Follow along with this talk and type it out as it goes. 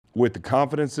with the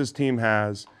confidence this team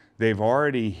has, they've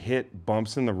already hit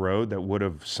bumps in the road that would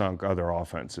have sunk other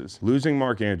offenses. Losing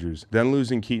Mark Andrews, then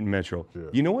losing Keaton Mitchell. Yeah.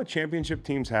 You know what championship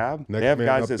teams have? They have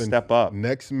guys that step up.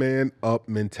 Next man up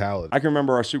mentality. I can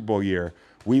remember our Super Bowl year.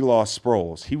 We lost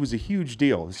Sproles. He was a huge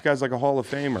deal. This guy's like a Hall of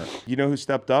Famer. You know who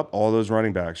stepped up? All those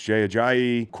running backs. Jay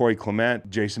Ajayi, Corey Clement,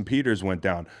 Jason Peters went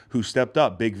down. Who stepped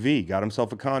up? Big V, got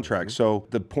himself a contract. Mm-hmm. So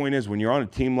the point is, when you're on a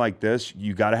team like this,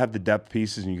 you got to have the depth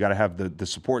pieces and you got to have the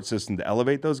support system to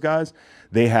elevate those guys.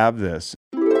 They have this.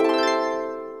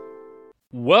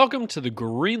 Welcome to the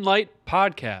Green Light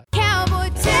Podcast. Cowboy,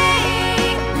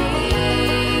 take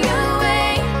me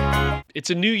away. It's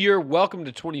a new year. Welcome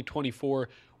to 2024.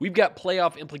 We've got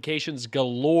playoff implications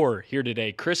galore here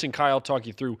today. Chris and Kyle talk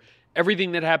you through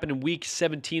everything that happened in Week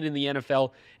 17 in the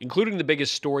NFL, including the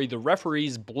biggest story, the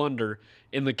referee's blunder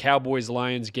in the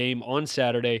Cowboys-Lions game on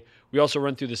Saturday. We also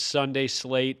run through the Sunday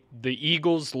slate. The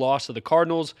Eagles lost to the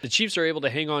Cardinals. The Chiefs are able to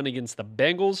hang on against the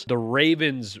Bengals. The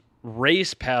Ravens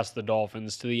race past the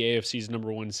Dolphins to the AFC's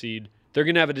number 1 seed. They're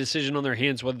going to have a decision on their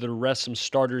hands whether to rest some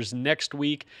starters next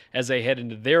week as they head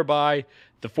into their bye.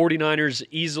 The 49ers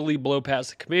easily blow past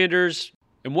the Commanders.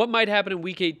 And what might happen in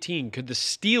Week 18? Could the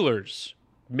Steelers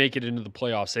make it into the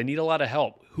playoffs? They need a lot of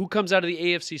help. Who comes out of the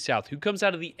AFC South? Who comes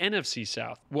out of the NFC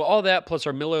South? Well, all that plus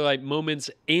our Miller Lite moments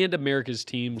and America's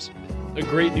teams. A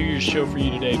great New Year's show for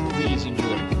you today. Please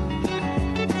enjoy.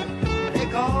 They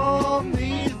call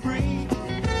me free.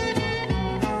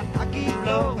 I keep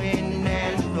blowing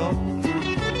and blowing.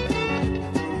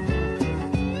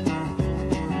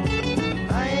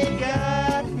 I ain't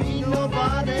got me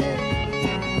nobody.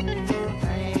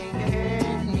 I ain't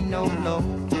had me no love.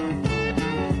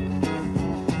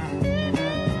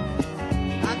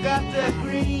 I got the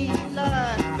green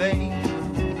light, babe.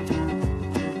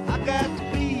 I got to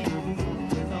be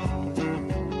moving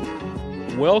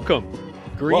on. Welcome.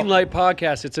 Green Light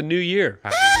Podcast. It's a new year.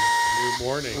 New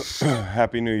morning.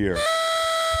 Happy New Year.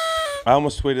 I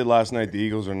almost tweeted last night the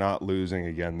Eagles are not losing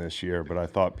again this year, but I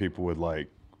thought people would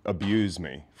abuse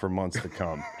me for months to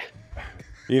come.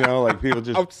 You know, like people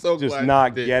just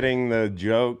not getting the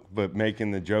joke, but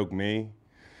making the joke me.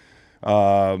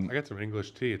 I got some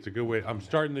English tea. It's a good way. I'm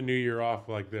starting the new year off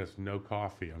like this. No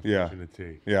coffee. I'm switching to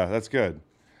tea. Yeah, that's good.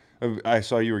 I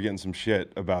saw you were getting some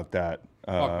shit about that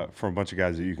from a bunch of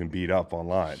guys that you can beat up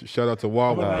online. Shout out to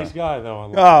Wawa. I'm a nice guy, though,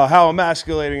 online. Oh, how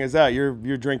emasculating is that?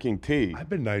 You're drinking tea. I've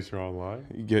been nicer online.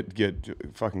 You get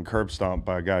fucking curb stomped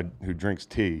by a guy who drinks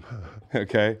tea.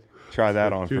 Okay? Try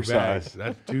that on for size.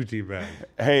 That's 2 tea bags.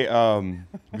 Hey,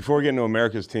 before we get into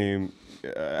America's team,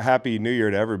 Happy New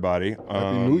Year to everybody.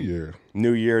 Happy New Year.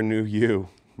 New Year, new you.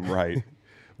 Right.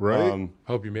 Right?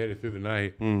 Hope you made it through the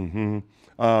night.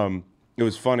 Mm-hmm. It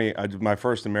was funny. My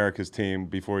first America's team,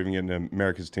 before even getting to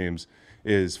America's teams,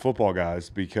 is football guys,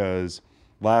 because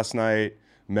last night,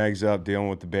 Meg's up dealing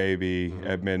with the baby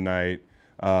at midnight.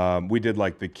 We did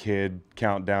the kid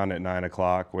countdown at 9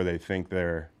 o'clock where they think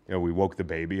we woke the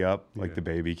baby up, the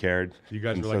baby cared. You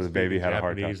guys and were so the baby had Japanese a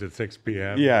hard time. at 6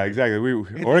 p.m. Yeah, exactly.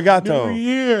 Origato. New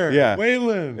Year. Yeah.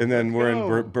 Wayland. And then we're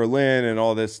in Berlin and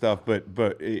all this stuff, but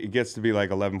it gets to be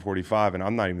 11:45, and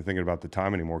I'm not even thinking about the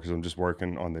time anymore because I'm just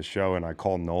working on this show, and I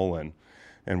call Nolan,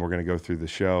 and we're going to go through the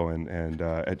show, and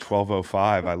at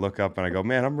 12:05, I look up and I go,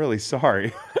 man, I'm really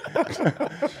sorry.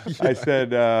 I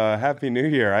said, Happy New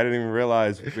Year. I didn't even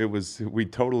realize we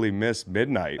totally missed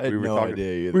midnight. I had no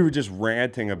idea either. We were just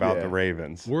ranting about the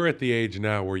Ravens. We're at the age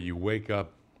now where you wake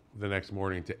up the next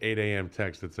morning to 8 a.m.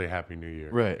 texts that say Happy New Year.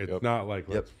 Right. It's not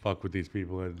let's fuck with these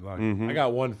people. I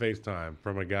got one FaceTime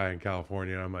from a guy in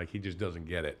California, and I'm like, he just doesn't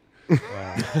get it.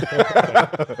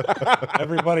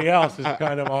 Everybody else is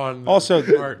kind of on. Also,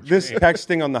 this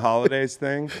texting on the holidays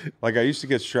thing, I used to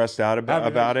get stressed out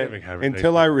about it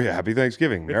until Happy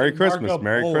Thanksgiving, Merry Christmas,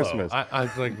 Merry Christmas. I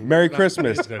was like, Merry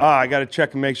Christmas. I got to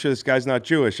check and make sure this guy's not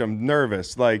Jewish. I'm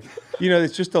nervous.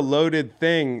 It's just a loaded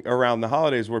thing around the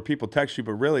holidays where people text you,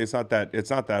 but really it's not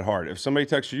that hard. If somebody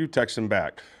texts you, text them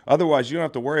back. Otherwise, you don't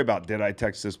have to worry about, did I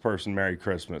text this person Merry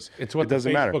Christmas? It's what it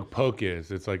doesn't the Facebook matter. poke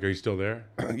is. It's are you still there?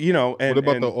 What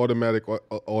about the automatic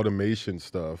automation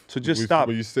stuff? So just stop.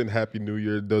 When you send Happy New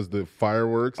Year, does the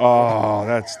fireworks? Oh,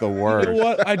 that's the worst. You know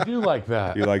what? I do like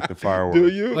that. You like the fireworks. Do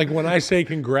you? When I say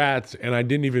congrats, and I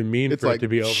didn't even mean for it to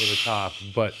be over the top,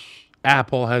 but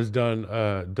Apple has done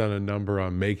a number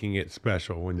on making it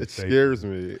special. When you say scares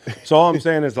me. So all I'm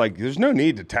saying is there's no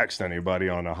need to text anybody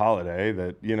on a holiday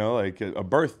that a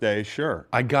birthday, sure.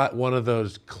 I got one of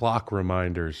those clock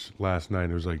reminders last night.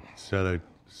 It was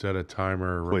set a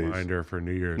timer Please. reminder for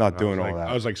New Year's. Not And I doing was all like- that.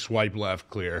 I was like, swipe left,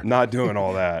 clear. Not doing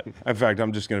all that. In fact,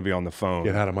 I'm just going to be on the phone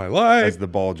Get out of my life. as the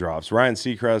ball drops. Ryan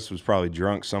Seacrest was probably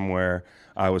drunk somewhere.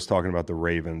 I was talking about the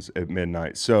Ravens at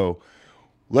midnight. So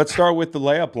let's start with the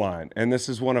layup line. And this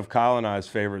is one of Kyle and I's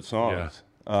favorite songs.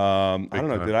 I don't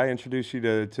know. time. Did I introduce you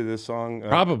to this song?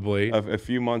 Probably. A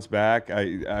few months back. I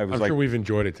was I'm like, sure we've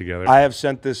enjoyed it together. I have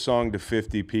sent this song to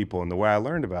 50 people, and the way I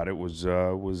learned about it was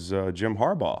Jim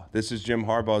Harbaugh. This is Jim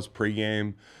Harbaugh's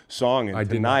pregame song, and I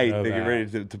did not tonight know they get that.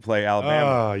 ready to play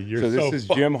Alabama. Oh, you're so this so is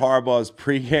fucked. Jim Harbaugh's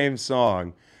pregame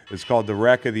song. It's called "The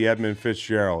Wreck of the Edmund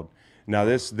Fitzgerald." Now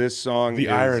this song The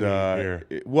is irony here.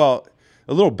 well,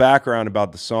 a little background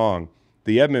about the song.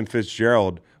 The Edmund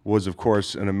Fitzgerald was, of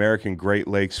course, an American Great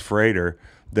Lakes freighter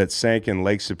that sank in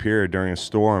Lake Superior during a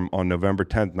storm on November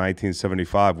 10th,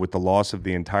 1975, with the loss of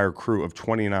the entire crew of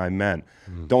 29 men.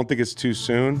 Don't think it's too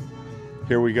soon?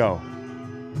 Here we go.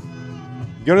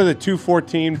 Go to the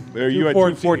 214. Are you at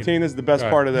 214? Is the best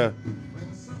Right. part of the...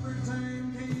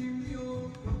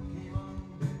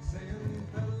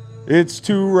 It's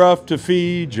too rough to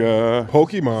feed ya.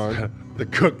 Pokemon. The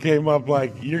cook came up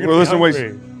like, you're going to Well, listen, be wait.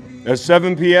 hungry. At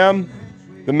 7 p.m.,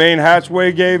 the main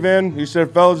hatchway gave in. He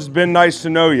said, fellas, it's been nice to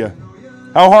know you.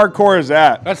 How hardcore is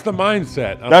that? That's the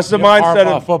mindset. That's the Jim mindset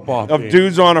Harbaugh of, football of team.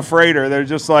 dudes on a freighter. They're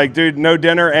just like, dude, no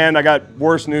dinner, and I got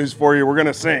worse news for you. We're going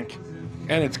to sink.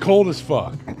 And it's cold as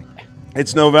fuck.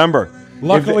 It's November.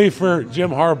 Luckily for Jim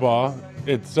Harbaugh,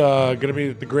 it's going to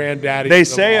be the granddaddy. They of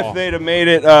them say all. if they'd have made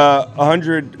it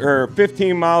 100 or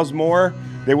 15 miles more,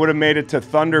 they would have made it to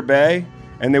Thunder Bay,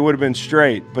 and they would have been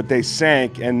straight. But they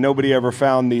sank, and nobody ever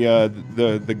found the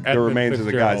remains of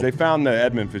the guys. Fitzgerald. They found the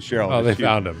Edmund Fitzgerald. Oh, they Excuse-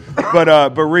 found him.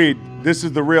 But Reed, this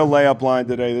is the real layup line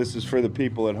today. This is for the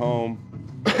people at home.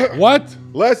 What?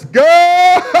 Let's go.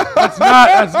 That's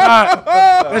not.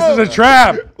 This is a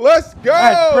trap. Let's go.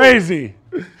 That's crazy.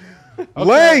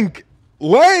 Lank.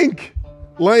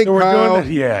 So we're Kyle. doing this?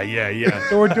 Yeah.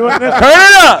 So we're doing this? Turn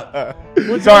it up!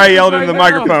 We're Sorry, I doing yelled this into the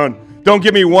right now. microphone. Don't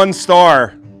give me 1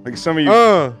 star like some of you.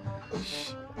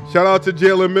 Shout out to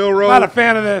Jalen I'm not a Milroe.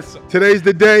 fan of this. Today's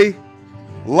the day.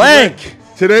 Lank!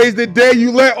 Today's the day you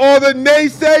let all the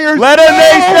naysayers Let a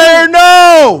naysayer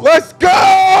know! Let's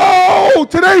go!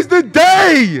 Today's the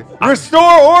day!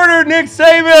 Restore order, Nick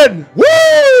Saban!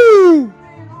 Woo!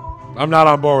 I'm not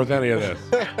on board with any of this.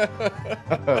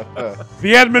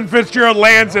 The Edmund Fitzgerald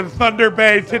lands in Thunder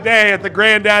Bay today at the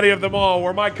granddaddy of them all,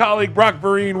 where my colleague Brock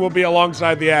Vereen will be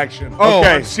alongside the action.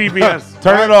 Okay. On CBS.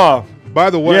 Turn it off. By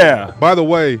the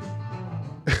way,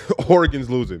 Oregon's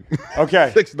losing.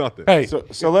 Okay. 6-0. Hey,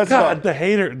 So let's God, the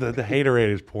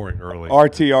Haterade is pouring early.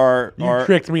 RTR. You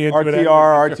tricked me into it.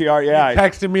 RTR, yeah.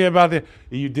 Texted me about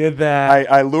you did that.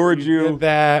 I lured you did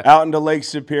that. out into Lake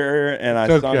Superior, and I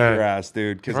It's sunk okay. your ass,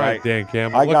 dude. Because Right, Dan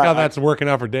Campbell. I Look got- how that's working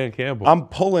out for Dan Campbell. I'm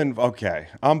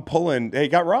pulling. Hey,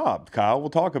 got robbed, Kyle. We'll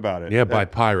talk about it. yeah, by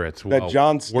Pirates. That Well,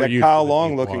 John, we're that used Kyle to the Long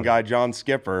deep looking water. guy, John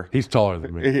Skipper. He's taller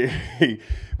than me.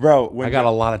 Bro, when I got a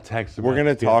lot of texts. we're about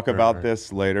gonna talk Skipper. about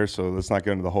this later, so let's not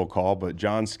get into the whole call. But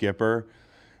John Skipper,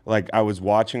 like I was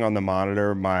watching on the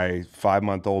monitor my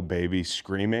 5-month-old baby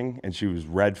screaming, and she was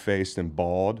red faced and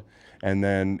bald. And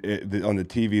then on the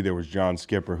TV there was John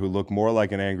Skipper, who looked more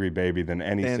like an angry baby than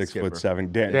any Dan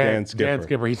 6'7" Dan Skipper. Dan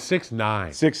Skipper. He's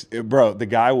 6'9". Bro, the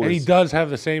guy was. And he does have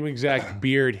the same exact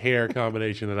beard hair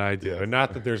combination that I do. And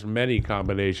not that there's many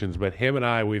combinations, but him and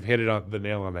I, we've hit it on the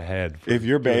nail on the head. If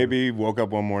your baby woke up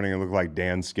one morning and looked like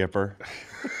Dan Skipper,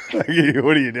 what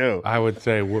do you do? I would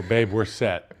say, we're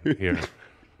set here.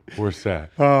 We're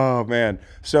set. Oh man.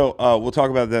 So we'll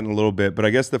talk about that in a little bit, but I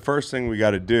guess the first thing we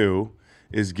got to do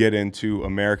is get into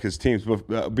America's teams.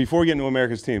 But before we get into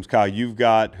America's teams, Kyle, you've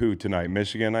got who tonight?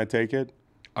 Michigan, I take it?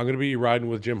 I'm going to be riding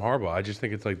with Jim Harbaugh. I just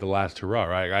think it's like the last hurrah,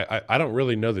 right? I don't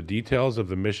really know the details of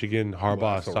the Michigan Harbaugh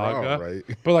Last hurrah, saga,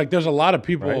 right? but like there's a lot of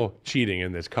people cheating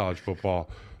in this college football.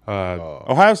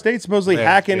 Ohio State's supposedly Ohio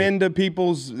hacking State. into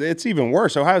people's. It's even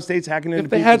worse. Ohio State's hacking into If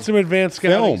they people's. had some advanced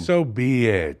scouting, film. so be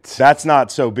it. That's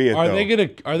not so be it, Are though.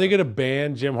 they gonna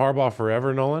ban Jim Harbaugh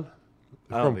forever, Nolan,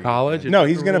 from think college? No, Is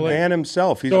he's that going the to ruling? ban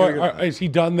himself. He's So gonna go- is he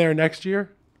done there next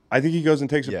year? I think he goes and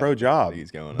takes a pro job.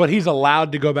 He's going. But he's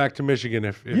allowed to go back to Michigan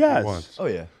if Yes. he wants. oh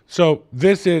yeah. So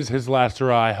this is his last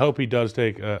hurrah. I hope he does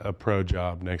take a pro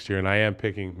job next year, and I am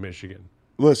picking Michigan.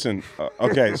 Listen,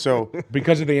 okay, so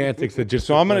because of the antics that just.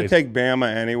 so took I'm going to place. take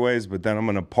Bama anyways, but then I'm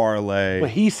going to parlay.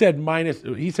 But he said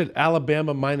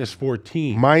Alabama minus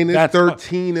 14. Minus That's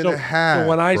 13 and so, a half, So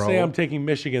when I bro. say I'm taking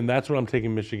Michigan, that's what I'm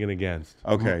taking Michigan against.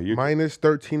 Okay, you. Minus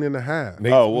 13 and a half.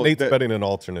 Nate's betting an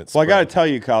alternate Well, I spread. got to tell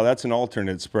you, Kyle, that's an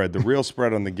alternate spread. The real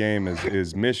spread on the game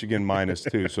is Michigan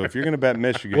 -2. So if you're going to bet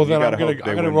Michigan, Well, you then got I'm to gonna hope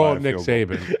they I'm gonna win roll by a with Nick field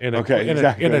goal. Saban. Okay,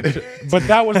 exactly. But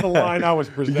that was the line I was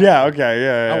presenting. Yeah. Okay.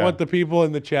 Yeah. I want the people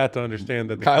in the chat to understand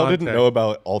that the Kyle didn't context- know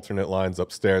about alternate lines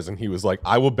upstairs, and he was like,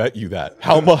 "I will bet you that.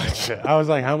 How much?" I was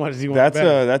like, how much do you want to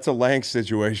bet? That's a Lank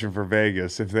situation for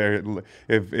Vegas if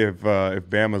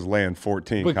Bama's laying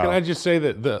 14. But Kyle. can I just say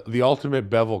that the ultimate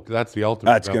bevel? That's the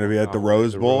ultimate. That's gonna bevel be at the combo,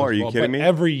 Rose Bowl? Are you Bowl. kidding But me?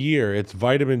 Every year, it's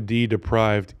vitamin D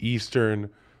deprived Eastern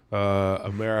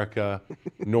America,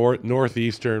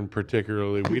 northeastern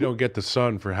particularly. We don't get the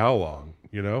sun for how long,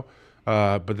 you know?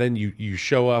 But then you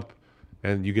show up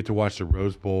and you get to watch the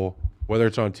Rose Bowl, whether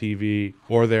it's on TV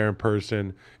or there in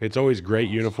person. It's always great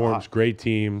uniforms, great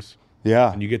teams.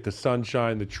 Yeah. And you get the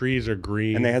sunshine. The trees are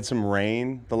green. And they had some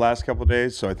rain the last couple of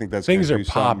days, so I think that's Things gonna are do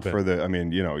something popping. for the. I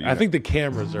mean, you know. I think the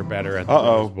cameras are better at the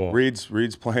Rose Bowl. Reed's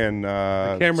playing Cameras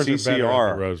are better at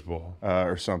CCR the Rose Bowl.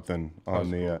 or something on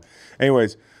the.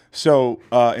 Anyways, so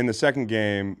in the second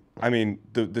game, I mean,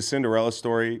 the Cinderella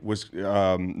story was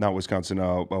not Wisconsin,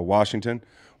 Washington.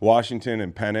 Washington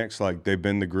and Penix, like they've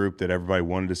been the group that everybody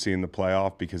wanted to see in the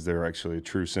playoff because they're actually a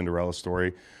true Cinderella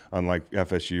story, unlike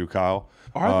FSU, Kyle.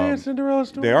 Are they a Cinderella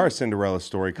story? They are a Cinderella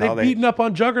story, Kyle. They've beaten up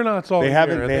on juggernauts all They year.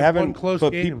 haven't. They They've haven't. won close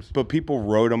but, games. but people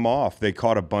wrote them off. They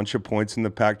caught a bunch of points in the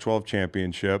Pac-12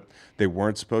 championship. They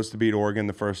weren't supposed to beat Oregon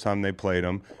the first time they played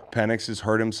them. Penix has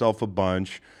hurt himself a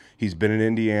bunch. He's been in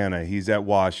Indiana. He's at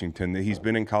Washington. He's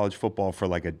been in college football for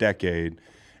like a decade,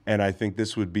 and I think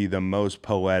this would be the most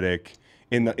poetic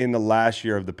in the last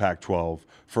year of the Pac-12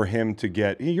 for him to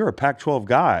get. You're a Pac-12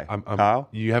 guy, Kyle.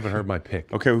 You haven't heard my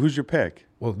pick. Okay, who's your pick?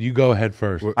 Well, you go ahead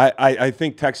first. I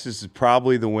think Texas is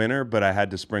probably the winner, but I had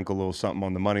to sprinkle a little something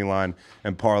on the money line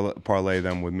and parlay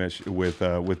them with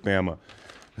Bama.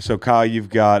 So Kyle, you've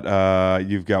got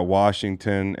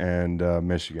Washington and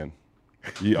Michigan.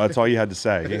 That's all you had to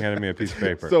say. He handed me a piece of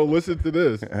paper. So listen to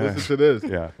this. Listen to this.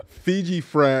 Yeah. Fiji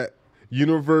frat,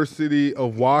 University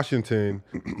of Washington,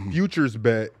 futures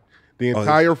bet. The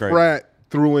entire this is great. frat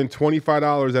threw in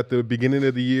 $25 at the beginning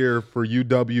of the year for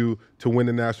UW to win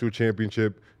the national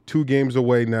championship. 2 games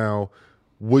away now.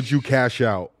 Would you cash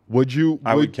out?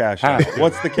 I would cash out.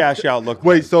 What's the cash out look like?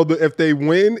 Wait, so if they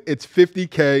win, it's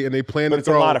 $50K, and they plan But to it's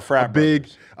a throw lot of frat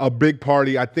brothers. a big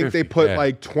party. I think they put 50K.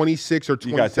 like 26 or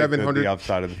You got to take 2,700. the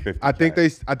upside of the 50. I think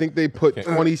they put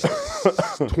 26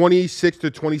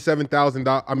 to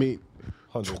 $27,000. I mean,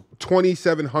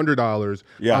 $2,700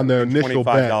 on the initial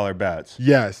bet. $25 bets.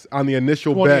 Yes, on the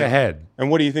initial 20 bet. ahead. And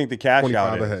what do you think the cash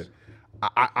 25 out is? ahead.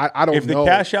 I don't If the know.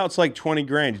 cash out's like 20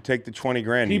 grand, you take the 20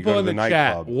 grand. And you People go to in the the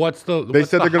chat, nightclub. what's the They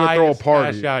said they're going to throw a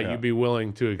party. cash out you'd be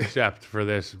willing to accept for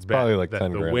this bet? probably like that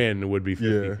 10 the grand. win would be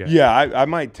 50K. Yeah, I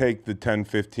might take the 10,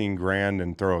 15 grand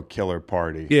and throw a killer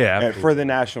party. Yeah, And absolutely. for the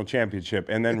national championship,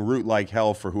 and then root like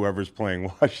hell for whoever's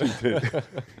playing Washington,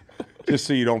 just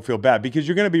so you don't feel bad because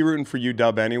you're going to be rooting for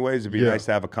UW anyways. It'd be nice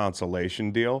to have a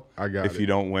consolation deal. I got if it. you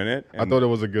don't win it. I thought it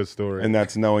was a good story. and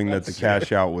that's knowing that the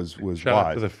cash out was Shout out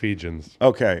wise. to the Fijians.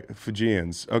 Okay,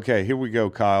 Fijians. Okay, here we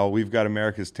go, Kyle. We've got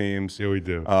America's teams. Yeah, we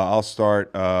do. I'll start.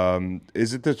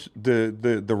 Is it the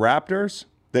Raptors?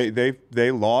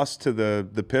 They lost to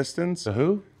the Pistons. The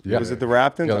who? Yeah. Was it the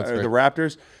Raptors? Yeah, that's The right.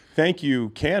 Raptors. Thank you,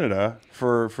 Canada,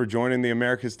 for joining the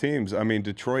America's teams. I mean,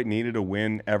 Detroit needed a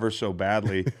win ever so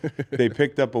badly. They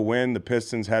picked up a win. The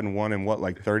Pistons hadn't won in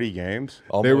like 30 games.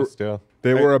 Almost, yeah.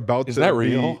 They were about Is to that be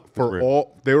real? for It's real.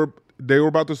 all. They were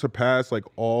about to surpass like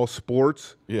all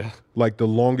sports. Yeah. Like the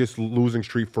longest losing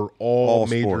streak for all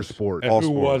major sports. And All who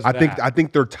sports. was I think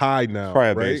that? they're tied now. Probably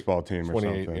a right? baseball team or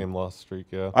 28 something. game loss streak,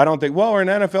 yeah. I don't think. Well, we're an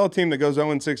NFL team that goes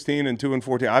 0-16 and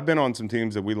 2-14. I've been on some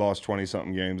teams that we lost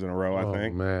 20-something games in a row. I Oh,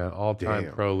 think. man,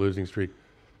 all-time pro losing streak.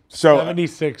 So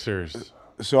 76ers.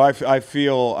 So I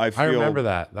feel remember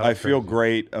that. That was I feel crazy.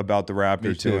 great about the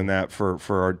Raptors too. doing that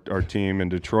for our team in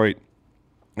Detroit,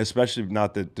 especially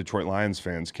not that Detroit Lions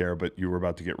fans care, but you were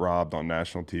about to get robbed on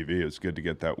national TV. It's good to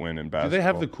get that win in Do basketball. they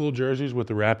have the cool jerseys with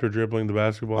the Raptor dribbling the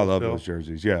basketball? I love still? those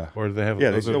jerseys. Yeah, Or do they have? yeah,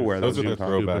 they those still wear those. those are the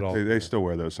sometimes. throwbacks. They still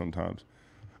wear those sometimes.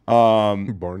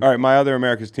 Barney. All right, my other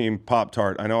America's team, Pop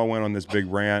Tart. I know I went on this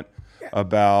big rant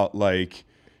about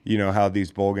how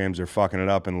these bowl games are fucking it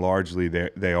up, and largely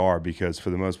they are because for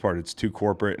the most part it's too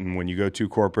corporate, and when you go too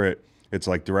corporate, It's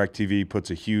like DirecTV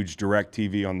puts a huge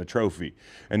DirecTV on the trophy,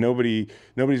 and nobody's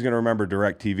going to remember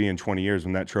DirecTV in 20 years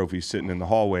when that trophy's sitting in the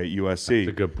hallway at USC. That's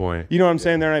a good point. You know what I'm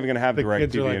saying? They're not even going to have The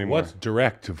kids DirecTV are like, anymore. what's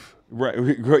directive? Right,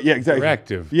 yeah, exactly.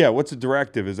 Directive. Yeah, what's a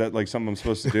directive? Is that like something I'm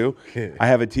supposed to do? I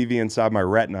have a TV inside my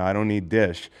retina. I don't need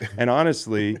dish. And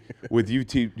honestly, with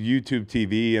YouTube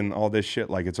TV and all this shit,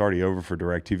 like it's already over for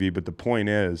DirecTV. But the point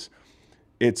is,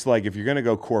 it's like if you're gonna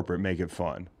go corporate, make it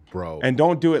fun, Bro. And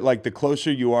don't do it like the closer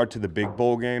you are to the big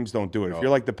bowl games. Don't do it. If you're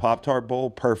like the Pop-Tart Bowl,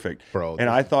 perfect. Bro, And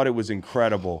I thought it was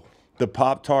incredible. The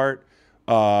Pop-Tart.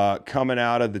 Coming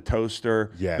out of the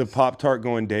toaster, Yes. the Pop-Tart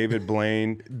going David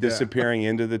Blaine, disappearing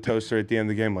into the toaster at the end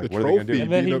of the game. Like, The what are they going to trophy, do?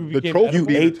 And then he the became trophy. You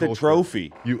being ate a the toaster.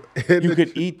 trophy.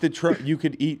 You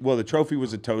could eat well, the trophy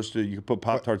was a toaster. You could put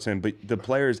Pop-Tarts in, but the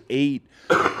players ate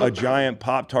a giant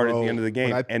Pop-Tart at the Bro, end of the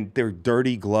game. when And their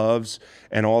dirty gloves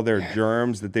and all their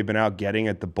germs that they've been out getting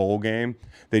at the bowl game,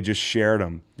 they just shared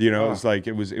them. You know, it's like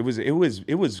it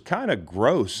was kind of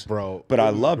gross, Bro. But it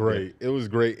I was loved great. it. It was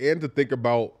great. And to think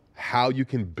about how you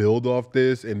can build off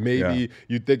this, and maybe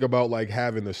you think about like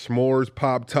having the s'mores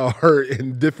Pop-Tart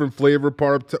and different flavor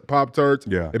Pop-Tarts,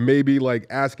 and maybe like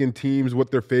asking teams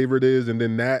what their favorite is, and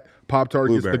then that Pop-Tart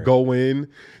gets to Blueberry. go in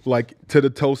like to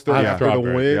the toaster after the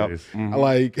strawberry, win. yep.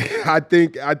 Like I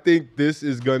think this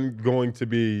is going to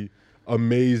be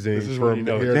amazing This is what from you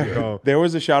know here it's to good. come. There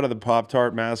was a shot of the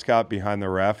Pop-Tart mascot behind the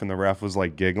ref, and the ref was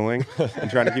like giggling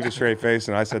and trying to keep a straight face.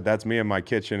 And I said, "That's me in my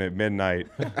kitchen at midnight,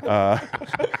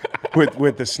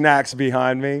 with the snacks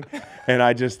behind me." And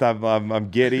I'm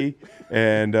giddy,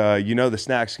 and you know the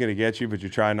snack's gonna get you, but you're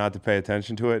trying not to pay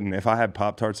attention to it. And if I had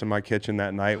Pop-Tarts in my kitchen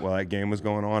that night while that game was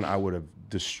going on, I would have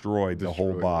destroyed the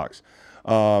whole box.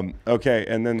 Okay,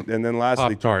 and then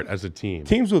lastly, Pop-Tart as a team.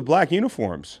 teams with black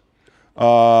uniforms.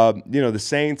 The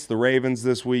Saints, the Ravens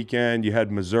this weekend. You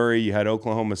had Missouri, you had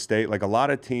Oklahoma State. Like a lot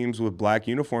of teams with black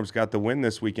uniforms got the win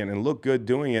this weekend and looked good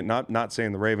doing it. Not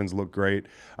saying the Ravens look great.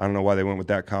 I don't know why they went with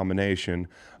that combination.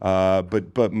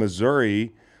 But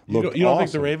Missouri looked You don't awesome.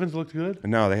 think the Ravens looked good?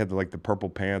 No, they had the purple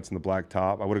pants and the black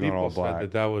top. I would have gone People all said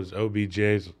black. that was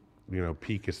OBJ's,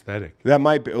 peak aesthetic. That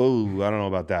might be. Oh, I don't know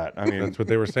about that. I mean, That's what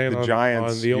they were saying the on,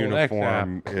 Giants on the old X app.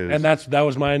 uniform is. And that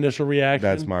was my initial reaction.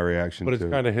 that's my reaction. But it's too.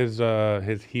 kind of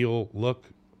his heel look.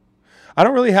 I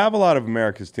don't really have a lot of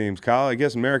America's teams, Kyle. I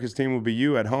guess America's team will be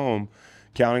you at home,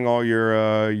 counting all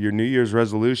your New Year's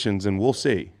resolutions, and we'll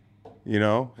see.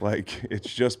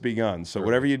 It's just begun. So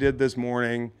whatever you did this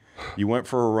morning, you went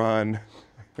for a run.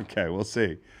 Okay, we'll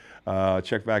see.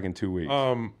 Check back in 2 weeks.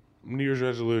 New Year's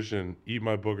resolution: eat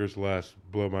my boogers less,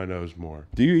 blow my nose more.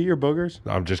 Do you eat your boogers?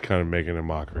 I'm just kind of making a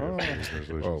mockery of New Year's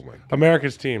resolutions. Oh my God.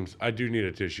 America's teams. I do need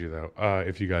a tissue though.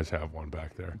 If you guys have one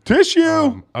back there.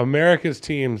 Tissue. America's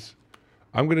teams.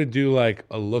 I'm gonna do like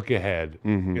a look ahead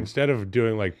instead of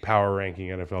doing like power ranking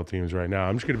NFL teams right now.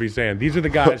 I'm just gonna be saying these are the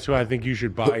guys who I think you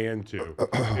should buy into.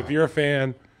 If you're a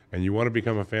fan and you want to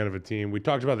become a fan of a team, we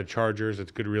talked about the Chargers.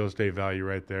 It's good real estate value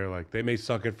right there. Like they may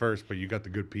suck at first, but you got the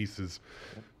good pieces.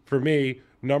 For me,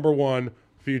 number one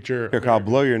future. Here, Kyle,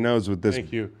 blow your nose with this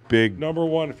Thank you. big. Number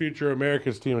one future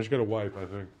America's team. I just got to wipe, I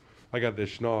think. I got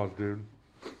this schnoz, dude.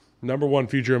 Number one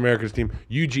future America's team,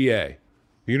 UGA,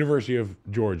 University of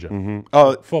Georgia.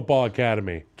 Oh, Football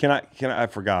Academy. can I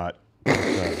forgot.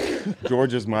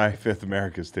 Georgia's my fifth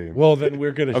America's team. Well, then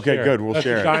we're going to Okay, share. good. We'll That's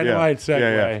share a it. dynamite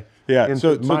segue. Yeah. into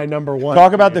So my number one.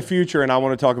 Talk about the future, and I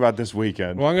want to talk about this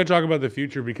weekend. Well, I'm going to talk about the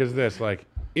future because this, like,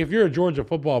 if you're a Georgia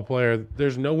football player,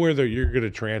 there's nowhere that you're going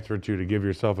to transfer to give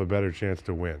yourself a better chance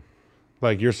to win.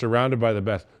 Like, you're surrounded by the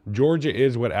best. Georgia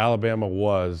is what Alabama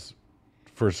was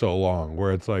for so long,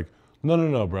 where it's like,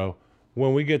 no, bro.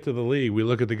 When we get to the league, we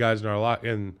look at the guys in our lot,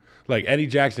 and like Eddie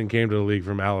Jackson came to the league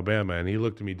from Alabama, and he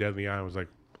looked at me dead in the eye and was like,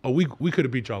 "Oh, we could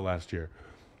have beat y'all last year,"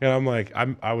 and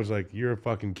I was like, "You're a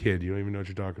fucking kid. You don't even know what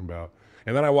you're talking about."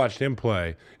 And then I watched him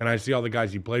play, and I see all the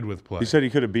guys he played with play. You said he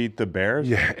could have beat the Bears?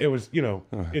 Yeah, it was,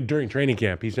 during training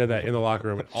camp. He said that in the locker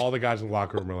room, and all the guys in the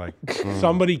locker room were like,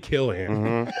 somebody kill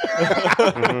him.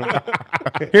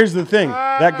 Here's the thing.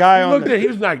 That guy He on looked the, at he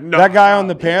was like, no. that guy on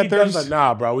the He does Panthers. like,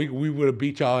 nah, bro, we would have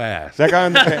beat y'all ass. That guy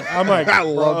on the I'm like, I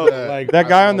love bro, that. like, that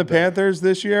guy on the Panthers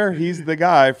this year, he's the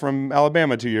guy from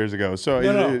Alabama 2 years ago. So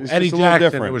No, it's Eddie just a little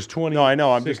Jackson, different. it was 20. No, I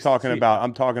know. I'm just talking about.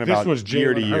 I'm talking this about was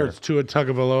year to Jalen year. Hurts, Tua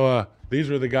Tagovailoa. These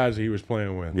were the guys that he was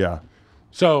playing with. Yeah.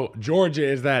 So Georgia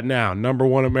is that now, number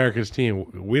one America's team.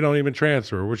 We don't even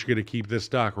transfer. We're just going to keep this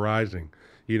stock rising.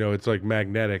 It's like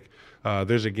magnetic.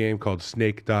 There's a game called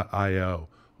Snake.io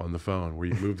on the phone where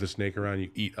you move the snake around, you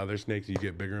eat other snakes, and you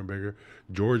get bigger and bigger.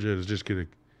 Georgia is just going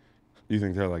to You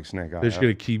think they're like snake They're just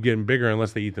going to keep getting bigger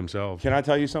unless they eat themselves. Can I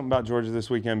tell you something about Georgia this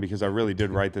weekend? Because I really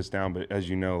did write this down, but as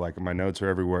you know, like my notes are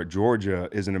everywhere. Georgia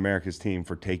is an America's team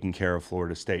for taking care of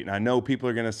Florida State. And I know people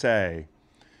are going to say,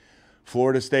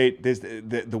 Florida State,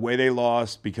 the way they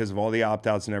lost because of all the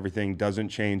opt-outs and everything doesn't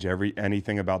change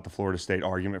anything about the Florida State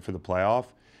argument for the playoff.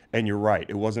 And you're right.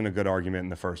 It wasn't a good argument in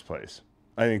the first place.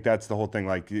 I think that's the whole thing.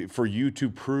 Like, for you to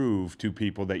prove to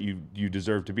people that you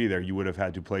deserve to be there, you would have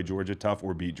had to play Georgia tough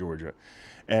or beat Georgia.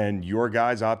 And your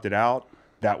guys opted out.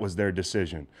 That was their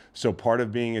decision. So part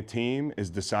of being a team is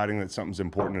deciding that something's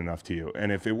important enough to you.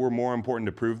 And if it were more important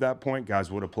to prove that point,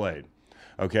 guys would have played.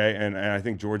 Okay, and I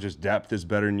think Georgia's depth is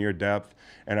better than your depth.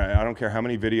 And I don't care how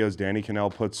many videos Danny Cannell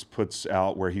puts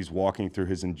out where he's walking through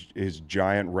his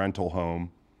giant rental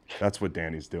home. That's what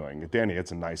Danny's doing. Danny,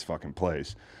 it's a nice fucking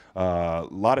place. A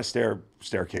lot of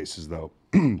staircases, though.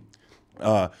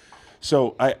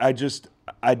 So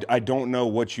I don't know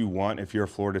what you want if you're a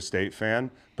Florida State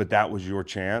fan, but that was your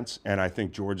chance. And I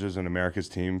think Georgia's an America's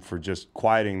team for just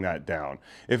quieting that down.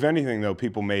 If anything, though,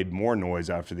 people made more noise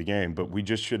after the game, but we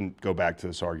just shouldn't go back to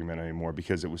this argument anymore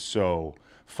because it was so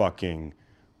fucking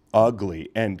ugly.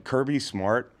 And Kirby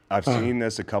Smart, I've seen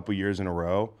this a couple years in a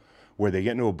row where they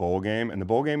get into a bowl game, and the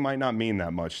bowl game might not mean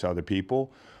that much to other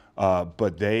people,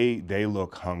 but they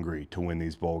look hungry to win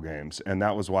these bowl games. And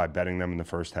that was why betting them in the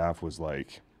first half was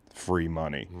like free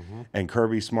money. And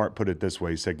Kirby Smart put it this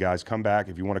way. He said, guys, come back.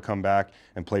 If you want to come back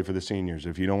and play for the seniors.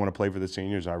 If you don't want to play for the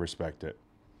seniors, I respect it.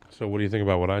 So what do you think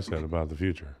about what I said about the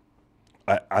future?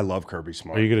 I love Kirby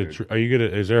Smart. Are you gonna?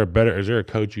 Is there a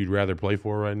coach you'd rather play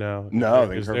for right now? No, I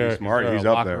think Kirby Smart. He's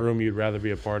up there. Locker room you'd rather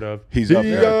be a part of? He's up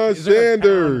there.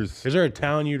 Sanders. Is there a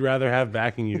town you'd rather have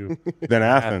backing you than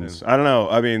Athens? I don't know.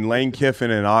 I mean, Lane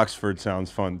Kiffin in Oxford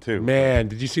sounds fun too. Man,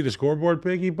 did you see the scoreboard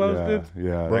pic he posted?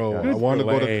 Yeah, bro. I want to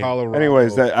go to Colorado.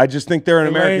 Anyways, I just think they're an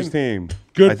America's team.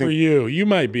 Good for you. You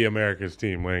might be America's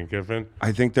team, Lane Kiffin.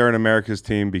 I think they're an America's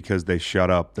team because they shut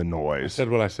up the noise. I said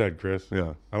what I said, Chris.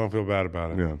 Yeah. I don't feel bad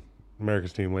about it. Yeah.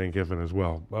 America's team, Lane Kiffin as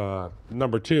well.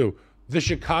 Number 2, the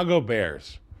Chicago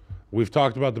Bears. We've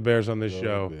talked about the Bears on this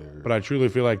show, but I truly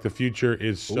feel like the future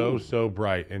is so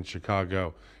bright in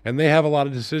Chicago. And they have a lot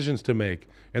of decisions to make,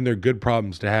 and they're good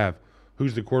problems to have.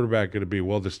 Who's the quarterback going to be?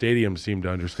 Well, the stadium seemed to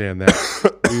understand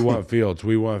that. We want Fields.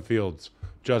 We want Fields.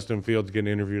 Justin Fields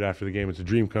getting interviewed after the game. It's a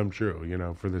dream come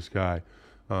true, for this guy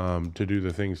to do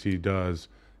the things he does.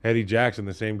 Eddie Jackson,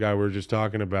 the same guy we were just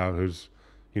talking about, who's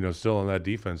still on that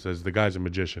defense, says the guy's a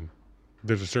magician.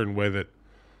 There's a certain way that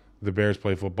the Bears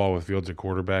play football with Fields at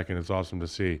quarterback, and it's awesome to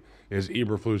see. Is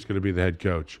Eberflus going to be the head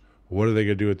coach? What are they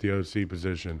going to do at the OC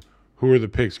position? Who are the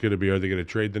picks going to be? Are they going to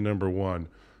trade the number 1?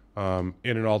 In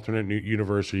an alternate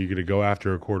universe, are you going to go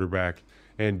after a quarterback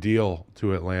and deal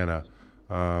to Atlanta?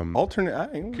 And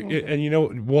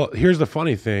here's the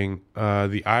funny thing.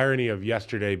 The irony of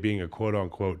yesterday being a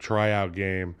quote-unquote tryout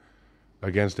game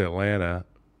against Atlanta,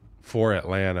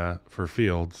 for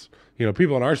Fields.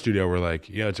 People in our studio were like,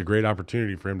 yeah, it's a great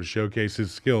opportunity for him to showcase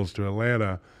his skills to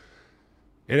Atlanta.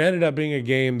 It ended up being a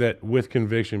game that, with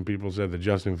conviction, people said that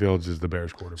Justin Fields is the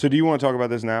Bears quarterback. So do you want to talk about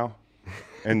this now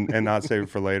and not save it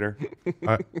for later?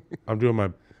 I'm doing my...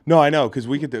 No, I know, because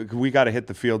we got to hit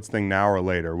the Fields thing now or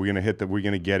later. We're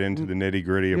gonna get into the nitty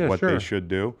gritty of what they should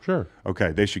do. Sure.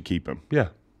 Okay, they should keep him. Yeah,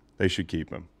 they should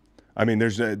keep him. I mean,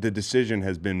 the decision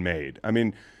has been made. I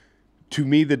mean, to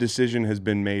me, the decision has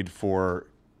been made for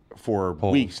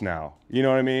weeks now. You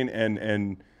know what I mean?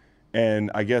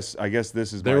 And I guess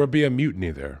this is there would be a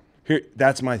mutiny there. Here,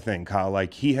 that's my thing, Kyle.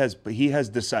 Like he has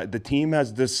decided. The team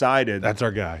has decided. That's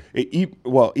our guy.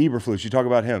 Eberflus. You talk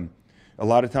about him. A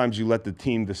lot of times you let the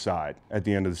team decide at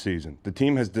the end of the season. The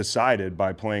team has decided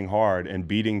by playing hard and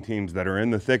beating teams that are in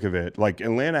the thick of it. Like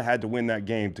Atlanta had to win that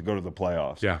game to go to the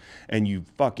playoffs. Yeah. And you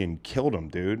fucking killed them,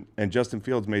 dude. And Justin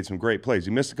Fields made some great plays.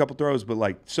 He missed a couple throws,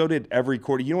 but so did every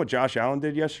quarter. You know what Josh Allen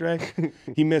did yesterday?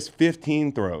 He missed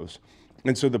 15 throws.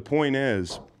 And so the point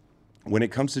is, when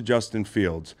it comes to Justin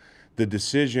Fields, the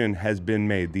decision has been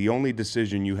made. The only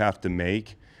decision you have to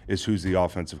make is who's the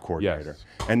offensive coordinator.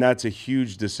 Yes. And that's a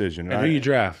huge decision. And who you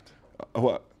draft.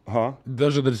 Huh?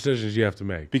 Those are the decisions you have to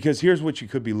make. Because here's what you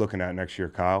could be looking at next year,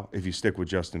 Kyle, if you stick with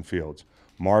Justin Fields.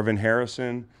 Marvin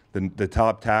Harrison, the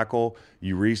top tackle,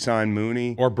 you re-sign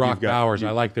Mooney. Or Brock Bowers.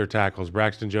 I like their tackles.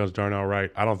 Braxton Jones, Darnell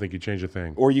Wright. I don't think you change a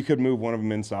thing. Or you could move one of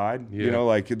them inside.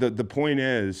 Yeah. The point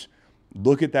is,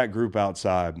 look at that group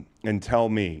outside and tell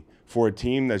me, for a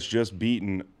team that's just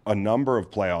beaten a number of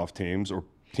playoff teams or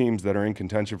teams that are in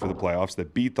contention for the playoffs,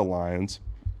 that beat the Lions,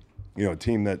 a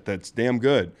team that's damn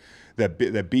good,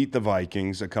 that beat the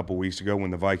Vikings a couple weeks ago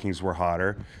when the Vikings were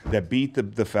hotter, that beat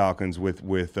the Falcons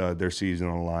with their season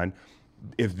on the line.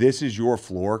 if this is your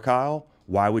floor, Kyle,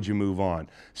 why would you move on?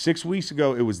 6 weeks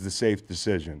ago, it was the safe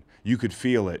decision. You could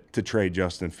feel it to trade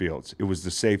Justin Fields. It was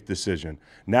the safe decision.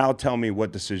 Now tell me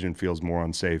what decision feels more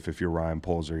unsafe if you're Ryan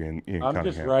Poles or Ian I'm Cunningham.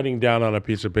 just writing down on a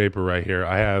piece of paper right here.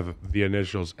 I have the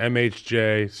initials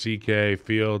MHJ, CK,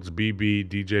 Fields, BB,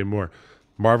 DJ Moore.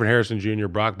 Marvin Harrison Jr.,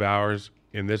 Brock Bowers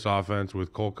in this offense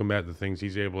with Cole Kmet, the things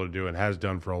he's able to do and has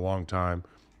done for a long time.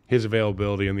 His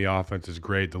availability in the offense is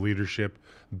great. The leadership,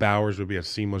 Bowers would be a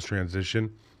seamless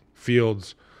transition.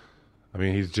 Fields, I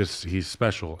mean, he's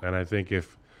special. And I think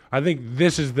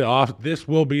this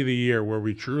will be the year where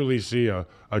we truly see a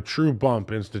true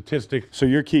bump in statistics. So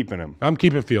you're keeping him? I'm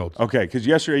keeping Fields. Okay, because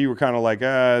yesterday you were kind of like,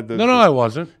 No, I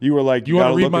wasn't. You were like, you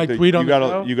want to read my tweet on the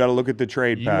show? You got to look at the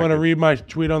trade You package. want to read my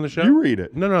tweet on the show? You read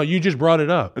it. No, you just brought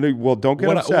it up. Well, don't get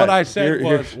upset.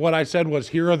 What I said was,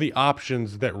 here are the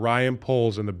options that Ryan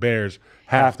Poles and the Bears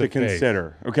have to face.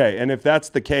 consider. Okay, and if that's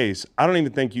the case, I don't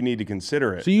even think you need to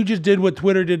consider it. So you just did what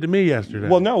Twitter did to me yesterday.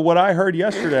 Well, no, what I heard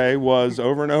yesterday was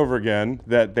over and over again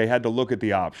that they had to look at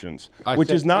the options,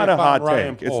 which is not a hot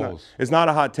take. It's not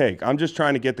a hot take. I'm just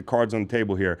trying to get the cards on the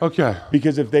table here. Okay.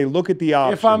 Because if they look at the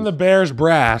options. If I'm the Bears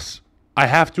brass, I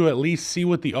have to at least see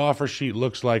what the offer sheet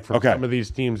looks like from some of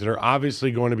these teams that are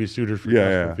obviously going to be suited for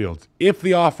Justin Fields. If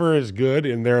the offer is good,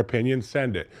 in their opinion,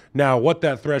 send it. Now, what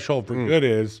that threshold for good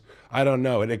is, I don't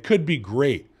know. And it could be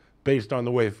great based on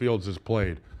the way Fields has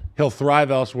played. He'll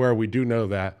thrive elsewhere. We do know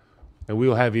that. And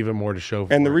we'll have even more to show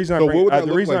for And the it. reason I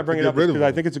bring it up is because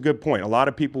I think it's a good point. A lot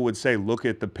of people would say, look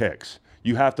at the picks.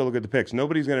 You have to look at the picks.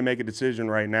 Nobody's going to make a decision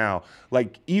right now.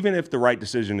 Like, even if the right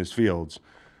decision is Fields,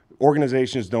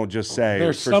 organizations don't just say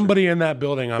there's somebody in that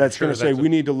building that's going to say we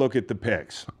need to look at the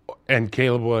picks. And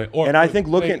Caleb Williams. And I think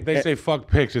they say fuck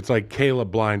picks. It's like Caleb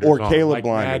blinders or on, Caleb like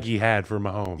blinders. Maggie had for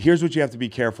Mahomes. Here's what you have to be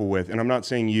careful with, and I'm not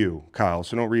saying you, Kyle,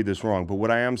 so don't read this wrong. But what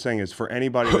I am saying is for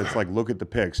anybody that's like look at the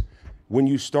picks. When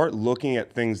you start looking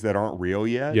at things that aren't real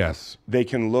yet, yes, they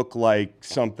can look like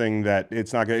something that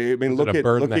it's not going to. I mean, look at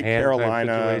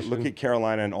Carolina. Look at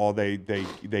Carolina and all they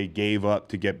gave up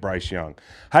to get Bryce Young.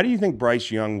 How do you think Bryce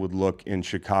Young would look in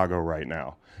Chicago right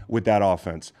now with that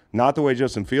offense? Not the way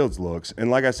Justin Fields looks.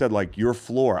 And like I said, like your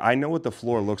floor. I know what the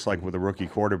floor looks like with a rookie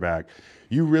quarterback.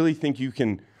 You really think you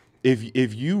can?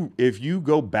 If you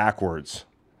go backwards,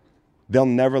 they'll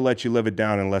never let you live it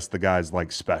down unless the guy's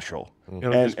like special.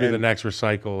 It'll just be the next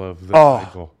recycle of the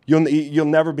cycle. You'll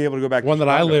never be able to go back. One that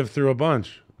I lived through a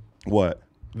bunch. What?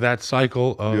 That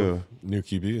cycle of new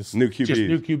QBs. Just new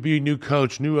QB, new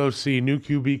coach, new OC, new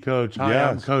QB coach. Hi,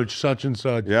 I'm coach such and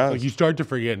such. Yes. Like you start to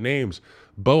forget names.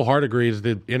 Bo Hardegree is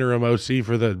the interim OC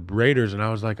for the Raiders, and I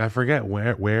was like, I forget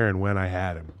where and when I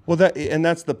had him. Well,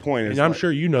 that's the point. And I'm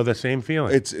sure you know the same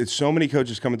feeling. It's so many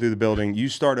coaches coming through the building. You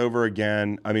start over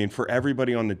again. I mean, for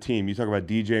everybody on the team, you talk about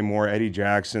DJ Moore, Eddie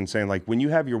Jackson, saying like when you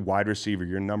have your wide receiver,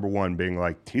 your number one, being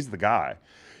like he's the guy.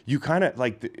 You kind of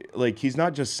like he's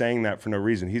not just saying that for no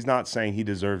reason. He's not saying he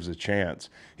deserves a chance.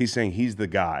 He's saying he's the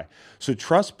guy. So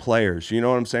trust players. You know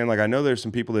what I'm saying? Like I know there's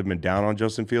some people that have been down on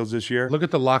Justin Fields this year. Look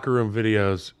at the locker room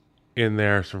videos in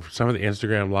there, some of the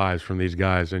Instagram lives from these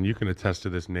guys, and you can attest to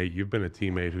this, Nate. You've been a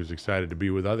teammate who's excited to be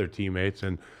with other teammates,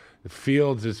 and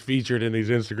Fields is featured in these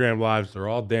Instagram lives. They're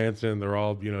all dancing. They're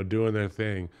all doing their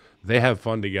thing. They have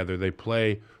fun together. They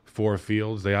play for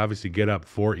Fields. They obviously get up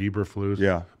for Eberflus.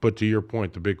 Yeah. But to your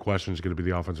point, the big question is going to be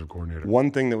the offensive coordinator.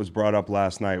 One thing that was brought up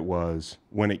last night was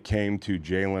when it came to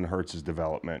Jalen Hurts'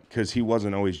 development, because he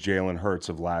wasn't always Jalen Hurts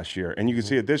of last year. And you can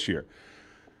see it this year.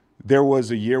 There was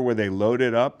a year where they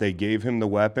loaded up, they gave him the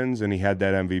weapons, and he had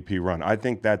that MVP run. I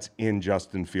think that's in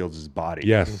Justin Fields' body.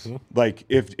 Yes. Like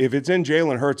if it's in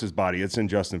Jalen Hurts' body, it's in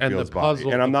Justin Fields' body.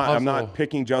 And I'm not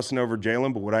picking Justin over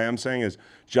Jalen, but what I am saying is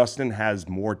Justin has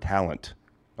more talent.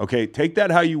 Okay, take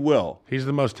that how you will. He's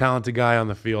the most talented guy on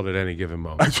the field at any given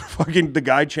moment. Fucking the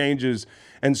guy changes,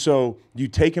 and so you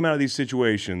take him out of these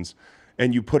situations,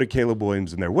 and you put a Caleb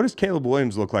Williams in there. What does Caleb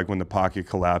Williams look like when the pocket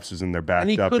collapses and they're backed up?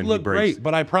 And he could look great,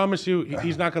 but I promise you,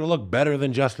 he's not going to look better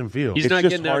than Justin Fields. He's not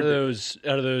getting out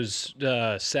of those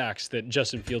sacks that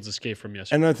Justin Fields escaped from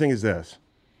yesterday. And another thing is this: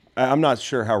 I'm not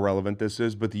sure how relevant this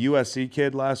is, but the USC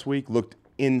kid last week looked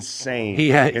insane. He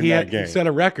set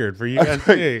a record for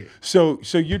USC.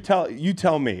 So you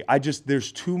tell me.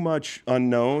 There's too much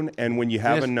unknown, and when you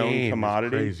have a known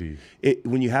commodity,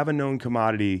 when you have a known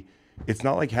commodity, it's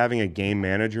not like having a game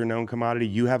manager known commodity.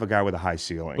 You have a guy with a high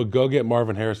ceiling. But go get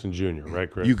Marvin Harrison Jr., right,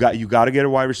 Chris? You got to get a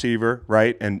wide receiver,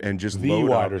 right? And just the load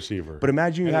wide up. receiver. But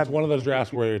imagine you and have it's one of those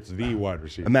drafts where it's the wide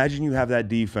receiver. Imagine you have that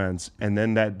defense and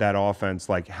then that offense.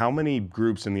 Like, how many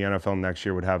groups in the NFL next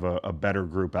year would have a better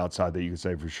group outside that you could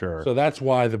say for sure? So that's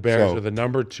why the Bears are the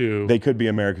number 2. They could be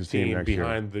America's team next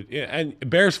behind year. And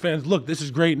Bears fans, look, this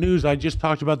is great news. I just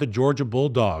talked about the Georgia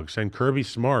Bulldogs and Kirby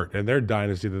Smart and their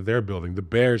dynasty that they're building. The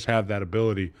Bears have that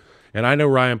ability. And I know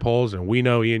Ryan Poles and we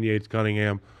know Ian Yates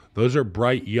Cunningham. Those are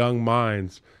bright young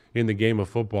minds in the game of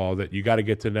football that you got to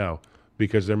get to know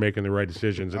because they're making the right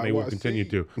decisions and they will continue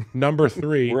to. Number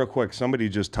 3. Real quick, somebody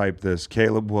just typed this.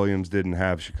 Caleb Williams didn't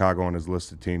have Chicago on his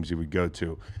list of teams he would go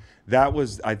to. That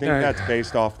was, I think that's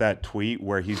based off that tweet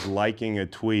where he's liking a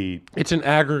tweet. It's an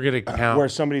aggregate account. Where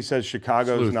somebody says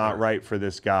Chicago's not right for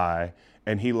this guy,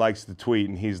 and he likes the tweet,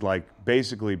 and he's like,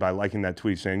 basically by liking that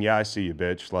tweet saying, yeah, I see you,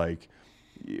 bitch. Like,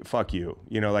 fuck you.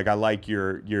 You know, like I like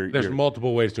your There's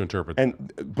multiple ways to interpret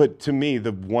that. But to me,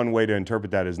 the one way to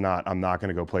interpret that is I'm not going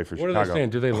to go play for Chicago. What are they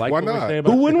saying? Do they like Why what we not? say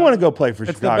about Who wouldn't want to go play for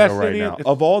It's the Chicago best right city- now? it's-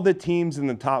 Of all the teams in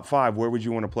the top 5, where would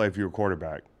you want to play if you were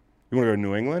quarterback? You want to go to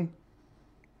New England?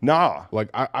 Nah. Like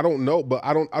I don't know, but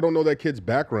I don't know that kid's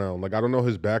background. Like I don't know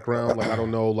his background. Like I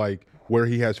don't know like where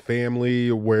he has family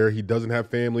or where he doesn't have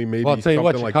family. Maybe Well, I'll tell you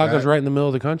what, something like Chicago's that. right in the middle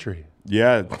of the country.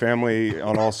 Yeah, family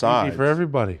on all Easy sides. for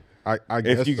everybody. I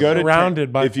guess If you so. go to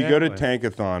Surrounded by if you go to family.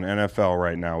 Tankathon NFL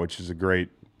right now, which is a great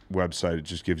website, it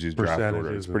just gives you a draft order.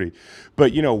 Percentages It's and- pretty.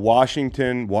 But you know,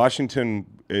 Washington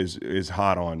is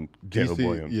hot on Caleb DC,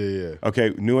 Williams. yeah. Okay,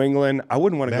 New England. I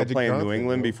wouldn't want to go Magic play in New Johnson,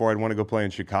 England yo. before I'd want to go play in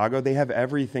Chicago. They have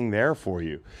everything there for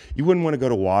you. You wouldn't want to go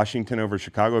to Washington over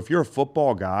Chicago if you're a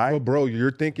football guy. Well, bro,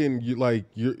 you're thinking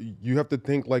you have to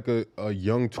think like a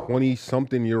young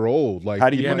 20-something-year-old. Like How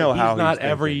do you Yeah, know he's how not he's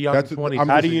every thinking? young That's- 20. I'm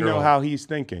How do you year know old. how he's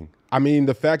thinking? I mean,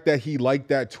 the fact that he liked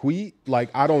that tweet, like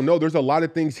I don't know. There's a lot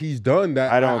of things he's done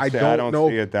that I don't don't know.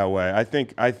 see it that way. I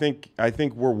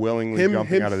think we're willingly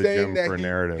jumping out of the gym for a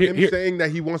narrative. Him saying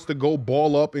that he wants to go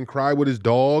ball up and cry with his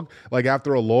dog, like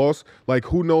after a loss, like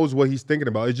who knows what he's thinking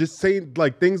about? It's just saying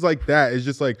like things like that. It's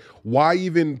just like, why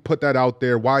even put that out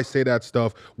there? Why say that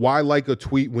stuff? Why like a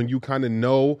tweet when you kind of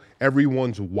know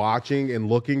everyone's watching and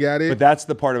looking at it? But that's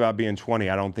the part about being 20.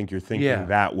 I don't think you're thinking Yeah.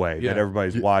 that way, Yeah. that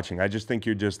everybody's watching. I just think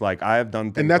you're just like, I have done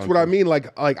things. And that's on what I social- mean.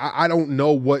 Like I don't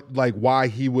know what like why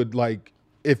he would like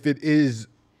if it is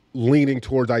leaning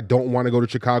towards I don't want to go to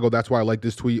Chicago. That's why I like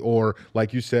this tweet. Or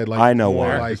like you said, like I know more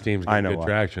why. like This team's I getting know good why.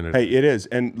 traction. Hey, it is.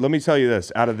 And let me tell you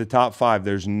this. Out of the top 5,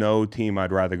 there's no team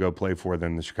I'd rather go play for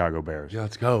than the Chicago Bears. Yeah,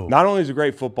 let's go. Not only is it a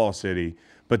great football city,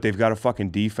 but they've got a fucking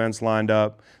defense lined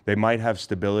up. They might have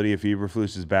stability if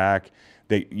Eberflus is back.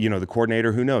 They, the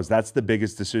coordinator, who knows? That's the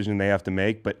biggest decision they have to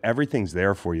make, but everything's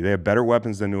there for you. They have better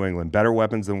weapons than New England, better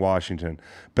weapons than Washington,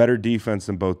 better defense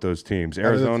than both those teams. out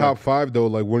of the Arizona, top 5 though,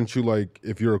 like wouldn't you like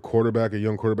if you're a quarterback, a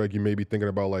young quarterback, you may be thinking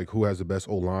about like who has the best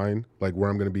O-line, like where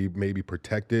I'm going to be maybe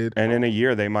protected. and in a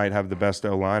year, they might have the best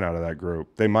O-line out of that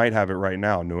group. They might have it right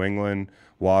now. New England,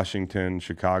 Washington,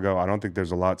 Chicago. I don't think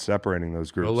there's a lot separating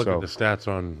those groups. Go look So- at the stats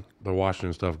on the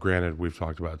Washington stuff. Granted, we've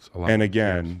talked about it's a lot. And of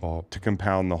Bears' again, fault. to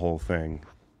compound the whole thing,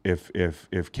 if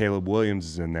Caleb Williams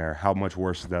is in there, how much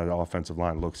worse does that offensive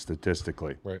line look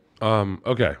statistically? Right.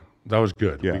 Okay, that was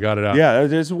good. Yeah. We got it out. Yeah, I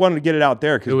just wanted to get it out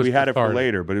there because It was we had it for cathartic.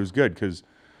 later, but it was good because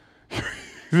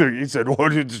he said,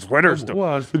 "Well, it's winter stuff.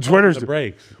 Well, it's It's winter the stuff."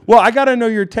 breaks. Well, I got to know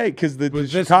your take because the But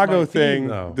this is Chicago my thing, team,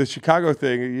 though. the Chicago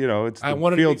thing, it's I the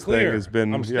want to be Fields clear. thing has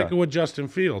been. I'm sticking with Justin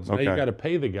Fields. Now you Okay. got to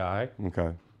pay the guy,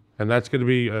 Okay. and that's going to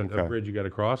be a Okay. bridge you got to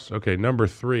cross. Okay, number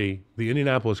 3, the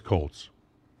Indianapolis Colts.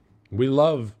 We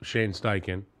love Shane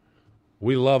Steichen.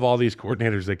 We love all these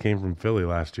coordinators that came from Philly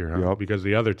last year, huh? Yep. Because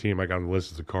the other team I got on the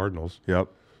list is the Cardinals. Yep.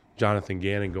 Jonathan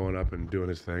Gannon going up and doing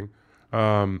his thing.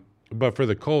 But for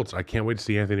the Colts, I can't wait to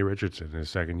see Anthony Richardson in his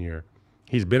second year.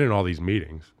 He's been in all these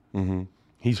meetings. Mm-hmm.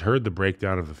 He's heard the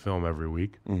breakdown of the film every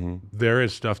week. Mm-hmm. There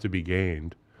is stuff to be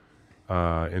gained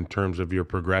in terms of your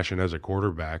progression as a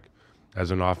quarterback,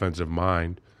 as an offensive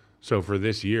mind. So for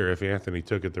this year, if Anthony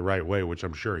took it the right way, which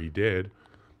I'm sure he did,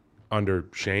 under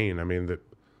Shane, I mean, that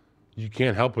you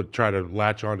can't help but try to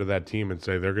latch onto that team and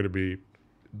say they're going to be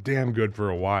damn good for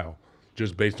a while,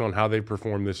 just based on how they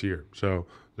performed this year. So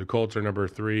the Colts are number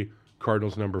 3,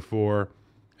 Cardinals number 4,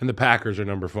 and the Packers are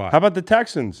number 5. How about the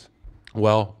Texans?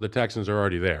 Well, the Texans are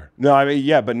already there. No, I mean,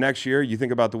 yeah, but next year, you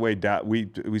think about the way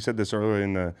we said this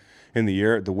earlier in the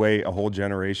year, the way a whole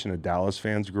generation of Dallas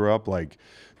fans grew up, like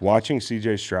watching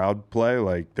C.J. Stroud play,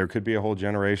 like there could be a whole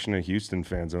generation of Houston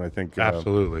fans, and I think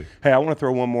Absolutely. Hey, I want to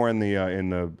throw one more in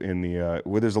the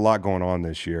well, there's a lot going on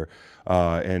this year,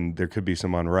 and there could be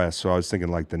some unrest. So I was thinking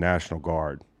like the National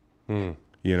Guard, you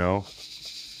know,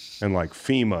 and like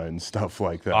FEMA and stuff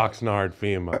like that. Oxnard,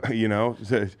 FEMA. You know,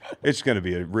 it's going to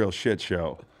be a real shit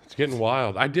show. It's getting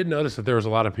wild. I did notice that there was a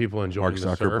lot of people enjoying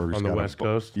the surf on the West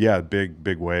Coast. Yeah,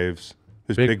 big waves.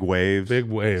 There's big waves. Big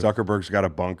waves. Zuckerberg's got a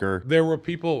bunker. There were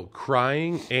people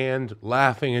crying and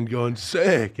laughing and going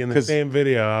sick in the same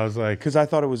video. I was like, because I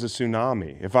thought it was a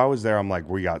tsunami. If I was there, I'm like,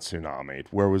 we got tsunami.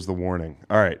 Where was the warning?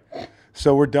 All right.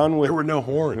 So we're done with. there were no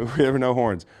horns. There were no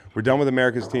horns. We're done with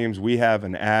America's teams. We have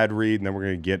an ad read, and then we're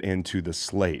going to get into the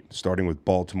slate, starting with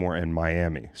Baltimore and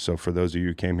Miami. So for those of you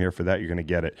who came here for that, you're going to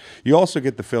get it. You also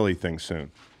get the Philly thing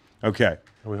soon. Okay.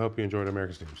 And we hope you enjoyed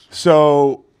America's teams.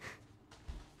 So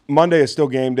Monday is still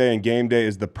game day, and game day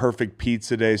is the perfect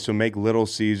pizza day. So make Little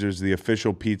Caesars the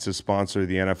official pizza sponsor of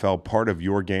the NFL part of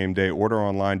your game day. Order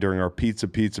online during our Pizza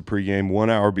pregame 1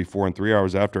 hour before and 3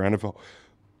 hours after NFL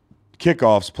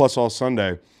kickoffs, plus all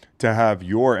Sunday, to have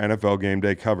your NFL game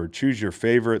day covered. Choose your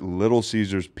favorite Little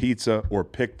Caesars pizza or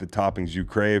pick the toppings you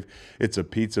crave. It's a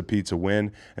pizza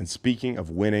win. And speaking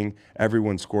of winning,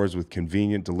 everyone scores with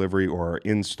convenient delivery or our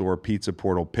in-store pizza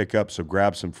portal pickup. So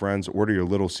grab some friends, order your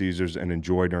Little Caesars, and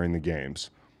enjoy during the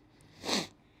games.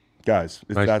 Guys,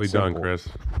 it's Nicely that simple. done, Chris.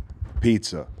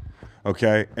 Pizza.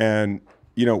 Okay? And,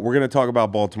 you know, we're going to talk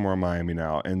about Baltimore and Miami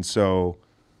now. And so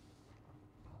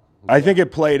I think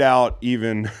it played out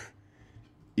even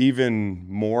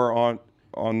more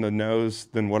on the nose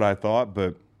than what I thought,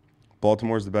 but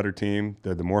Baltimore's the better team.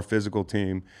 They're the more physical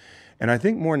team. And I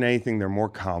think more than anything, they're more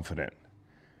confident.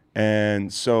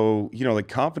 And so, you know, like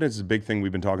confidence is a big thing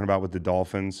we've been talking about with the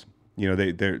Dolphins. You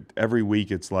know, they're every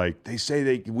week it's like they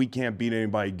say we can't beat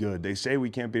anybody good. They say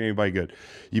we can't beat anybody good.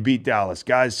 You beat Dallas.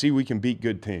 Guys, see we can beat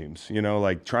good teams. You know,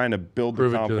 like trying to build the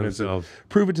confidence.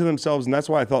 Prove it to themselves. And that's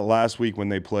why I thought last week when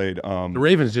they played the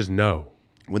Ravens just know.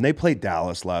 When they played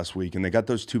Dallas last week and they got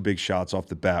those two big shots off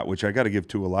the bat, which I got to give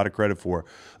Tua a lot of credit for,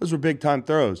 those were big-time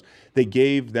throws. They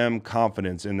gave them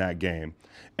confidence in that game.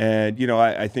 And, you know,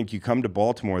 I think you come to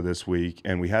Baltimore this week,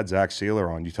 and we had Zach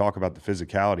Sealer on. You talk about the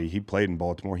physicality. He played in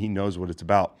Baltimore. He knows what it's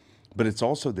about. But it's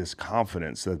also this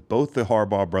confidence that both the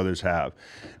Harbaugh brothers have.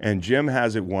 And Jim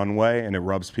has it one way, and it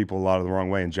rubs people a lot of the wrong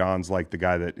way. And John's like the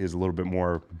guy that is a little bit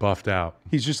more buffed out.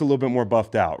 He's just a little bit more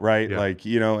buffed out, right? Yeah. Like,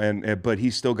 you know, but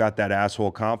he's still got that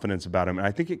asshole confidence about him. And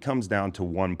I think it comes down to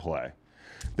one play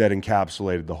that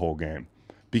encapsulated the whole game.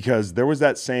 Because there was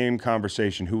that same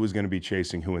conversation, who was going to be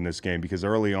chasing who in this game. Because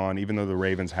early on, even though the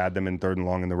Ravens had them in 3rd and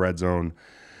long in the red zone,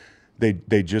 they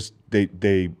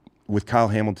with Kyle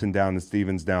Hamilton down and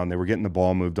Stevens down, they were getting the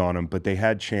ball moved on them, but they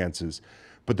had chances.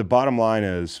 But the bottom line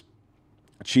is,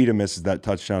 Cheetah misses that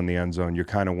touchdown in the end zone. You're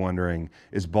kind of wondering,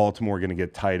 is Baltimore going to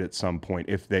get tight at some point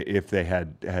if they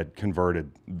had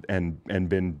converted and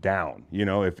been down? You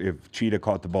know, if Cheetah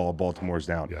caught the ball, Baltimore's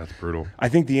down. Yeah, that's brutal. I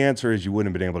think the answer is you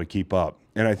wouldn't have been able to keep up.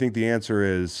 And I think the answer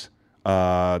is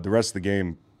the rest of the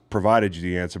game provided you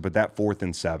the answer, but that 4th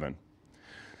and 7.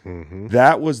 Mm-hmm.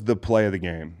 That was the play of the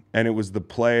game. And it was the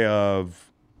play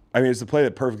it's the play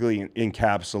that perfectly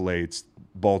encapsulates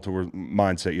Baltimore's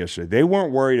mindset yesterday. They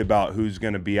weren't worried about who's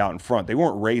going to be out in front. They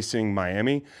weren't racing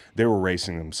Miami. They were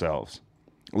racing themselves.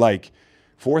 Like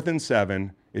 4th and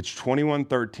 7, it's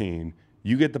 21-13.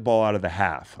 You get the ball out of the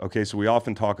half. Okay, so we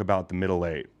often talk about the middle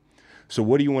 8. So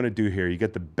what do you want to do here? You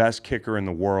get the best kicker in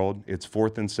the world. It's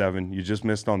 4th and 7. You just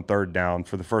missed on 3rd down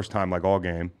for the first time like all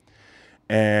game.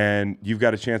 And you've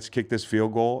got a chance to kick this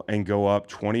field goal and go up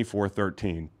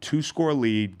 24-13. 2-score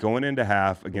lead going into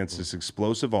half against this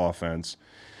explosive offense.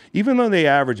 Even though they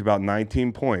average about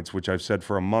 19 points, which I've said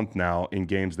for a month now in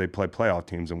games they play playoff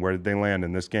teams. And where did they land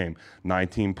in this game?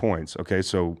 19 points. Okay,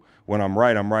 so when I'm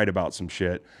right about some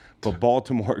shit. But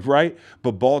Baltimore, right?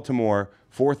 But Baltimore,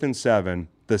 4th and 7,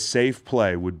 the safe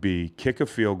play would be kick a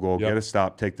field goal, get a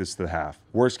stop, take this to the half.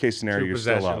 Worst case scenario, you're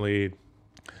still up. Lead.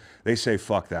 They say,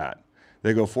 fuck that.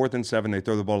 They go 4th and 7. They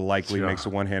throw the ball to Likely, makes a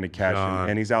one-handed catch,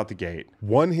 and he's out the gate.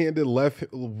 One-handed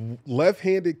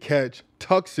left-handed catch,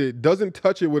 tucks it, doesn't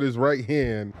touch it with his right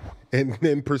hand, and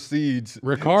then proceeds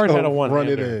Ricard had a run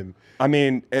one-hander. it in. I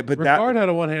mean, but Ricard had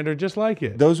a one-hander just like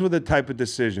it. Those were the type of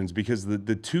decisions because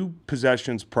the 2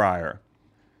 possessions prior,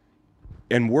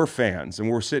 and we're fans,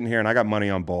 and we're sitting here, and I got money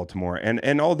on Baltimore.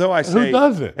 And although I say who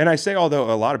doesn't? And I say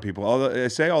although a lot of people,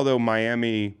 although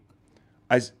Miami,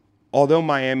 although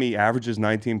Miami averages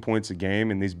 19 points a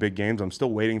game in these big games, I'm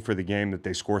still waiting for the game that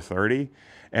they score 30.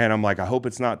 And I'm like, I hope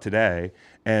it's not today.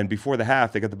 And before the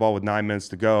half, they got the ball with 9 minutes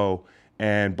to go,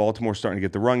 and Baltimore's starting to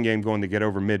get the run game going to get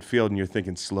over midfield, and you're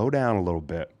thinking, slow down a little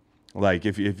bit. Like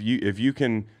if you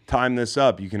can time this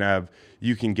up, you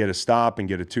can get a stop and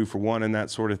get a 2-for-1 and that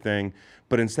sort of thing.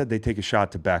 But instead, they take a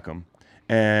shot to Beckham.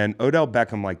 And Odell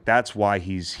Beckham, like, that's why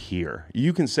he's here.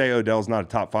 You can say Odell's not a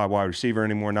top 5 wide receiver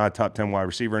anymore, not a top 10 wide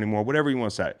receiver anymore, whatever you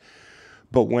want to say.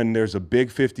 But when there's a big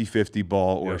 50-50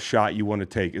 ball or a shot you want to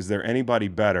take, is there anybody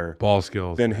better ball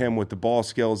skills than him with the ball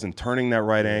skills and turning that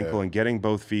right ankle and getting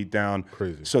both feet down?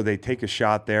 Crazy. So they take a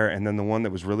shot there. And then the one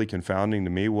that was really confounding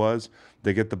to me was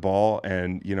they get the ball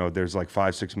and, you know, there's like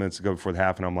 5-6 minutes to go before the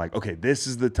half. And I'm like, okay, this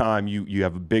is the time you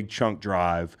have a big chunk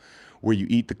drive where you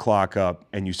eat the clock up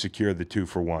and you secure the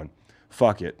 2-for-1.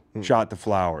 Fuck it. Shot to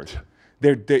Flowers.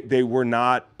 They were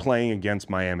not playing against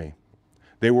Miami.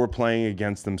 They were playing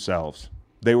against themselves.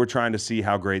 They were trying to see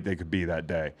how great they could be that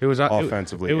day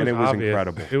offensively, and it was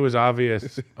incredible. It was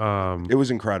obvious. It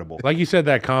was incredible. Like you said,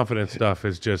 that confidence stuff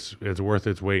is it's worth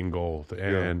its weight in gold.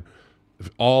 And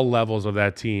all levels of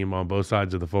that team on both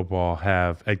sides of the football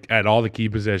have, at all the key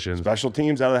positions. Special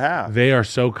teams out of the half. They are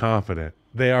so confident.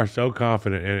 They are so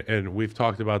confident. And we've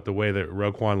talked about the way that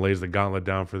Roquan lays the gauntlet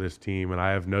down for this team. And I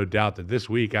have no doubt that this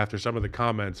week, after some of the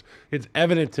comments, it's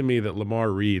evident to me that Lamar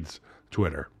reads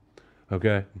Twitter.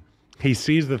 Okay? He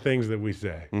sees the things that we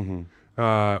say,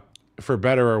 for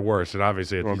better or worse. And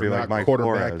obviously, it's be like Mike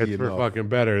quarterback. Flores. it's for fucking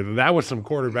better. That was some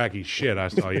quarterbacky shit I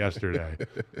saw yesterday.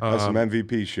 That's some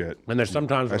MVP shit. And there's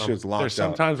sometimes That shit's locked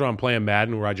when I'm playing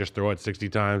Madden where I just throw it 60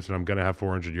 times and I'm gonna have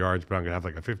 400 yards, but I'm gonna have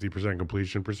like a 50%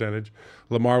 completion percentage.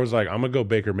 Lamar was like, "I'm gonna go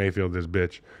Baker Mayfield this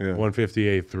bitch,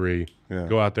 158-3,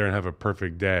 go out there and have a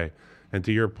perfect day." And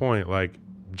to your point, like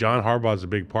John Harbaugh's a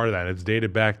big part of that. It's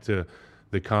dated back to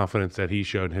the confidence that he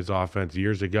showed in his offense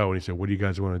years ago. And he said, "What do you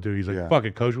guys want to do?" He's like, "Fuck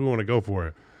it, coach. We want to go for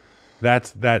it."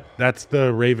 That's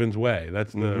the Ravens way.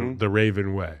 That's the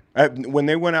Raven way. When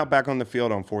they went out back on the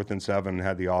field on 4th and 7 and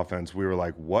had the offense, we were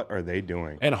like, what are they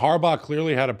doing? And Harbaugh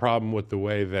clearly had a problem with the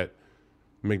way that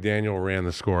McDaniel ran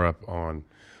the score up on.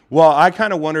 Well, I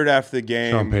kind of wondered after the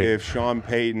game if Sean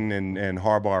Payton and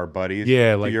Harbaugh are buddies.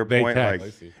 Yeah, to like your they point.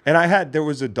 text. And there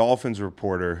was a Dolphins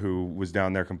reporter who was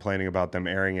down there complaining about them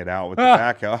airing it out with the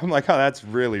back out. I'm like, oh, that's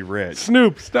really rich.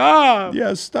 Snoop, stop.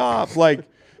 Yeah, stop. Like,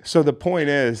 so the point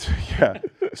is,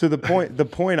 So the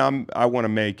point I want to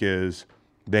make is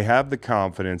they have the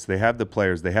confidence, they have the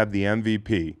players, they have the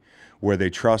MVP where they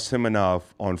trust him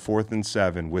enough on 4th and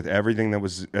 7 with everything that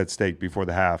was at stake before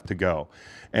the half to go.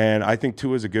 And I think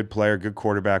Tua is a good player, good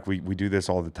quarterback. We do this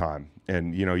all the time.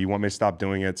 And, you know, you want me to stop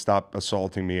doing it, stop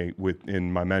assaulting me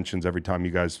in my mentions every time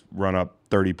you guys run up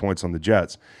 30 points on the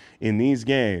Jets. In these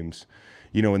games,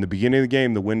 you know, in the beginning of the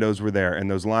game, the windows were there. And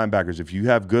those linebackers, if you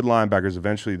have good linebackers,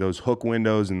 eventually those hook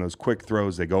windows and those quick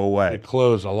throws, they go away. They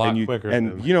close a lot quicker.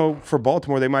 And, you know, for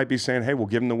Baltimore, they might be saying, hey, we'll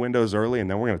give them the windows early and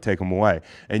then we're going to take them away.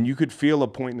 And you could feel a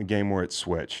point in the game where it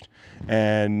switched.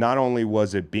 And not only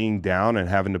was it being down and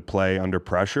having to play under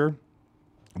pressure,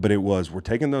 but it was, we're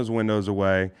taking those windows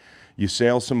away. You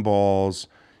sail some balls,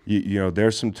 you know,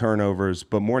 there's some turnovers.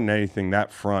 But more than anything,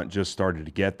 that front just started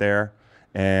to get there.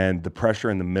 And the pressure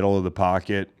in the middle of the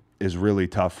pocket is really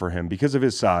tough for him because of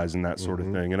his size and that sort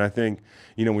of thing. And I think,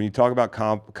 you know, when you talk about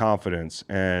confidence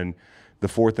and the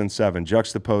 4th and 7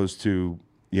 juxtaposed to,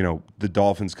 you know, the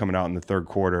Dolphins coming out in the third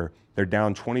quarter, they're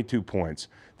down 22 points.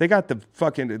 They got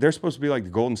they're supposed to be like the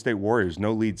Golden State Warriors,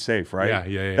 no lead safe, right?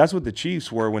 Yeah. That's what the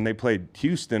Chiefs were when they played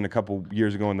Houston a couple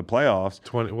years ago in the playoffs.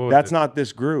 That's not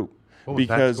this group.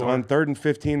 Because on 3rd and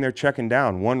 15, they're checking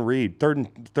down one read. Third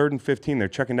and 15, they're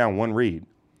checking down one read.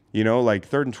 You know, like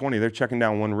 3rd and 20, they're checking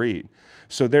down one read.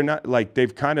 So they're not like,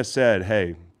 they've kind of said,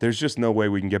 hey, there's just no way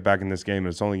we can get back in this game and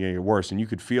it's only going to get worse. And you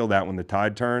could feel that when the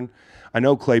tide turned. I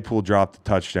know Claypool dropped the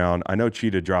touchdown. I know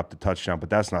Cheetah dropped the touchdown, but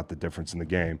that's not the difference in the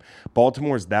game.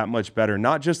 Baltimore's that much better,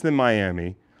 not just than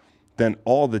Miami, than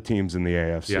all the teams in the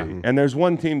AFC. Yeah. And there's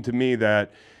one team to me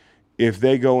that, if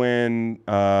they go in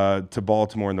to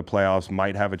Baltimore in the playoffs,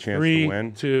 might have a chance to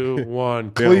win. 3, 2,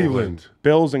 1. Cleveland.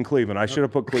 Bills and Cleveland. I should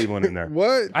have put Cleveland in there.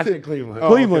 What? I think Cleveland.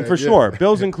 Cleveland for sure.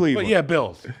 Bills and Cleveland. But yeah,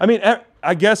 Bills. I mean,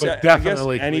 I guess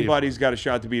definitely anybody's got a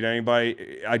shot to beat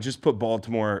anybody. I just put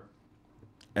Baltimore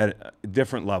at a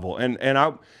different level, and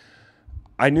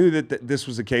I knew that this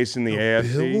was the case in the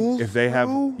AFC. Bills, if they have,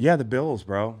 bro? the Bills,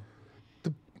 bro.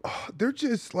 They're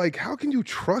just like, how can you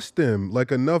trust them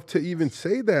like enough to even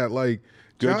say that? Like,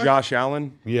 Good Josh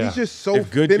Allen. Yeah. he's just so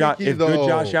If good finicky, though. good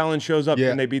Josh Allen shows up, Yeah.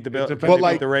 then they beat the Bills. It But They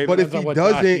like, beat the Ravens. but if he Depends on what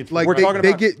Josh doesn't, eats. like We're talking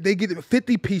about- they get a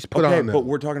 50-piece put Okay, on them. but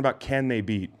we're talking about can they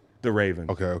beat? The Ravens.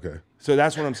 Okay. So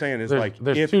that's what I'm saying is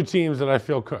There's if two teams that I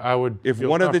feel I would. if feel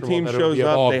one of the comfortable teams that it would shows be a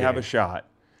up, ball they game. have a shot.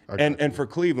 And for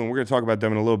Cleveland, we're going to talk about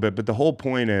them in a little bit. But the whole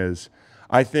point is,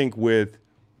 I think with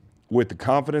the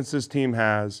confidence this team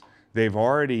has, they've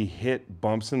already hit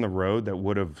bumps in the road that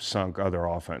would have sunk other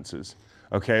offenses.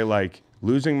 Okay, like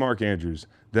losing Mark Andrews,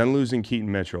 then losing Keaton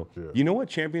Mitchell. Yeah. You know what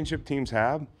championship teams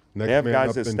have? They have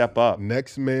guys that step up.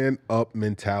 Next man up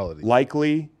mentality.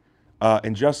 Likely,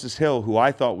 and Justice Hill, who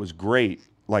I thought was great,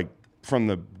 like from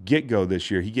the get-go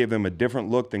this year. He gave them a different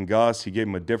look than Gus. He gave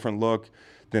them a different look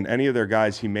than any of their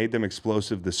guys. He made them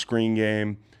explosive. The screen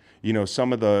game, you know,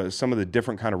 some of the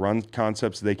different kind of run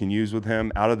concepts they can use with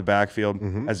him out of the backfield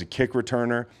as a kick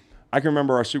returner. I can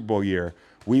remember our Super Bowl year.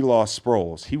 We lost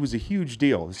Sproles. He was a huge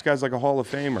deal. This guy's like a Hall of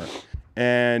Famer.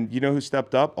 And you know who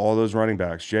stepped up? All those running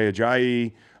backs. Jay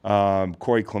Ajayi,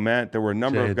 Corey Clement. There were a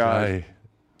number of guys.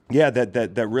 Yeah,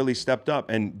 that really stepped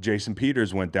up. And Jason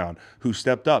Peters went down, who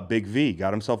stepped up. Big V,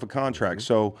 got himself a contract.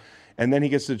 So, and then he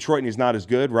gets to Detroit and he's not as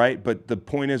good, right? But the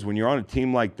point is, when you're on a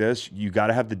team like this, you got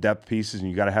to have the depth pieces and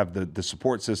you got to have the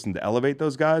support system to elevate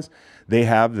those guys. They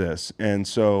have this. And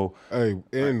so. Hey,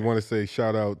 and want to say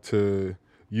shout out to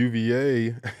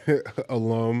UVA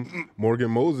alum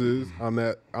Morgan Moses on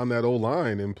that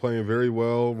O-line and playing very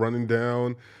well, running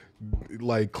down,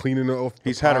 like cleaning it off.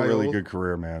 He's had a really good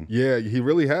career, man. Yeah, he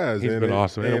really has. He's been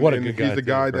awesome. And what a good guy. He's a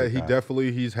guy that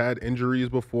he's had injuries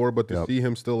before, but to see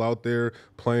him still out there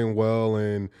playing well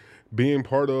and being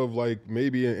part of like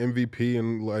maybe an MVP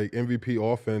and like MVP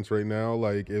offense right now,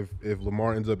 like if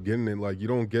Lamar ends up getting it, like you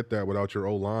don't get that without your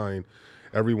O-line.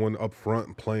 Everyone up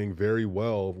front playing very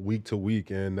well week to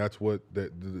week, and that's what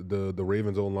the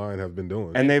Ravens O-line have been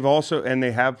doing. And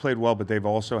they have played well, but they've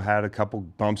also had a couple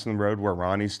bumps in the road where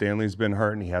Ronnie Stanley's been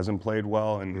hurt and he hasn't played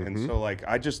well. And so like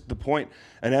the point,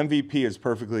 an MVP is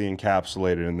perfectly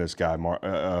encapsulated in this guy,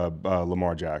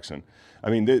 Lamar Jackson.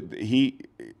 I mean,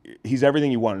 he's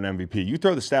everything you want in an MVP. You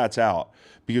throw the stats out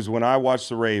because when I watch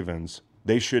the Ravens,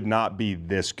 they should not be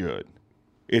this good.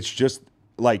 It's just.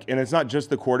 Like, and it's not just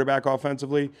the quarterback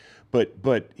offensively, but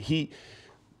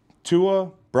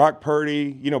Tua, Brock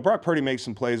Purdy, you know, Brock Purdy makes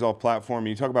some plays off platform.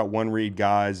 You talk about one-read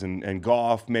guys and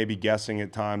Goff maybe guessing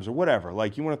at times or whatever.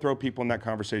 Like, you want to throw people in that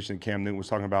conversation that Cam Newton was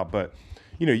talking about. But,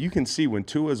 you know, you can see when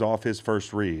Tua's off his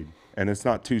first read, and it's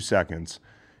not 2 seconds,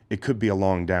 it could be a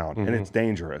long down, and it's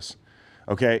dangerous.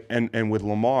 Okay? And with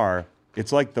Lamar,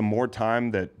 it's like the more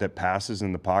time that passes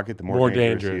in the pocket, the more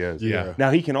dangerous he is. Yeah.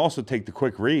 Now he can also take the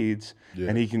quick reads,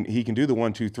 and he can do the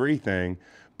 1-2-3 thing.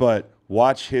 But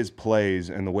watch his plays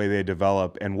and the way they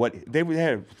develop, and what they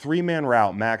had a 3-man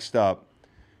route maxed up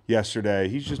yesterday.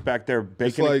 He's just back there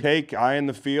baking a cake, eyeing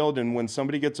the field, and when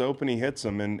somebody gets open, he hits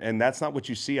them, and that's not what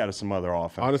you see out of some other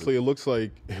offense. Honestly, it looks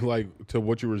like to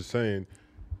what you were saying,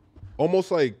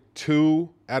 almost like 2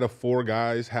 out of 4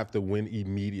 guys have to win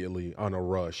immediately on a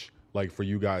rush. Like for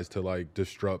you guys to like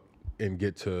disrupt and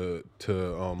get to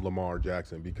Lamar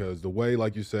Jackson, because the way,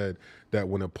 like you said, that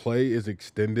when a play is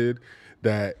extended,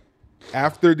 that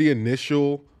after the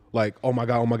initial like, oh my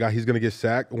God, he's gonna get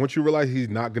sacked. Once you realize he's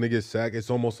not gonna get sacked, it's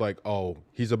almost like, oh,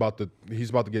 he's about to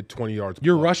get 20 yards.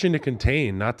 You're rushing to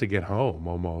contain, not to get home.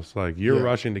 Almost like you're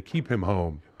rushing to keep him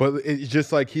home. But it's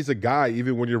just like he's a guy.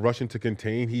 Even when you're rushing to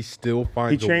contain, he still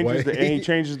finds a way. He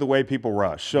changes the way people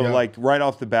rush. So like right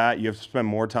off the bat, you have to spend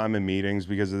more time in meetings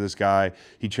because of this guy.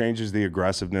 He changes the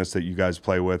aggressiveness that you guys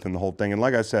play with and the whole thing. And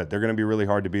like I said, they're going to be really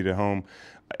hard to beat at home.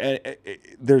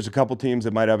 There's a couple teams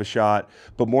that might have a shot,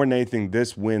 but more than anything,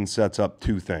 this win sets up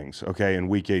 2 things, okay, in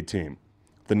Week 18.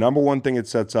 The number one thing it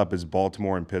sets up is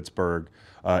Baltimore and Pittsburgh.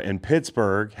 And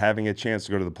Pittsburgh having a chance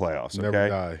to go to the playoffs, okay? Never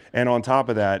die. And on top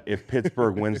of that, if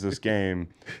Pittsburgh wins this game,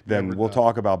 then we'll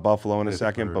talk about Buffalo in a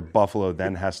second, but Buffalo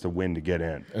then has to win to get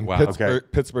in. And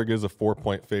Pittsburgh is a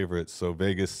 4-point favorite, so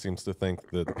Vegas seems to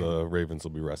think that the Ravens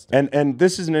will be resting. And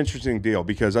this is an interesting deal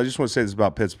because I just want to say this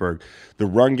about Pittsburgh. The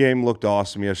run game looked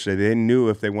awesome yesterday. They knew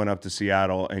if they went up to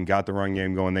Seattle and got the run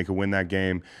game going, they could win that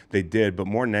game. They did, but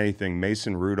more than anything,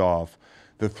 Mason Rudolph,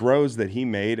 the throws that he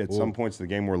made at some points of the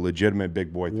game were legitimate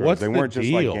big boy throws. They weren't just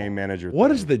like game manager. What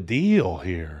is the deal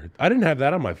here? I didn't have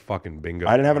that on my fucking bingo.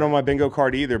 I didn't have it on my bingo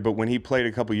card either, but when he played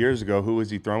a couple years ago, who was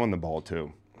he throwing the ball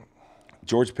to?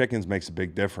 George Pickens makes a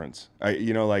big difference.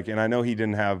 And I know he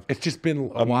didn't have. It's just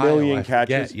been a million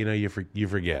catches. You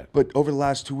forget. But over the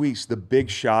last 2 weeks, the big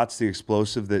shots, the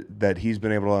explosive that he's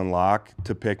been able to unlock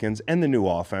to Pickens and the new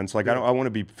offense. Like I want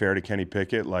to be fair to Kenny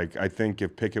Pickett. Like I think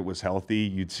if Pickett was healthy,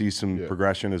 you'd see some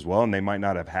progression as well, and they might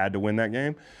not have had to win that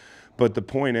game. But the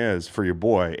point is, for your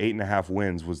boy, 8.5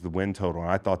 wins was the win total, and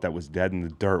I thought that was dead in the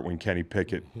dirt when Kenny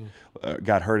Pickett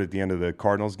got hurt at the end of the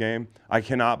Cardinals game. I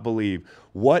cannot believe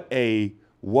what a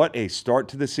start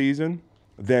to the season.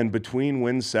 Then between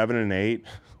wins 7 and 8,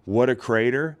 what a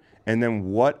crater. And then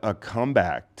what a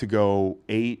comeback to go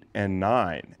 8 and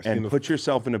 9 and put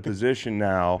yourself in a position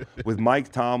now with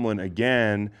Mike Tomlin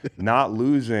again not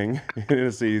losing in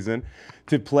a season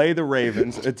to play the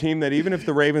Ravens, a team that even if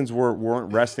the Ravens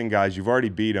weren't resting guys, you've already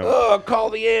beat them. Oh,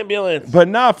 call the ambulance. But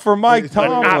not for Mike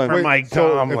Tomlin. Not for Mike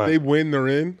Tomlin. So if they win, they're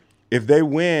in? If they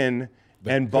win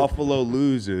and Buffalo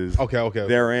loses,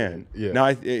 they're in. Yeah.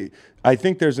 Now, I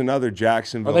think there's another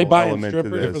Jacksonville Are they buying element to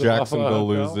strippers this. for the Jacksonville Buffalo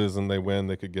loses and they win,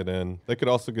 they could get in. They could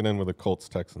also get in with a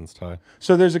Colts-Texans tie.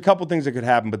 So there's a couple things that could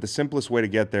happen, but the simplest way to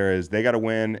get there is they got to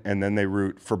win, and then they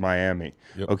root for Miami.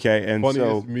 Yep. Okay, and Funniest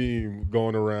so meme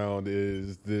going around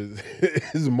is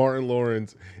Martin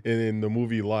Lawrence in the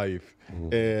movie Life,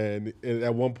 and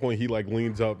at one point he like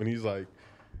leans up and he's like,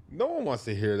 no one wants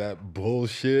to hear that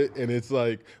bullshit. And it's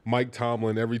like Mike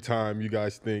Tomlin, every time you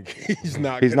guys think he's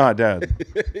not dead.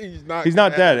 he's not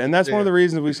dead. And that's one of the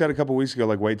reasons we said a couple weeks ago,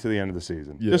 like, wait till the end of the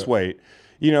season. Yeah. Just wait.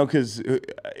 You know, because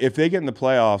if they get in the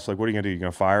playoffs, like, what are you going to do? You're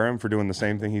going to fire him for doing the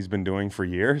same thing he's been doing for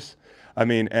years? I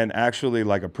mean, and actually,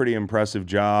 like, a pretty impressive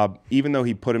job, even though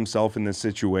he put himself in this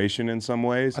situation in some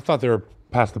ways. I thought they were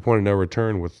past the point of no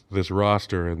return with this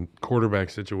roster and quarterback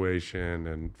situation,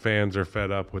 and fans are fed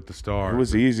up with the stars. It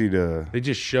was easy to. They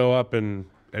just show up and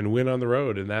win on the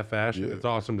road in that fashion. It's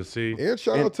awesome to see. And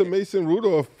shout out to Mason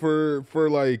Rudolph for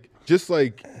like just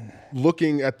like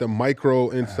looking at the micro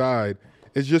inside.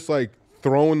 It's just like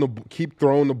keep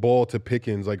throwing the ball to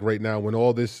Pickens like right now when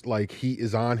all this like heat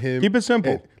is on him. Keep it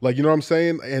simple. And, like, you know what I'm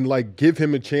saying? And like give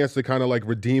him a chance to kind of like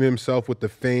redeem himself with the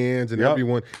fans and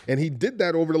everyone. And he did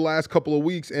that over the last couple of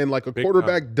weeks. And like a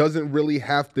quarterback doesn't really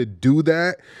have to do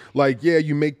that. Like, yeah,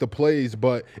 you make the plays,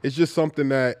 but it's just something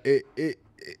that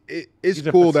it's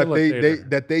cool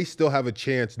that they still have a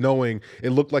chance, knowing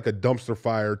it looked like a dumpster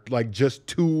fire like just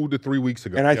 2 to 3 weeks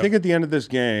ago. And I think at the end of this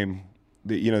game,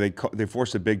 they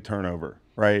forced a big turnover,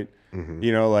 right?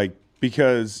 You know, like,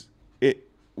 because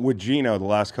with Geno the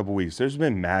last couple of weeks, there's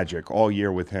been magic all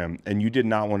year with him, and you did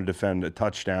not want to defend a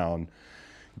touchdown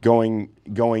going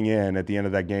in at the end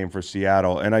of that game for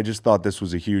Seattle. And I just thought this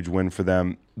was a huge win for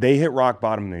them. They hit rock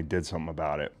bottom and they did something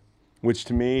about it, which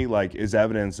to me, like, is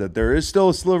evidence that there is still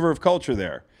a sliver of culture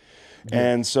there. Yeah.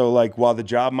 And so, like, while the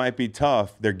job might be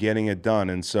tough, they're getting it done.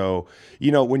 And so,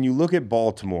 you know, when you look at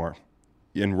Baltimore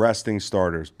in resting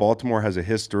starters, Baltimore has a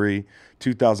history.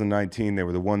 2019, they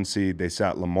were the 1 seed. They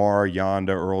sat Lamar, Yonda,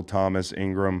 Earl Thomas,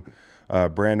 Ingram,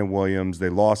 Brandon Williams. They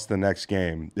lost the next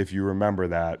game, if you remember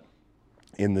that,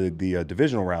 in the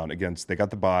divisional round against, they got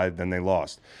the bye, then they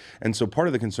lost. And so part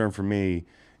of the concern for me,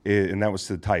 and that was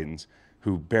to the Titans,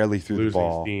 who barely threw the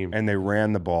ball, and they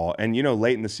ran the ball. And, you know,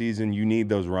 late in the season, you need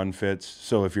those run fits.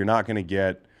 So if you're not going to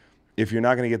get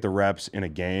the reps in a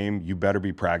game, you better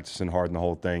be practicing hard in the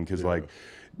whole thing. Because, like,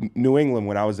 New England,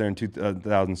 when I was there in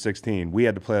 2016, we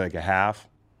had to play like a half,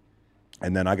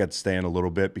 and then I got to stay in a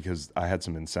little bit because I had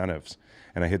some incentives,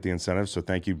 and I hit the incentives. So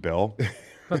thank you, Bill.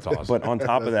 That's awesome. But on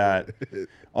top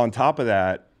of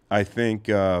that, I think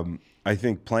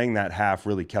playing that half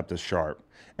really kept us sharp.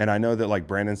 And I know that, like,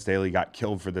 Brandon Staley got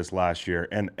killed for this last year,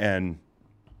 and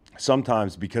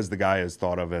sometimes because the guy is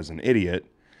thought of as an idiot,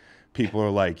 people are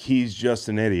like, he's just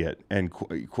an idiot. And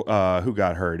who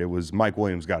got hurt? It was Mike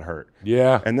Williams got hurt.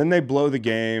 Yeah. And then they blow the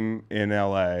game in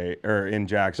L.A. or in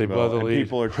Jacksonville, and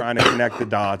people are trying to connect the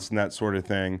dots and that sort of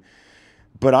thing.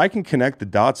 But I can connect the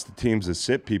dots to teams that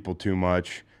sit people too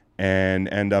much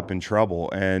and end up in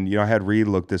trouble. And, you know, I had Reed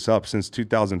look this up. Since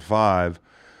 2005,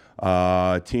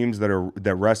 teams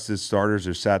that rested starters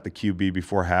or sat the QB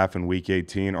before half in Week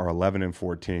 18 are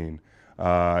 11-14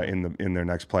 in their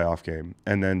next playoff game.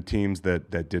 And then teams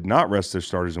that did not rest their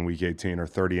starters in Week 18 are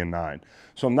 30-9.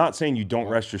 So I'm not saying you don't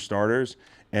rest your starters.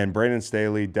 And Brandon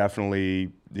Staley definitely,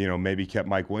 you know, maybe kept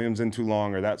Mike Williams in too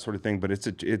long or that sort of thing. But it's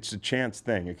a chance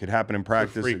thing. It could happen in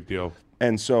practice. It's a freak deal.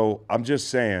 And so I'm just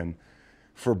saying,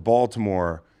 for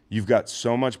Baltimore, you've got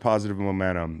so much positive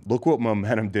momentum. Look what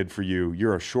momentum did for you.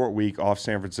 You're a short week off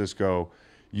San Francisco.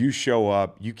 You show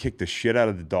up. You kick the shit out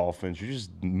of the Dolphins. You're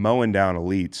just mowing down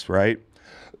elites, right?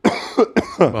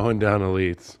 Mowing down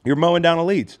elites. You're mowing down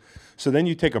elites. So then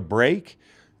you take a break.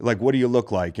 Like, what do you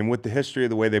look like? And with the history of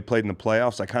the way they played in the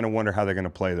playoffs, I kind of wonder how they're going to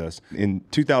play this. In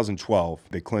 2012,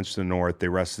 they clinched the North. They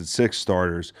rested 6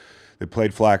 starters. They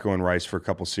played Flacco and Rice for a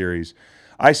couple series.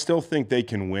 I still think they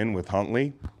can win with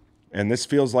Huntley. And this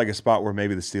feels like a spot where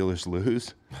maybe the Steelers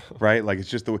lose, right? Like, it's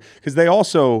just because they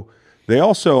also They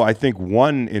also, I think,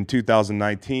 won in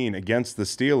 2019 against the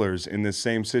Steelers in this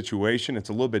same situation. It's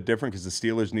a little bit different because the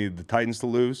Steelers needed the Titans to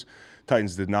lose.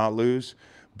 Titans did not lose.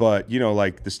 But,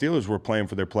 like the Steelers were playing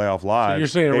for their playoff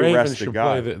lives. So you're saying they Ravens should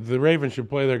play the Ravens should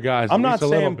play their guys I'm at not least a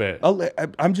saying, little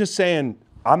bit. I'm just saying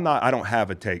I don't have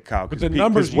a take, Kyle. But the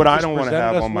numbers what you I just don't want to presented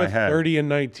have us on my with, head. 30 and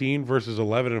 19 versus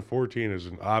 11 and 14 is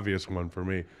an obvious one for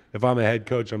me. If I'm a head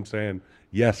coach, I'm saying,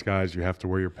 yes, guys, you have to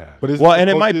wear your pads. But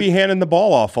it might be handing the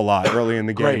ball off a lot early in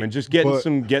the game Great. and just getting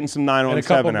some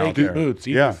 9-on-7 out there. Boots.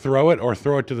 Either throw it or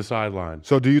throw it to the sideline.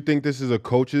 So do you think this is a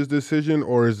coach's decision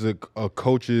or is it a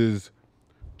coach's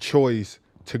choice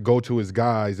to go to his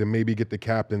guys and maybe get the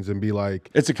captains and be like,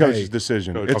 it's a coach's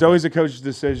decision. Coach. It's Okay. always a coach's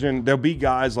decision. There'll be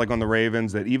guys like on the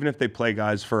Ravens that even if they play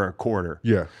guys for a quarter,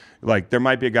 like there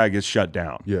might be a guy who gets shut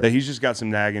down. That he's just got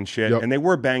some nagging shit, and they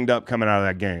were banged up coming out of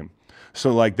that game.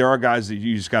 So like there are guys that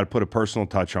you just got to put a personal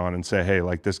touch on and say, hey,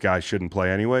 like this guy shouldn't play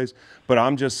anyways. But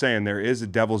I'm just saying there is a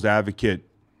devil's advocate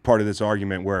part of this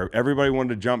argument where everybody wanted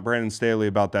to jump Brandon Staley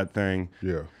about that thing.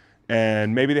 Yeah.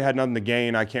 And maybe they had nothing to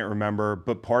gain. I can't remember.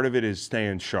 But part of it is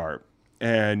staying sharp.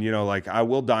 And, like I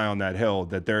will die on that hill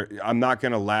that I'm not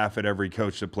going to laugh at every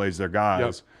coach that plays their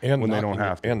guys when they don't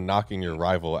have to. And knocking your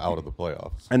rival out of the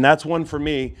playoffs. And that's one for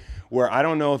me where I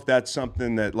don't know if that's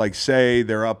something that, like, say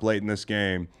they're up late in this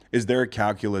game. Is there a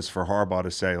calculus for Harbaugh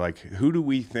to say, like, who do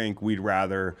we think we'd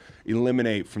rather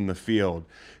eliminate from the field?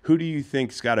 Who do you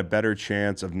think's got a better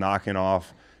chance of knocking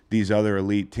off these other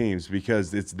elite teams?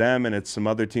 Because it's them and it's some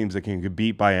other teams that can get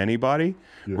beat by anybody,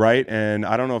 right? And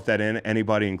I don't know if that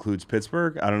anybody includes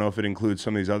Pittsburgh. I don't know if it includes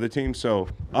some of these other teams. So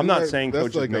I'm not saying that's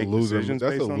coaches like make a loser. decisions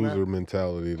That's based a on loser that.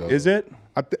 mentality, though. Is it?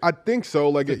 I think so.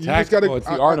 Like you just tactical, gotta. it's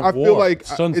the art of I feel war. like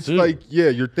Sun it's Tzu. like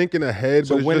you're thinking ahead.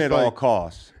 So but it's win just at all like,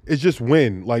 costs. It's just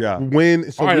win, like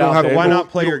win. So All right, you don't have Alfred, Why you don't- not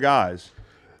play you your guys?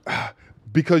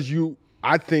 because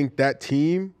I think that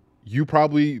team, you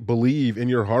probably believe in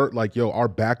your heart, like, our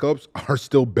backups are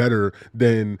still better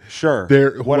than Sure.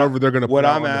 whoever they're going to put What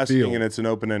out I'm on the asking, field. and it's an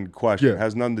open-ended question, Yeah.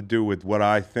 has nothing to do with what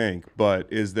I think, but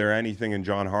is there anything in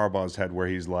John Harbaugh's head where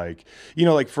he's like,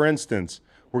 like, for instance,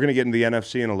 we're going to get into the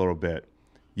NFC in a little bit.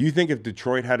 You think if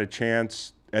Detroit had a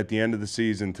chance at the end of the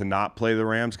season to not play the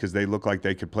Rams because they look like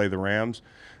they could play the Rams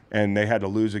and they had to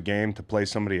lose a game to play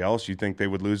somebody else, you think they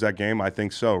would lose that game? I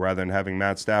think so, rather than having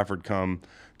Matt Stafford come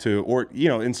to, or,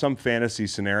 in some fantasy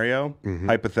scenario,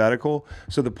 hypothetical.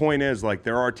 So the point is, like,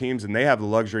 there are teams, and they have the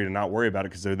luxury to not worry about it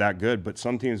because they're that good, but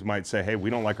some teams might say, hey, we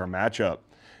don't like our matchup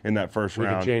in that first round.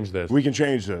 We can change this. We can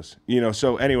change this.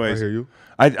 So anyways, I hear you.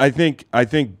 I think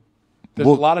There's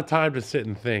a lot of time to sit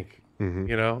and think, when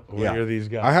you're these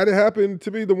guys. I had it happen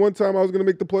to me the one time I was going to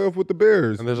make the playoff with the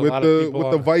Bears, And there's a with lot of people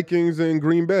the on- Vikings and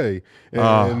Green Bay,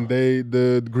 and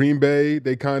the Green Bay,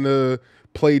 they kind of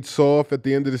played soft at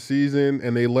the end of the season,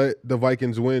 and they let the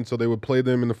Vikings win, so they would play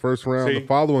them in the first round See? the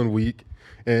following week,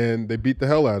 and they beat the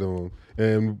hell out of them.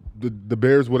 And the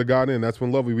Bears would have got in. That's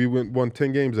when we won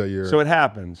 10 games that year. so it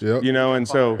happens, Yep. and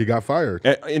so He got fired.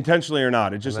 intentionally or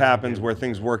not, it just happens where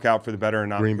things work out for the better and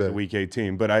not Green because Bay. of Week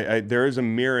 18. But there is a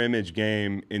mirror image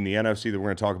game in the NFC that we're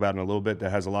going to talk about in a little bit that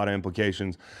has a lot of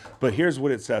implications. But here's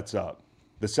what it sets up.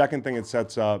 The second thing it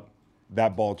sets up,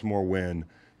 that Baltimore win,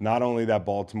 not only that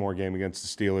Baltimore game against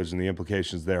the Steelers and the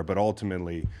implications there, but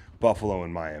ultimately Buffalo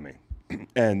and Miami.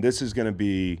 And this is going to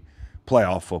be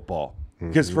playoff football.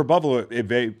 Because for Buffalo, it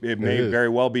may very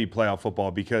well be playoff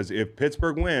football, because if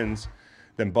Pittsburgh wins,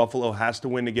 then Buffalo has to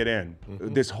win to get in.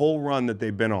 This whole run that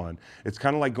they've been on, it's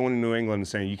kind of like going to New England and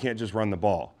saying you can't just run the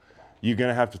ball. You're going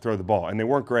to have to throw the ball. And they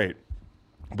weren't great,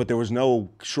 but there was no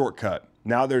shortcut.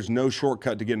 Now there's no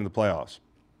shortcut to get into the playoffs.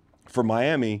 For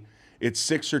Miami, it's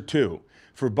 6 or 2.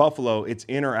 For Buffalo, it's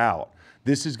in or out.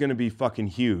 This is going to be fucking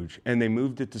huge. And they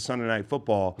moved it to Sunday Night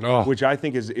Football, which I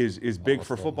think is big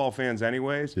for football fans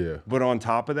anyways. Yeah. But on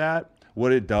top of that,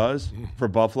 what it does for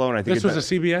Buffalo, and I think This was a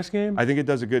CBS game? I think it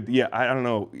does a good. Yeah, I don't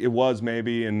know. It was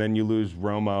maybe, and then you lose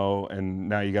Romo, and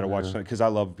now you got to watch something, because I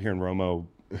love hearing Romo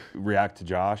react to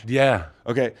Josh. Yeah.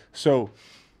 Okay, so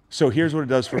here's what it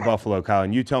does for Buffalo, Kyle,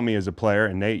 and you tell me as a player,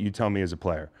 and Nate, you tell me as a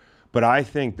player. But I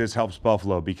think this helps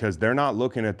Buffalo because they're not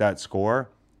looking at that score.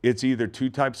 It's either two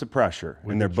types of pressure,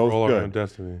 and they're both control our own good.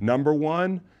 destiny. Number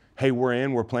one, hey,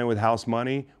 we're playing with house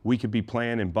money. We could be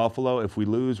playing in Buffalo. If we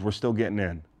lose, we're still getting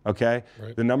in, okay?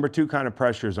 Right. The number two kind of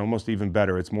pressure is almost even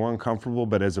better. It's more uncomfortable,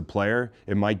 but as a player,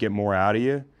 it might get more out of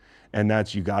you, and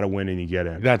that's you got to win and you get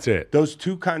in. That's it. Those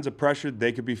two kinds of pressure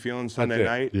they could be feeling Sunday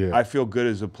night. Yeah. I feel good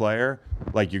as a player.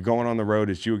 Like, you're going on the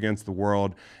road, it's you against the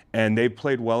world. And they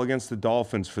played well against the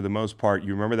Dolphins for the most part.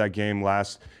 You remember that game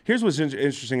last. Here's what's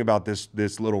interesting about this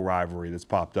little rivalry that's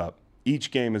popped up.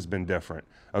 each game has been different.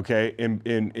 Okay,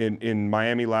 in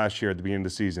Miami last year at the beginning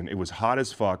of the season, it was hot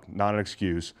as fuck, not an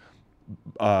excuse.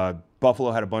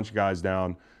 Buffalo had a bunch of guys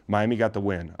down. Miami got the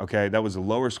win. Okay, that was a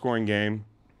lower scoring game.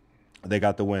 They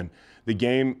got the win. The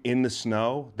game in the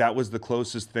snow, that was the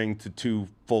closest thing to two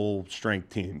full strength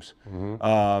teams.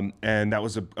 And that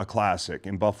was a classic,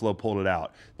 and Buffalo pulled it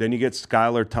out. Then you get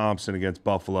Skylar Thompson against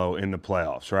Buffalo in the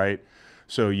playoffs, right?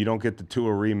 So you don't get the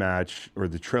Tua rematch or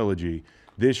the trilogy.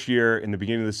 This year, in the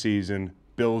beginning of the season,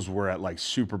 Bills were at like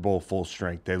Super Bowl full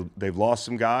strength. They've lost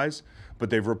some guys, but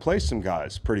they've replaced some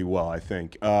guys pretty well, I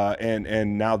think.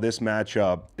 And now this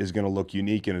matchup is going to look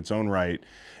unique in its own right.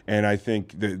 And I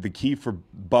think the key for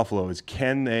Buffalo is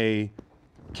can they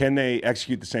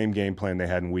execute the same game plan they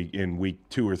had in week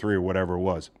 2 or 3 or whatever it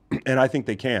was. And I think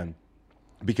they can,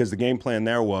 because the game plan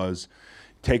there was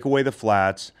take away the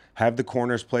flats, have the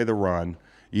corners play the run,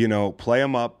 play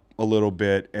them up a little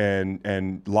bit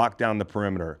and lock down the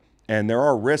perimeter. And there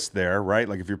are risks there, right?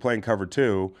 Like if you're playing cover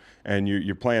 2 and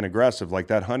you're playing aggressive, like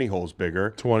that honey hole's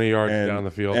bigger, 20 yards down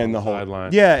the field and the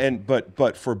sideline. Yeah,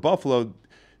 but for Buffalo,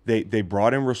 they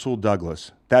brought in Rasul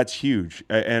Douglas. That's huge.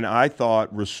 And I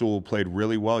thought Rasul played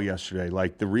really well yesterday.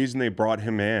 Like the reason they brought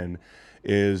him in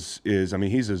is I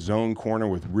mean, he's a zone corner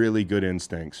with really good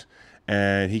instincts.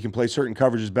 And he can play certain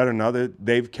coverages better than others.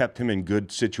 They've kept him in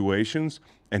good situations,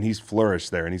 and he's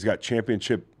flourished there. And he's got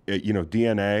championship,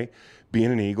 DNA,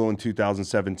 being an Eagle in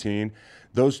 2017.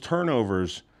 Those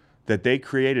turnovers that they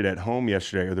created at home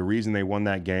yesterday are the reason they won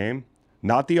that game.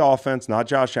 Not the offense, not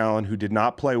Josh Allen, who did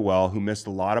not play well, who missed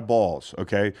a lot of balls,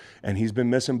 okay? And he's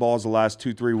been missing balls the last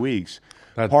 2-3 weeks.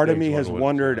 Part of me has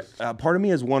wondered,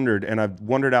 and I've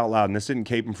wondered out loud, and this isn't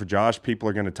caping for Josh. People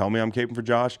are going to tell me I'm caping for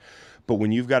Josh. But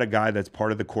when you've got a guy that's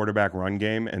part of the quarterback run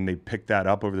game and they pick that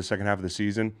up over the second half of the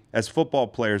season, as football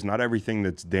players, not everything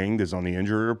that's dinged is on the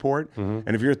injury report. And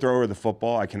if you're a thrower of the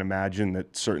football, I can imagine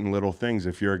that certain little things,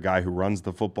 if you're a guy who runs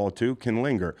the football too, can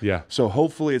linger. Yeah. So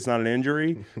hopefully it's not an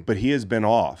injury, but he has been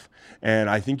off. And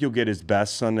I think you'll get his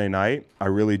best Sunday night. I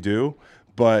really do.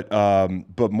 But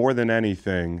more than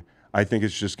anything, I think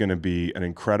it's just going to be an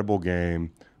incredible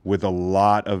game with a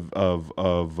lot of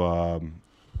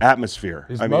atmosphere.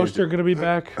 Is Mostert going to be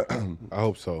back? I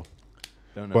hope so.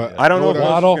 Don't know But yet. I don't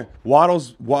know if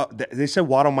Waddle? they said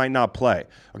Waddle might not play.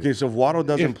 Okay, so if Waddle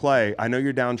doesn't play, I know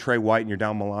you're down Trey White and you're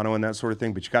down Milano and that sort of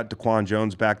thing, but you got DeQuan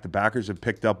Jones back. The backers have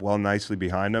picked up well nicely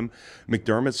behind him.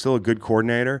 McDermott's still a good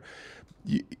coordinator.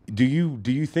 Do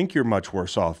you think you're much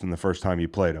worse off than the first time you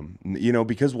played him?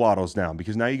 Because Waddle's down.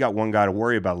 Because now you got one guy to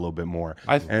worry about a little bit more.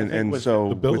 So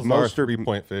The Bills with are Mostert,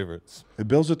 3-point favorites, the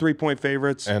Bills are 3-point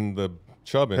favorites. and the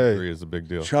Chubb injury is a big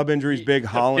deal. Chubb injury's big.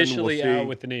 Holland Officially we'll see. out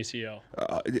with an ACL.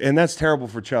 And that's terrible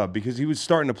for Chubb because he was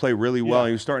starting to play really well.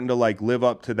 He was starting to live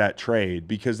up to that trade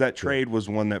because that trade was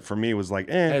one that for me was like,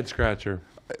 Head scratcher.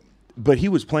 But he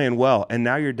was playing well. And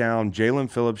now you're down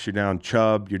Jalen Phillips, you're down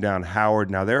Chubb, you're down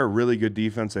Howard. Now they're a really good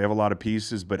defense. They have a lot of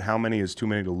pieces, but how many is too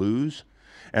many to lose?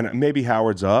 And maybe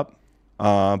Howard's up.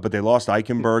 But they lost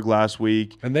Eichenberg last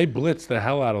week. And they blitzed the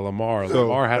hell out of Lamar.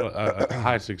 Lamar had a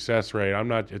high success rate.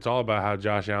 It's all about how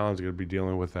Josh Allen's going to be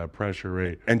dealing with that pressure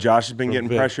rate. And Josh has been getting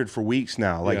pressured for weeks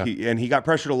now. He got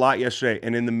pressured a lot yesterday.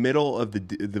 And in the middle of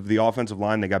the offensive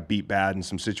line, they got beat bad in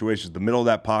some situations. The middle of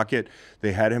that pocket,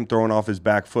 they had him throwing off his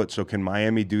back foot. So can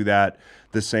Miami do that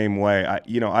the same way? I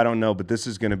don't know, but this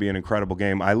is going to be an incredible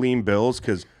game. I lean Bills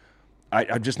because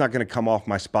I'm just not going to come off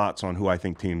my spots on who I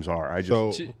think teams are.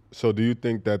 So do you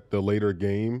think that the later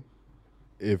game,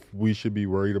 if we should be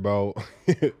worried about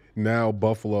now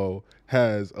Buffalo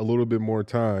has a little bit more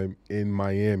time in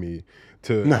Miami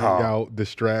to hang out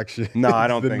distraction? No, I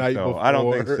don't the think night so. before? I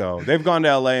don't think so. They've gone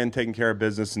to LA and taken care of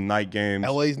business in night games.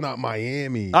 LA's not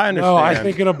Miami. I understand. No, I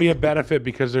think it'll be a benefit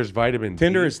because there's vitamin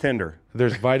Tinder D. is Tinder.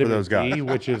 There's vitamin those guys. D,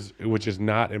 which is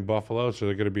not in Buffalo, so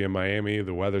they're going to be in Miami.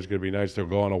 The weather's going to be nice. They'll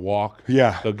go on a walk.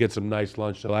 Yeah. They'll get some nice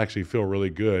lunch. They'll actually feel really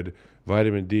good.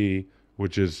 Vitamin D,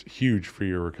 which is huge for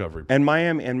your recovery. And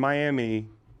Miami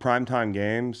primetime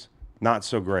games, not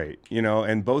so great.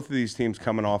 And both of these teams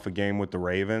coming off a game with the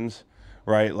Ravens,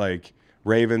 right? Like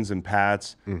Ravens and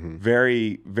Pats,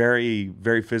 very, very,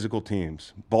 very physical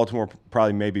teams. Baltimore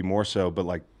probably maybe more so, but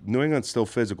like New England's still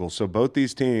physical. So both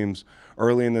these teams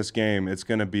early in this game, it's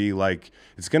going to feel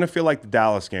like the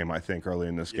Dallas game, I think, early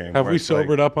in this game. Have we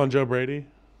sobered up on Joe Brady?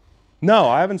 No,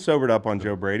 I haven't sobered up on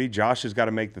Joe Brady. Josh has got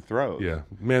to make the throws. Yeah.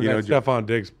 Man, that Stephon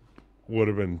Diggs would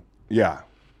have been Yeah.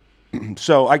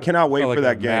 So I cannot wait like for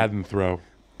that a game. Madden throw.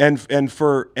 And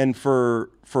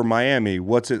for Miami,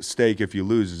 what's at stake if you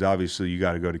lose is obviously you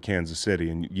got to go to Kansas City,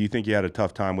 and you think you had a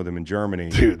tough time with them in Germany,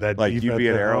 Dude, that like you'd be defense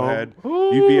at at Arrowhead,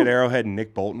 home. you'd be at Arrowhead, and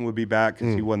Nick Bolton would be back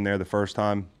because he wasn't there the first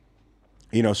time.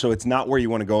 You know, so it's not where you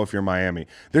want to go if you're Miami.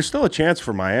 There's still a chance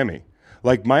for Miami.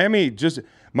 Like Miami,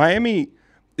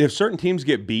 if certain teams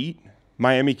get beat,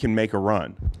 Miami can make a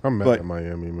run. I'm mad at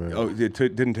Miami, man. Oh, it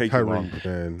didn't take you long.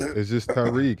 Tyreek, man. It's just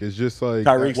Tyreek. It's just like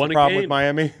Tyreek's Won the a problem game. with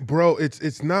Miami. Bro,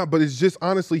 it's not, but it's just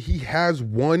honestly, he has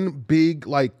one big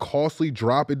like costly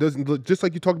drop. It doesn't look just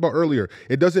like you talked about earlier.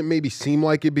 It doesn't maybe seem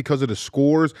like it because of the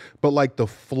scores, but like the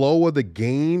flow of the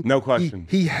game. No question.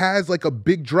 He has like a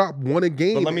big drop, won a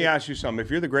game. But let me ask you something. If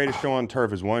you're the greatest show on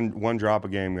turf, is one drop a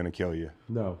game going to kill you?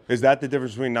 No. Is that the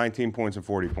difference between 19 points and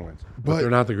 40 points? But they're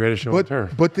not the greatest show on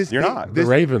turf. But this You're not. The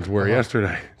Ravens were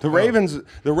yesterday. The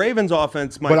Ravens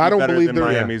offense might But I be don't better believe than they're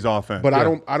Miami's offense. But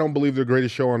I don't believe the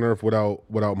greatest show on earth without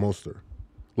Mostert.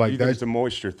 Like you think that's it's a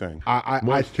moisture thing.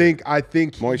 I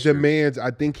think he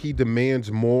Moisture.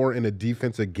 demands more in a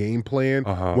defensive game plan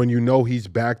when you know he's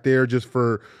back there just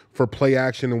for play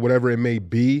action and whatever it may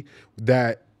be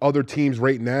that other teams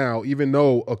right now, even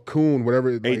though Okun,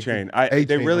 whatever A-Chain.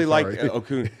 They really like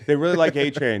Okun. They really like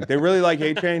A-Chain. They really like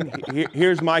A-Chain.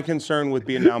 Here's my concern with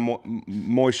being now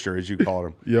moisture, as you call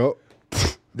him. Yep.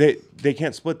 They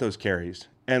can't split those carries.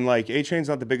 And like A-Chain's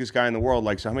not the biggest guy in the world.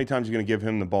 Like, so how many times are you going to give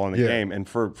him the ball in the game? And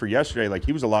for yesterday, like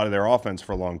he was a lot of their offense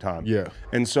for a long time. Yeah.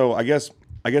 And so I guess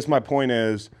my point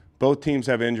is both teams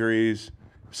have injuries.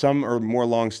 Some are more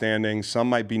long-standing. Some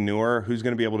might be newer. Who's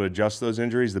going to be able to adjust those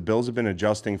injuries? The Bills have been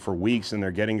adjusting for weeks, and they're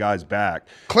getting guys back.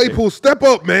 Claypool, step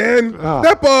up, man.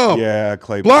 Step up. Yeah,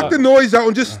 Claypool. Block the noise out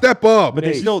and just step up. But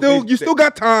you still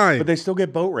got time. But they still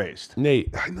get boat raced.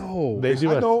 Nate, I know. They do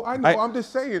I know. I'm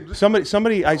just saying.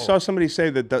 I saw somebody say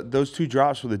that those two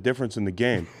drops were the difference in the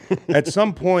game. At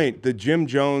some point, the Jim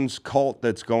Jones cult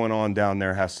that's going on down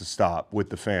there has to stop with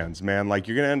the fans, man. Like,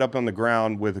 you're going to end up on the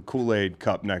ground with a Kool-Aid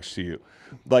cup next to you.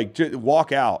 Like, just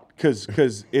walk out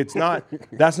because it's not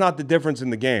 – that's not the difference in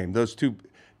the game. Those two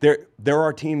 – there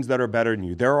are teams that are better than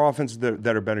you. There are offenses that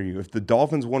are better than you. If the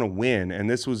Dolphins want to win, and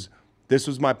this was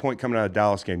my point coming out of the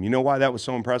Dallas game. You know why that was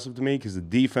so impressive to me? Because the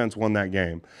defense won that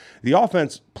game. The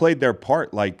offense played their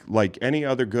part like any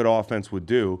other good offense would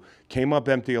do. Came up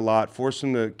empty a lot, forced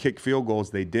them to kick field goals.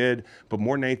 They did. But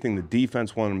more than anything, the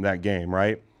defense won them that game,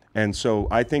 right? And so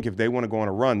I think if they want to go on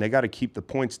a run, they got to keep the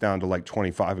points down to like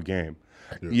 25 a game.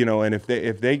 Yeah. You know, and if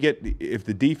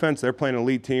the defense, they're playing an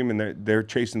elite team and they're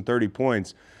chasing 30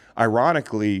 points,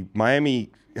 ironically,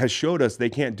 Miami has showed us they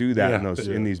can't do that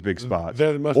in these big spots.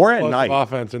 They're the most or at explosive night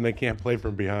offense, and they can't play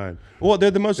from behind. Well, they're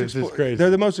the most crazy. They're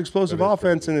the most explosive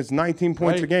offense, and it's 19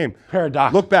 points a game.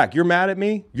 Paradox. Look back. You're mad at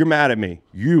me. You're mad at me.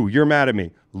 You're mad at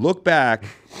me. Look back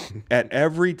at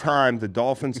every time the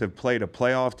Dolphins have played a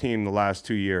playoff team the last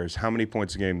 2 years. How many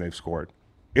points a game they've scored?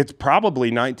 It's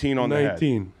probably 19 on the head.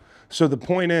 19. So the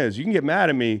point is, you can get mad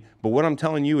at me, but what I'm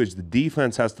telling you is the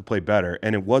defense has to play better,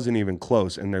 and it wasn't even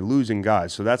close, and they're losing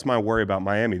guys. So that's my worry about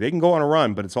Miami. They can go on a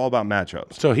run, but it's all about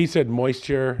matchups. So he said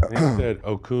moisture, and he said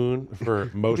Okun for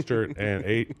Mostert and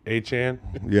A-Chan.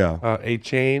 Yeah.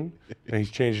 A-Chain, and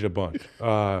he's changed it a bunch.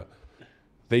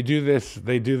 They do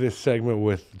this segment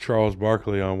with Charles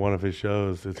Barkley on one of his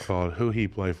shows. It's called "Who He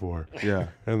Play For." Yeah,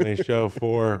 and they show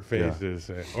four faces,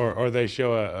 or they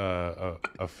show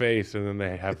a face, and then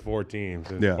they have four teams.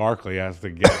 And Barkley has to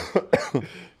guess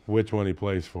which one he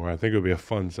plays for. I think it would be a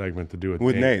fun segment to do with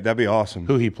Nate. That'd be awesome.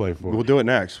 Who he play for? We'll do it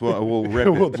next. We'll rip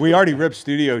it. We already ripped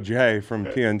Studio J from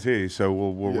TNT, so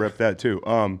we'll rip that too.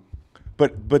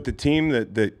 But the team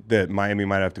that Miami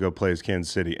might have to go play is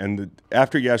Kansas City. And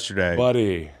after yesterday,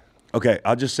 buddy. Okay,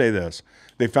 I'll just say this: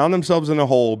 they found themselves in a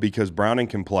hole because Browning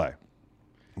can play.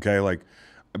 Okay, like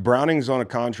Browning's on a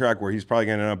contract where he's probably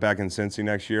going to end up back in Cincy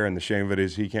next year, and the shame of it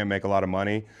is he can't make a lot of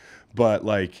money. But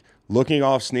like looking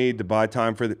off Snead to buy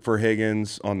time for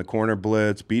Higgins on the corner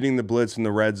blitz, beating the blitz in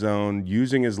the red zone,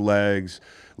 using his legs.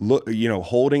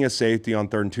 Holding a safety on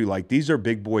 3rd and 2, like these are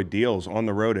big boy deals on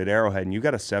the road at Arrowhead, and you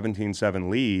got a 17-7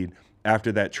 lead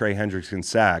after that Trey Hendrickson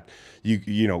sack.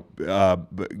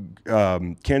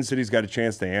 Kansas City's got a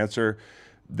chance to answer.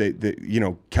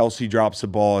 Kelsey drops the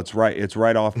ball. It's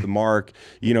right off the mark.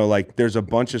 Like there's a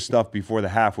bunch of stuff before the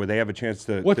half where they have a chance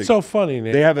to. What's so funny,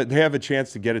 Nick? They have a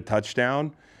chance to get a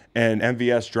touchdown. And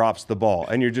MVS drops the ball,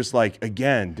 and you're just like,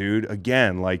 again, dude,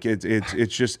 like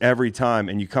it's just every time.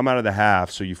 And you come out of the half,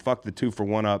 so you fuck the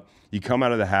 2-for-1 up. You come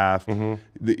out of the half,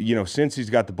 since he's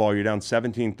got the ball, you're down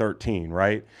 17-13,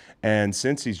 right? And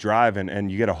since he's driving, and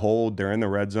you get a hold, they're in the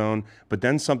red zone. But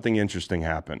then something interesting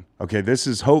happened. Okay, this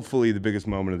is hopefully the biggest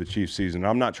moment of the Chiefs season.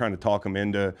 I'm not trying to talk them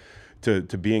into to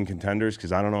being contenders,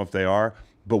 because I don't know if they are.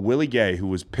 But Willie Gay, who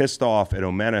was pissed off at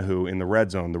Omenahu in the red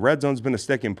zone. The red zone's been a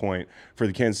sticking point for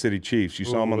the Kansas City Chiefs. You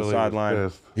saw him on the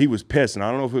sideline. He was pissed, and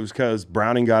I don't know if it was because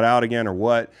Browning got out again or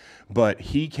what, but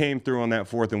he came through on that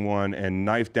 4th and 1 and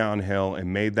knifed downhill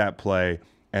and made that play,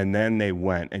 and then they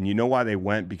went. And you know why they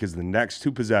went? Because the next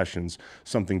 2 possessions,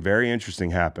 something very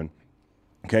interesting happened.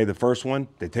 Okay, the first one,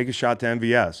 they take a shot to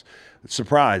MVS.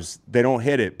 Surprise, they don't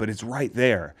hit it, but it's right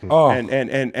there. Oh.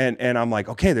 And I'm like,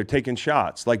 okay, they're taking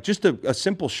shots. Like just a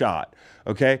simple shot,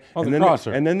 okay? Oh, and the then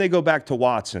crosser. and then they go back to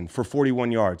Watson for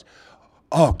 41 yards.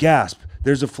 Oh, gasp,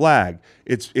 there's a flag.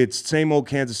 It's same old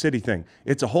Kansas City thing.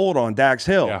 It's a hold on Dax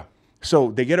Hill. Yeah.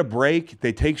 So they get a break,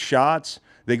 they take shots.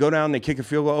 They go down, they kick a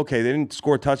field goal. Okay, they didn't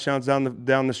score touchdowns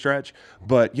down the stretch,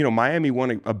 but Miami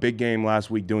won a big game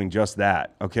last week doing just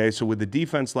that. Okay, so with the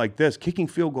defense like this, kicking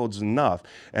field goals is enough.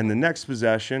 And the next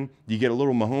possession, you get a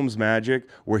little Mahomes magic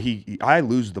where I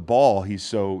lose the ball. He's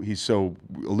so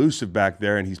elusive back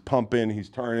there, and he's pumping, he's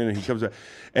turning, and he comes up,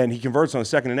 and he converts on a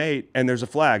 2nd and 8, and there's a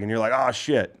flag, and you're like, oh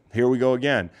shit. Here we go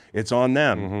again. It's on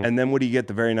them. Mm-hmm. And then what do you get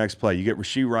the very next play? You get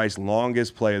Rashee Rice,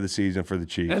 longest play of the season for the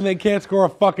Chiefs. And they can't score a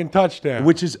fucking touchdown.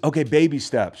 Which is, okay, baby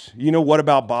steps. You know what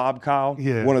about Bob, Kyle?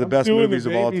 Yeah. One of the best doing movies the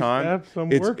of all baby time. steps. I'm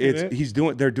working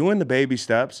it. They're doing the baby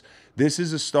steps. This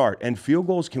is a start. And field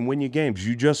goals can win you games.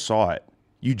 You just saw it.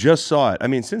 You just saw it. I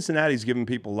mean, Cincinnati's giving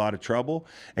people a lot of trouble,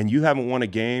 and you haven't won a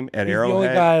game at He's Arrowhead. the only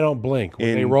guy I don't blink.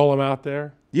 When they roll him out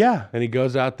there. Yeah. And he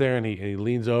goes out there and he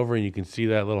leans over and you can see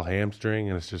that little hamstring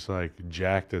and it's just like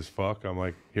jacked as fuck. I'm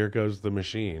like, here goes the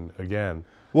machine again.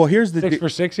 Well, here's the 6 for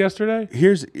 6 yesterday.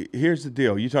 Here's the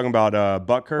deal. You talking about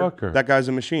Butker? That guy's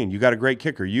a machine. You got a great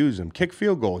kicker. Use him. Kick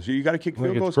field goals. You got to kick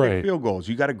field goals. Kick field goals.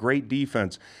 You got a great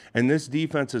defense, and this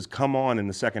defense has come on in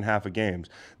the second half of games.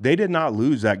 They did not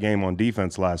lose that game on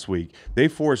defense last week. They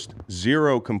forced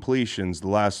 0 completions the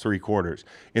last 3 quarters.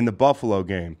 In the Buffalo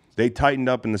game, they tightened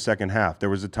up in the second half. There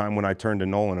was a time when I turned to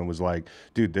Nolan and was like,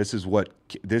 "Dude, this is what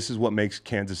makes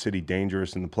Kansas City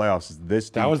dangerous in the playoffs. Is this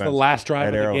defense?" That was the last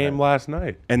drive of the game last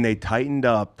night. And they tightened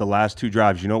up the last 2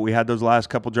 drives. You know what we had those last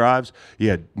couple drives? You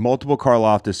had multiple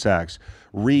Karlaftis sacks.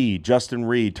 Justin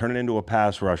Reed, turning into a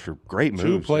pass rusher. Great moves.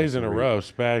 2 plays in a row.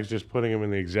 Spags just putting him in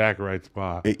the exact right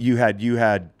spot. You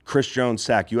had Chris Jones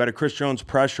sack. You had a Chris Jones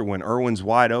pressure when Irwin's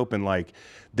wide open. Like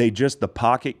the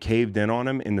pocket caved in on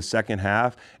him in the second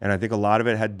half, and I think a lot of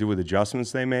it had to do with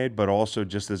adjustments they made, but also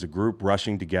just as a group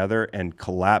rushing together and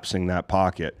collapsing that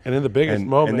pocket. And in the biggest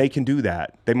moment, and they can do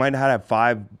that. They might not have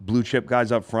 5 blue chip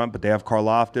guys up front, but they have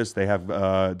Karlaftis, they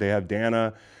have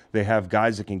Dana, they have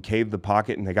guys that can cave the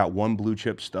pocket, and they got 1 blue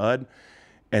chip stud,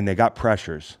 and they got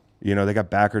pressures. They got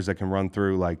backers that can run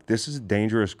through. Like, this is a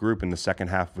dangerous group in the second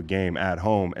half of a game at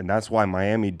home, and that's why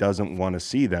Miami doesn't want to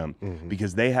see them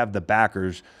because they have the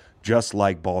backers just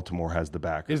like Baltimore has the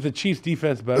backers. Is the Chiefs'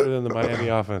 defense better than the Miami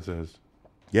offense is?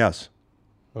 Yes.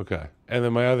 Okay. And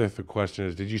then my other question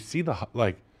is, did you see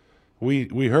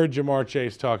we heard Jamar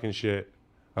Chase talking shit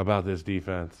about this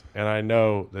defense, and I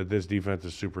know that this defense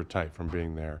is super tight from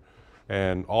being there,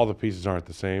 and all the pieces aren't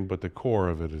the same, but the core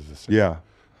of it is the same. Yeah.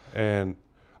 And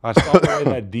I saw the way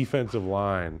that defensive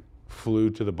line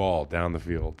flew to the ball down the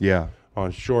field. Yeah.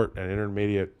 On short and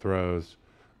intermediate throws,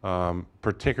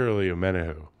 particularly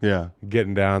Omenahu. Yeah.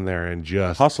 Getting down there and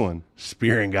just hustling,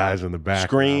 spearing guys in the back.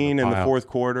 Screen in the fourth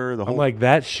quarter. I'm like,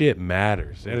 that shit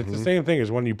matters. And it's the same thing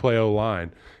as when you play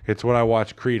O-line. It's what I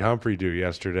watched Creed Humphrey do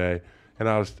yesterday. And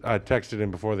I texted him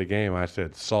before the game. I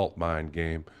said, salt mine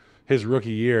game. His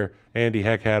rookie year, Andy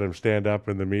Heck had him stand up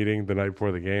in the meeting the night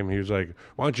before the game. He was like,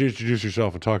 why don't you introduce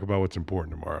yourself and talk about what's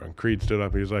important tomorrow? And Creed stood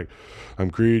up. He was like,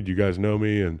 I'm Creed. You guys know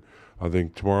me. And I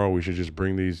think tomorrow we should just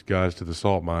bring these guys to the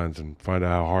salt mines and find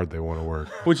out how hard they want to work.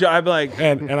 Which I'm like.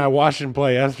 And I watched him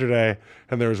play yesterday,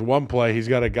 and there was one play. He's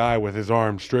got a guy with his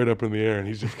arm straight up in the air, and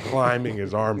he's just climbing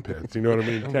his armpits. You know what I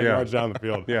mean? 10 yards down the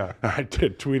field. Yeah. I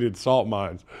tweeted salt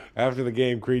mines. After the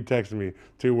game, Creed texted me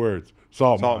 2 words,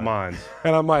 salt mines.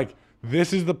 And I'm like,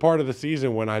 this is the part of the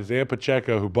season when Isaiah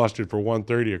Pacheco, who busted for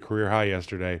 130, a career high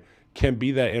yesterday, can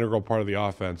be that integral part of the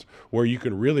offense where you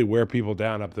can really wear people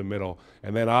down up the middle.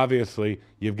 And then obviously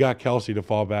you've got Kelsey to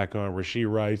fall back on, Rashee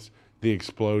Rice, the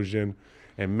explosion.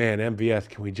 And man, MVS,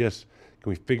 can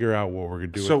we figure out what we're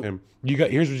going to do with him?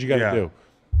 Here's what you got to do.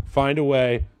 Find a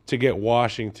way to get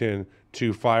Washington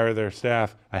to fire their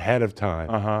staff ahead of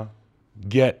time.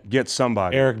 Get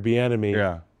somebody. Eric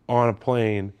Bieniemy on a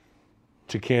plane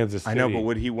to Kansas City. I know, but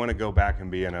would he want to go back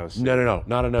and be an OC? No,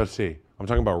 not an OC. I'm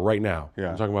talking about right now.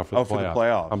 Yeah. I'm talking about for Oh, the for the playoffs.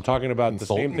 playoffs. I'm talking about the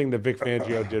same thing that Vic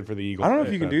Fangio did for the Eagles. I don't know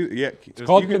if you can do. Yeah, It's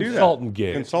called you can do that. consultant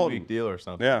gig. Consultant. Big deal or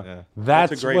something. Yeah.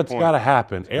 That's a great what's point. got to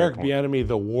happen. Eric point. Bieniemy,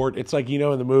 the ward. It's like, in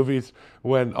the movies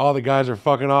when all the guys are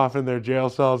fucking off in their jail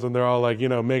cells and they're all like,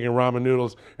 making ramen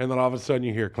noodles, and then all of a sudden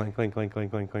you hear clink, clink, clink, clink,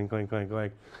 clink, clink, clink, clink,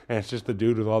 clink, and it's just the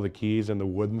dude with all the keys and the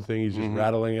wooden thing. He's just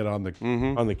rattling it on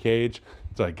the cage.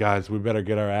 It's like, guys, we better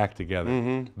get our act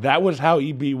together. That was how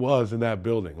EB was in that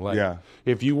building. Like,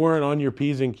 if you weren't on your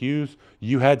P's and Q's,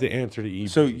 you had to answer to EB.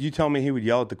 So you tell me he would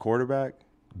yell at the quarterback?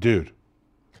 Dude,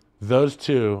 those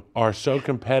two are so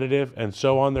competitive and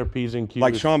so on their P's and Q's.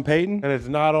 Like Sean Payton? And it's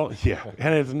not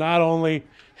only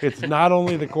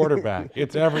the quarterback.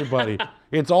 It's everybody.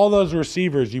 It's all those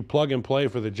receivers you plug and play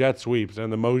for the jet sweeps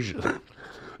and the motion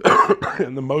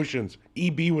and the motions.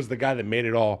 EB was the guy that made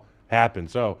it all happen.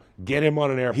 So get him on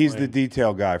an airplane. He's the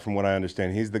detail guy, from what I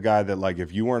understand. He's the guy that, like,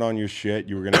 if you weren't on your shit,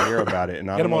 you were going to hear about it.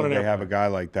 And I don't know if they have a guy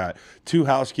like that. 2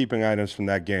 housekeeping items from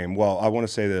that game. Well, I want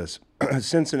to say this.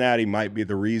 Cincinnati might be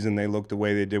the reason they looked the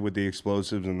way they did with the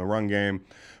explosives in the run game,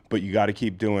 but you got to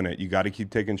keep doing it. You got to keep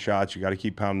taking shots. You got to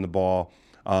keep pounding the ball.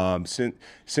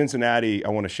 Cincinnati, I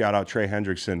want to shout out Trey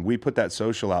Hendrickson. We put that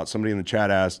social out. Somebody in the chat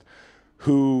asked,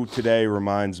 who today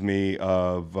reminds me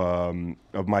of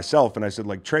myself? And I said,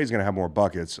 like, Trey's going to have more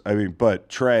buckets. I mean, but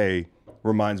Trey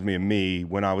reminds me of me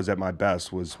when I was at my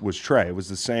best was Trey. It was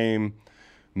the same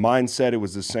mindset. It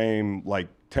was the same, like,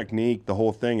 technique, the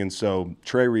whole thing. And so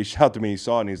Trey reached out to me. He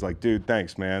saw it, and he's like, dude,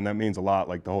 thanks, man. That means a lot,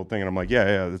 like, the whole thing. And I'm like,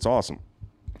 yeah, that's awesome.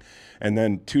 And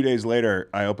then 2 days later,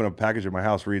 I open up a package at my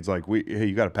house. Reads like, hey,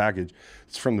 you got a package.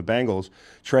 It's from the Bengals.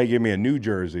 Trey gave me a new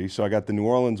jersey, so I got the New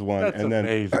Orleans one. That's and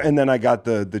amazing. then I got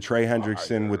the Trey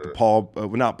Hendrickson with the Paul,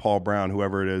 not Paul Brown,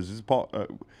 whoever it is. It's Paul.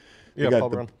 Paul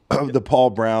Brown. The Paul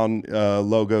Brown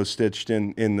logo stitched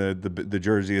in the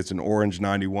jersey. It's an orange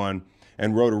 91,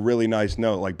 and wrote a really nice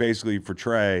note, like basically for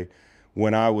Trey,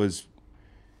 when I was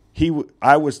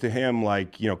to him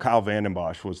like, Kyle Vanden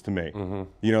Bosch was to me.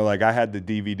 Like I had the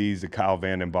DVDs of Kyle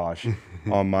Vanden Bosch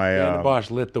on my Vanden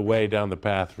Bosch lit the way down the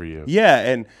path for you.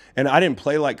 Yeah, and I didn't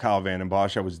play like Kyle Vanden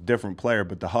Bosch. I was a different player,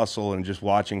 but the hustle and just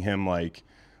watching him like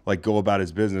go about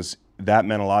his business, that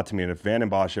meant a lot to me. And if Vanden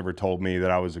Bosch ever told me that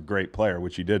I was a great player,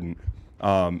 which he didn't,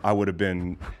 I would have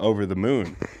been over the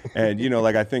moon. And,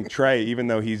 like I think Trey, even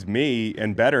though he's me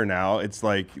and better now, it's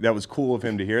like that was cool of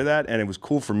him to hear that. And it was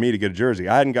cool for me to get a jersey.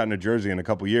 I hadn't gotten a jersey in a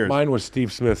couple years. Mine was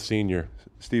Steve Smith Sr.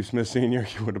 Steve Smith Sr.?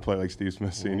 You would have played like Steve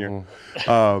Smith Sr.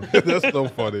 That's so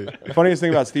funny. Funniest thing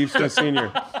about Steve Smith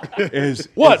Sr. is...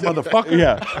 What, motherfucker?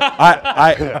 Yeah.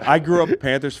 I grew up a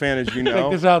Panthers fan, as you know.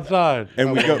 Take this outside.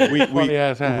 And we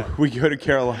Funny-ass hat. go to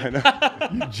Carolina.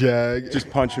 You jag.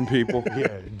 Just punching people.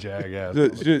 Yeah,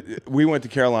 jag-ass. We went to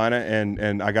Carolina,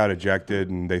 and I got ejected,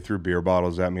 and they threw beer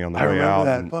bottles at me on the I way remember out.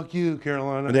 that. And Fuck you,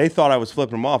 Carolina. they thought I was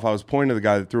flipping them off. I was pointing to the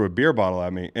guy that threw a beer bottle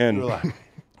at me. And... You're like,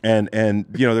 And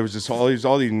there was just all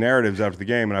these narratives after the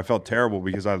game, and I felt terrible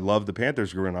because I loved the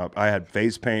Panthers growing up. I had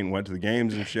face paint, went to the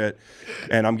games and shit,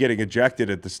 and I'm getting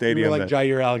ejected at the you stadium. were like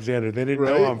Jair Alexander. They didn't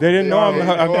know him. They didn't know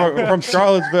I'm from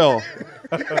Charlottesville,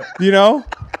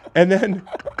 And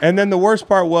then the worst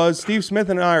part was Steve Smith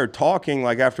and I are talking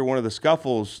like after one of the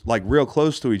scuffles, like real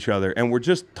close to each other, and we're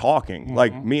just talking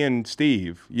like me and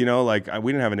Steve. We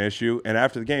didn't have an issue. And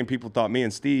after the game, people thought me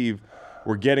and Steve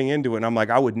were getting into it, and I'm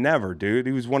like, I would never, dude.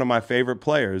 He was one of my favorite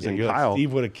players, and Kyle.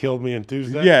 Steve would have killed me on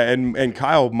Tuesday. Yeah, and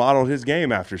Kyle modeled his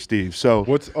game after Steve. So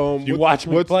you watch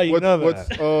me play, you know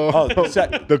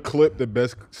that. The clip, the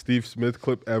best Steve Smith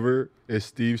clip ever is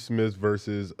Steve Smith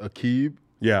versus Akib.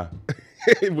 Yeah.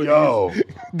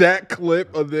 That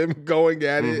clip of them going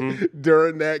at it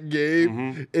during that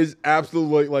game is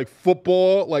absolutely like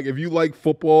football. Like if you like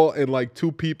football and like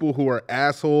two people who are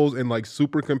assholes and like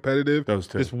super competitive, those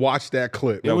two. Just watch that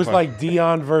clip. It was like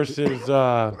Dion versus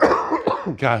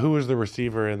God, who was the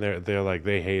receiver in there? They're like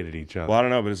they hated each other. Well, I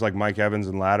don't know, but it's like Mike Evans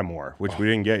and Lattimore, which we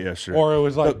didn't get yesterday. Or it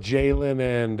was like Jalen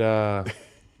and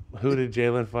who did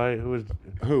Jalen fight? Who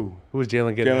was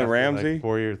Jalen getting? Jalen after, Ramsey?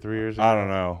 like 3 years ago? I don't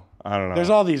know. There's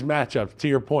all these matchups. To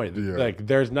your point, like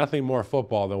there's nothing more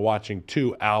football than watching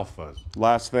two alphas.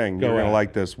 Last thing, you're ahead. gonna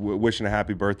like this. Wishing a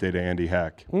happy birthday to Andy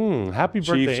Heck. Happy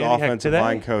birthday, Chiefs Andy Heck, offensive today.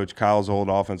 line coach, Kyle's old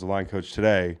offensive line coach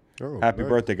today. Happy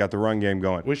birthday! Got the run game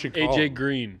going. We should call AJ him.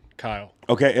 Green, Kyle.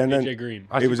 Okay, and then AJ Green.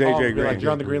 I it should was call him AJ and be Green. like,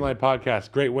 you're on the Green Line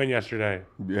podcast. Great win yesterday.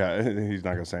 Yeah, he's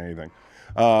not gonna say anything.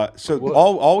 So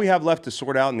all we have left to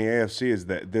sort out in the AFC is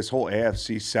that this whole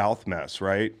AFC South mess,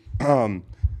 right?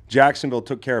 Jacksonville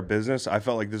took care of business. I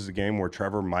felt like this is a game where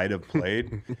Trevor might have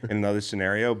played in another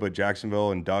scenario, but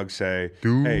Jacksonville and Doug say,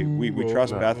 hey, we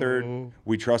trust Beathard.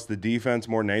 We trust the defense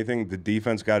more than anything. The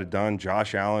defense got it done.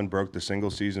 Josh Allen broke the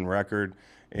single-season record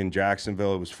in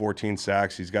Jacksonville. It was 14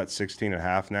 sacks. He's got 16 and a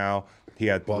half now. He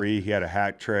had 3. He had a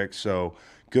hat trick. So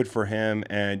good for him.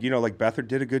 And, like Beathard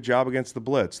did a good job against the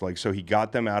blitz. Like, so he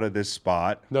got them out of this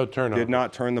spot. No turnover. Did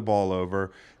not turn the ball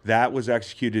over. That was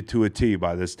executed to a T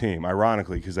by this team,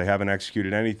 ironically, because they haven't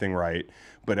executed anything right.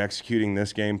 But executing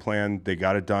this game plan, they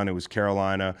got it done. It was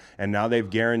Carolina. And now they've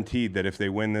guaranteed that if they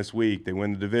win this week, they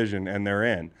win the division and they're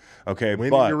in. Okay,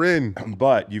 You're in.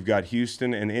 But you've got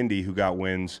Houston and Indy who got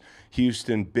wins.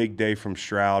 Houston, big day from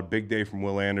Stroud, big day from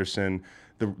Will Anderson.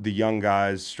 The young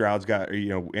guys, Stroud's got,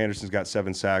 Anderson's got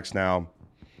 7 sacks now.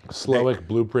 Slowick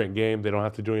blueprint game. They don't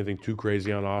have to do anything too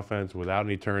crazy on offense without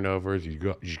any turnovers.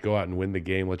 You just go out and win the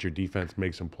game. Let your defense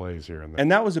make some plays here and there.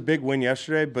 And that was a big win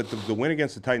yesterday, but the win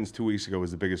against the Titans 2 weeks ago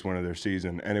was the biggest win of their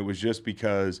season. And it was just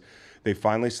because they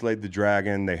finally slayed the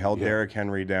dragon. They held Derrick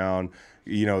Henry down.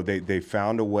 They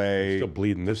found a way still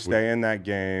bleeding this to stay week. in that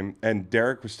game. And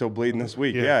Derrick was still bleeding this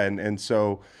week. Yeah. And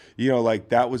so,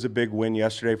 that was a big win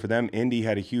yesterday for them. Indy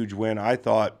had a huge win. I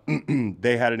thought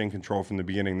they had it in control from the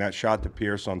beginning. That shot to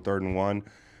Pierce on 3rd and 1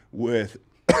 with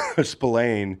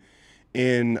Spillane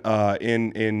in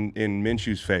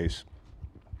Minshew's face.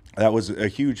 That was a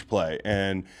huge play,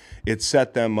 and it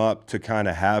set them up to kind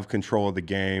of have control of the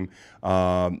game.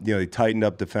 They tightened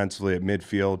up defensively at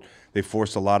midfield. They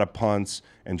forced a lot of punts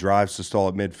and drives to stall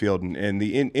at midfield. And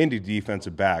the Indy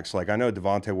defensive backs, like I know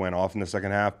Devontae went off in the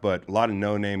second half, but a lot of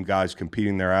no-name guys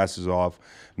competing their asses off,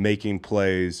 making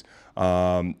plays.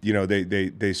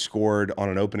 They scored on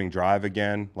an opening drive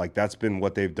again. Like that's been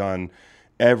what they've done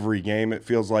every game, it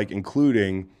feels like,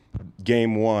 including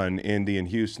game 1, Indy and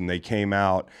Houston. They came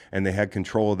out and they had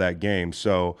control of that game.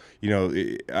 So,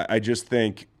 I just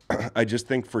think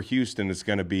for Houston, it's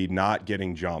going to be not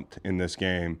getting jumped in this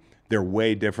game. They're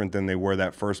way different than they were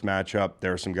that first matchup.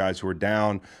 There are some guys who are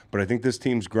down, but I think this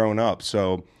team's grown up.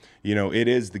 So, it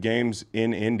is the game's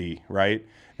in Indy, right?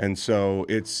 And so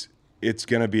it's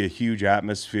going to be a huge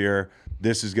atmosphere.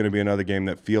 This is going to be another game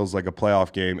that feels like a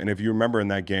playoff game. And if you remember in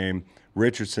that game,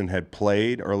 Richardson had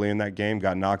played early in that game,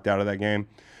 got knocked out of that game.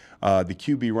 The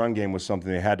QB run game was something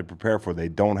they had to prepare for. They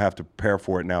don't have to prepare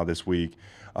for it now this week.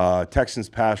 Texans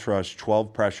pass rush,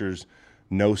 12 pressures,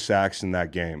 no sacks in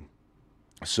that game.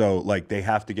 So, they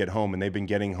have to get home, and they've been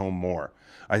getting home more.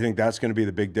 I think that's going to be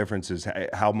the big difference is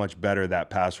how much better that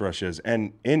pass rush is.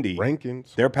 And Indy,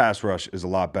 rankings, their pass rush is a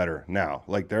lot better now.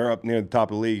 They're up near the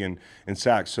top of the league in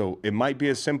sacks. So it might be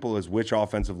as simple as which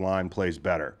offensive line plays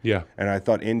better. Yeah. And I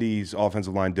thought Indy's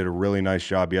offensive line did a really nice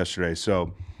job yesterday.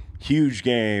 So huge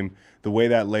game. The way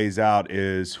that lays out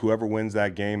is whoever wins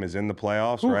that game is in the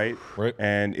playoffs, right? Right.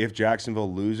 And if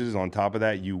Jacksonville loses, on top of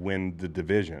that, you win the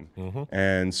division.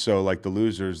 And so, the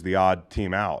loser's the odd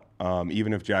team out,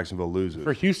 even if Jacksonville loses.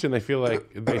 For Houston, they feel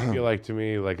like to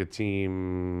me like a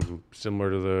team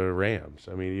similar to the Rams.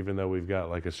 I mean, even though we've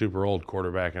got a super old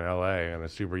quarterback in LA and a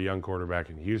super young quarterback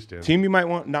in Houston, Team you might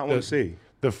not want to see.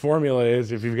 The formula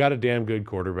is if you've got a damn good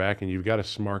quarterback and you've got a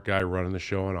smart guy running the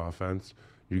show on offense,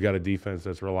 you've got a defense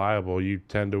that's reliable, you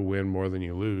tend to win more than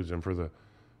you lose. And for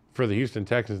the Houston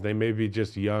Texans, they may be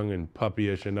just young and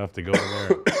puppyish enough to go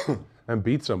in there and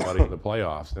beat somebody in the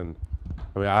playoffs. And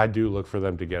I mean, I do look for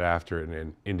them to get after it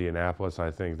in Indianapolis. I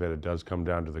think that it does come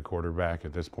down to the quarterback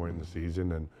at this point in the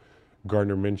season. And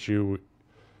Gardner Minshew,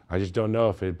 I just don't know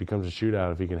if it becomes a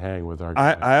shootout if he can hang with our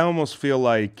guy. I almost feel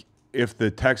like if the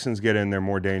Texans get in, they're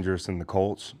more dangerous than the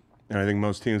Colts. And I think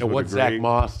most teams would what's agree. Zach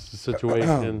Moss'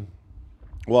 situation?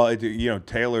 Well,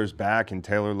 Taylor's back, and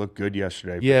Taylor looked good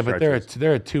yesterday. Yeah, but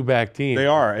they're a two-back team. They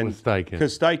are, and Steichen.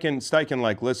 Because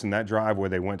Steichen, listen, that drive where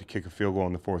they went to kick a field goal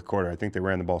in the fourth quarter, I think they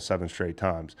ran the ball 7 straight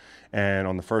times. And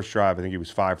on the first drive, I think he was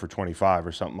 5 for 25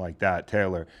 or something like that,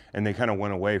 Taylor. And they kind of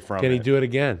went away from it. Can he do it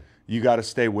again? You got to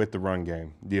stay with the run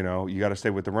game. You got to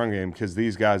stay with the run game because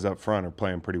these guys up front are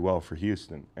playing pretty well for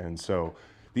Houston. And so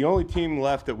the only team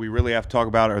left that we really have to talk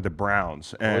about are the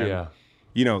Browns. And,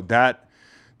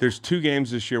 there's 2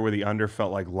 games this year where the under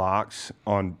felt like locks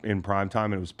in primetime,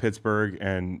 and it was Pittsburgh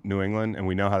and New England, and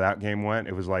we know how that game went.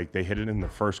 It was like they hit it in the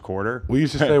first quarter. We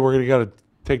used to say we're going to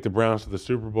take the Browns to the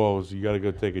Super Bowl, so you got to go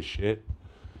take a shit.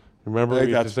 Remember we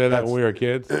used to say that when we were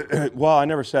kids? Well, I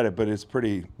never said it, but it's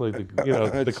pretty.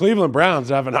 The Cleveland Browns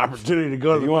have an opportunity to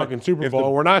go to the fucking Super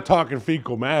Bowl. We're not talking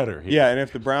fecal matter here. Yeah, and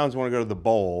if the Browns want to go to the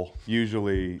bowl,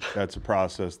 usually that's a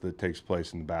process that takes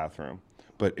place in the bathroom.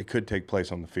 But it could take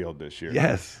place on the field this year.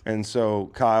 Yes. And so,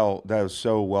 Kyle, that was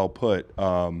so well put.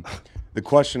 The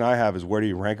question I have is where do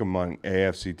you rank them among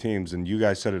AFC teams? And you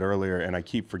guys said it earlier, and I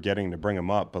keep forgetting to bring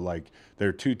them up, but like there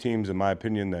are two teams, in my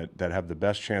opinion, that have the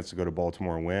best chance to go to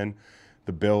Baltimore and win,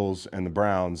 the Bills and the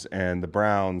Browns. And the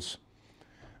Browns,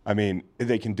 I mean,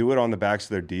 they can do it on the backs of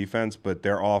their defense, but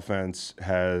their offense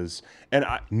has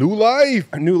new life.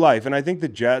 And I think the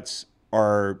Jets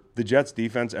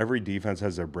defense, every defense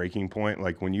has their breaking point.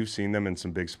 Like when you've seen them in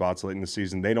some big spots late in the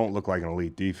season, they don't look like an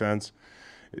elite defense,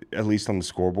 at least on the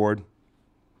scoreboard.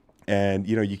 And,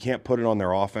 you know, you can't put it on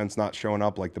their offense not showing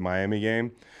up like the Miami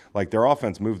game. Like their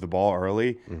offense moved the ball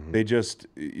early.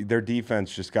 Mm-hmm. Their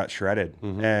defense just got shredded.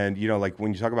 Mm-hmm. And, you know, like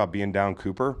when you talk about being down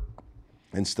Cooper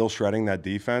and still shredding that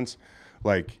defense,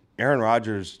 like Aaron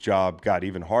Rodgers' job got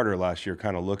even harder last year,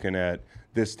 kind of looking at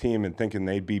this team and thinking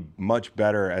they'd be much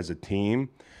better as a team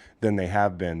than they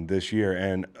have been this year.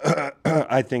 And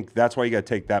I think that's why you got to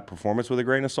take that performance with a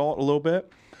grain of salt a little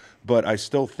bit. But I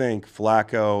still think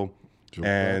Flacco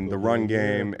and the run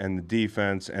game and the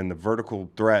defense and the vertical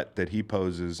threat that he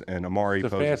poses and Amari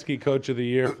poses. Stefanski coach of the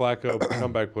year, Flacco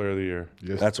comeback player of the year.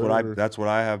 Yes, that's what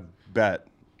I have bet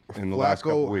in the last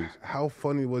couple weeks. How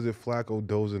funny was it Flacco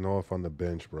dozing off on the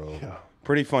bench, bro? Yeah.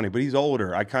 Pretty funny, but he's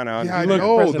older. I kind of I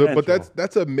know, but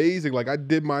that's amazing. Like I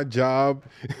did my job,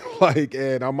 like,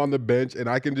 and I'm on the bench and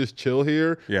I can just chill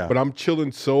here. Yeah. But I'm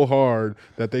chilling so hard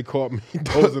that they caught me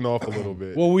dozing off a little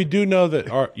bit. Well, we do know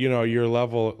that your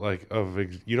level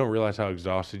you don't realize how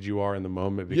exhausted you are in the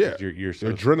moment because you're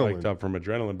so spiked up from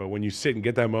adrenaline. But when you sit and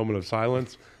get that moment of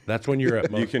silence, that's when you're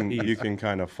at most you can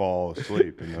kind of fall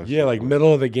asleep. In those like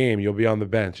middle of the game, you'll be on the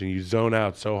bench and you zone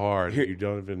out so hard you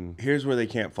don't even. Here's where they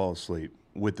can't fall asleep.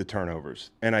 With the turnovers.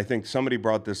 And I think somebody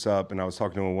brought this up, and I was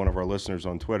talking to one of our listeners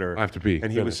on Twitter. I have to pee. And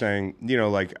he was saying, you know,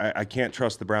 like, I can't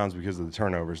trust the Browns because of the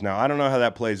turnovers. Now, I don't know how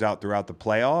that plays out throughout the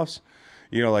playoffs.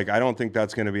 You know, like, I don't think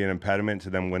that's going to be an impediment to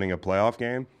them winning a playoff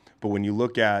game. But when you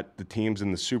look at the teams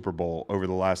in the Super Bowl over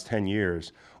the last 10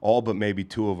 years, all but maybe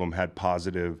two of them had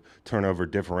positive turnover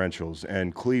differentials.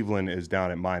 And Cleveland is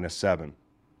down at -7.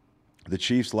 The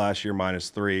Chiefs last year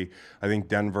 -3. I think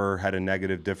Denver had a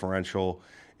negative differential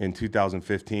in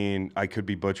 2015. I could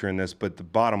be butchering this, but the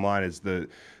bottom line is the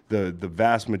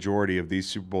vast majority of these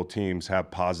Super Bowl teams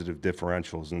have positive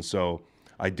differentials. And so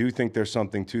I do think there's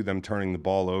something to them turning the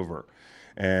ball over.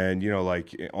 And, you know,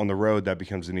 like on the road, that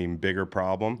becomes an even bigger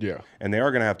problem. Yeah. And they are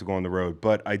going to have to go on the road.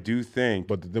 But I do think.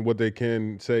 But then what they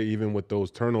can say, even with those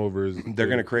turnovers, they're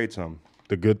going to create some.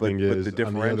 The good thing is the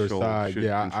differential on the other side, should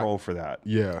control for that.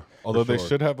 Yeah. Although they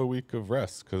should have a week of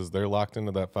rest because they're locked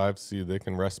into that 5 seed. They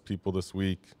can rest people this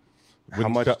week.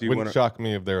 Wouldn't shock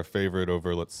me if they're a favorite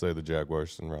over, let's say, the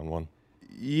Jaguars in round 1.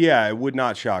 Yeah, it would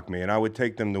not shock me, and I would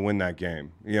take them to win that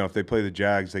game. You know, if they play the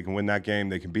Jags, they can win that game.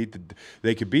 They can beat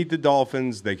the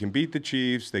Dolphins. They can beat the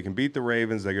Chiefs. They can beat the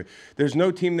Ravens. There's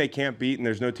no team they can't beat, and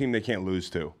there's no team they can't lose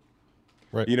to.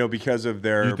 Right. You know, because of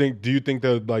their. Do you think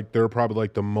that like they're probably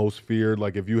like the most feared?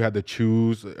 Like if you had to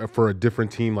choose for a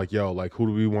different team, like like who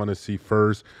do we want to see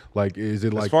first? Like is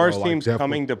it like as far as teams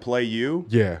coming to play you?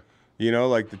 Yeah. You know,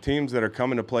 like the teams that are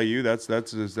coming to play you, that's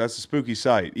a spooky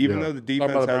sight. Even though the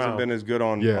defense hasn't been as good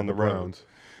on the road.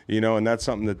 You know, and that's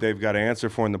something that they've got to answer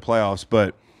for in the playoffs.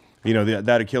 But you know,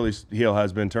 that Achilles heel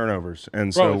has been turnovers,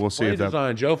 and so we'll see if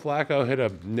that. Joe Flacco hit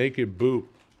a naked boot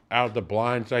out the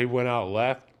blind, so he went out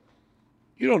left.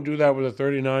 You don't do that with a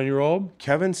 39-year-old.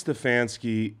 Kevin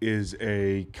Stefanski is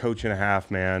a coach and a half,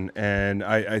 man, and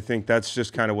I think that's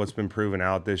just kind of what's been proven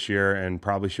out this year, and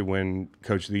probably should win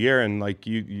Coach of the Year. And like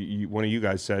you one of you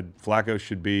guys said, Flacco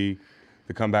should be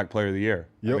the comeback player of the year.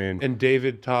 Yep. I mean, and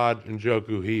David Todd and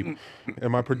Njoku Heap.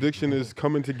 And my prediction is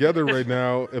coming together right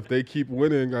now. If they keep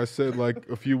winning, I said like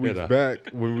a few weeks back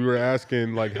when we were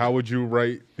asking like how would you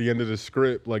write the end of the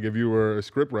script, like if you were a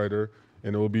script writer.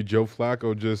 And it will be Joe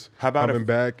Flacco just coming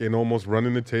back and almost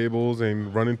running the tables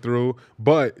and running through.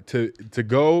 But to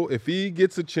go, if he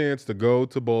gets a chance to go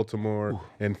to Baltimore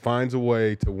and finds a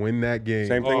way to win that game.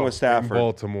 Same thing with Stafford. In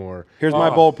Baltimore. Here's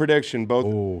my bold prediction.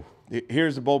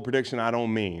 Here's the bold prediction I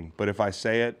don't mean. But if I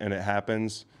say it and it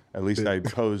happens, at least I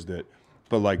posed it.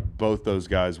 But like both those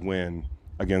guys win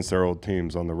against their old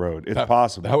teams on the road. It's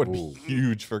possible. That would be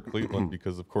huge for Cleveland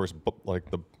because, of course,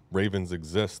 like the Ravens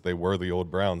exist. They were the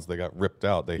old Browns. They got ripped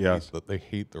out. They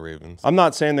hate the Ravens. I'm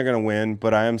not saying they're going to win,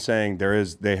 but I am saying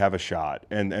they have a shot,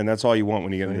 and that's all you want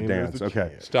when you get in the dance.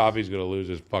 Okay, Stoppy's going to lose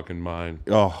his fucking mind.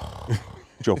 Oh,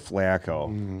 Joe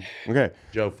Flacco. Okay,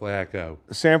 Joe Flacco.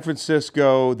 San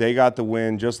Francisco, they got the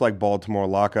win, just like Baltimore.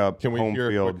 Lock up home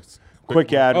field.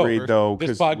 Quick ad read, though.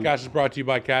 This podcast is brought to you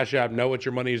by Cash App. Know what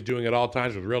your money is doing at all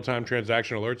times with real-time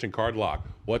transaction alerts and card lock.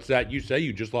 What's that you say?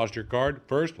 You just lost your card?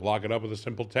 First, lock it up with a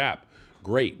simple tap.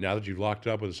 Great. Now that you've locked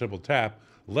it up with a simple tap,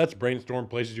 let's brainstorm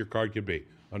places your card could be.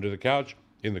 Under the couch,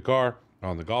 in the car,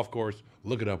 on the golf course.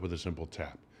 Look it up with a simple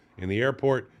tap. In the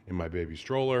airport, in my baby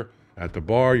stroller, at the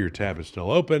bar, your tab is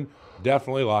still open.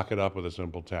 Definitely lock it up with a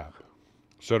simple tap.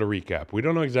 So to recap, we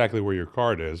don't know exactly where your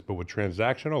card is, but with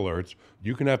transaction alerts,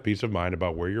 you can have peace of mind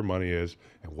about where your money is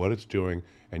and what it's doing,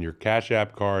 and your Cash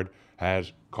App card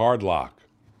has card lock.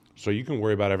 So you can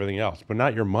worry about everything else, but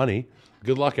not your money.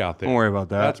 Good luck out there. Don't worry about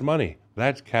that. That's money.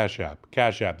 That's Cash App.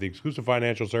 Cash App, the exclusive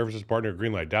financial services partner of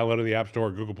Greenlight. Download in the App Store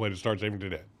or Google Play to start saving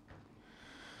today.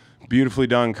 Beautifully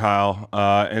done, Kyle.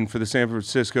 And for the San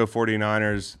Francisco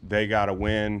 49ers, they got a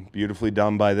win. Beautifully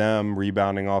done by them,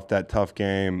 rebounding off that tough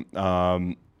game.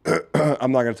 I'm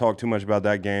not going to talk too much about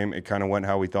that game. It kind of went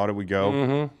how we thought it would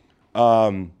go.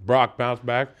 Brock bounced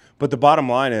back. But the bottom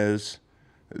line is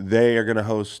they are going to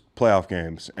host playoff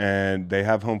games, and they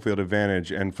have home field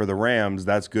advantage. And for the Rams,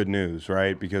 that's good news,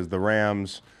 right? Because the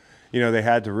Rams, they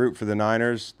had to root for the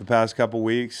Niners the past couple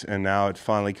weeks, and now it's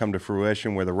finally come to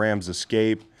fruition where the Rams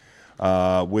escape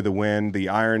with a win. The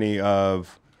irony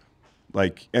of,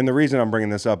 and the reason I'm bringing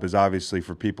this up is obviously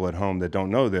for people at home that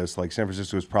don't know this, San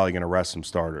Francisco is probably going to rest some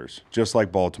starters, just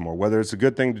like Baltimore. Whether it's a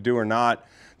good thing to do or not,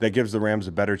 that gives the Rams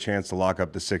a better chance to lock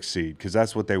up the 6th seed because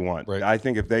that's what they want. Right. I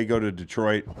think if they go to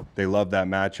Detroit, they love that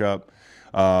matchup.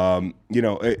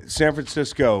 San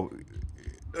Francisco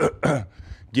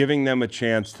giving them a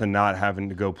chance to not having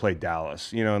to go play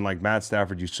Dallas. And like Matt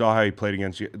Stafford, you saw how he played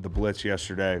against the Blitz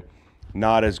yesterday.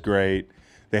 Not as great.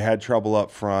 They had trouble up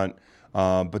front,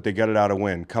 but they got it out a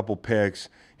win. Couple picks.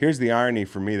 Here's the irony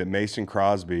for me that Mason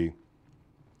Crosby,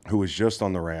 who was just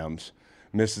on the Rams,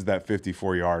 misses that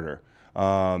 54-yarder.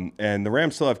 And the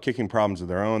Rams still have kicking problems of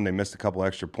their own. They missed a couple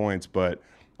extra points, but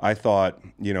I thought,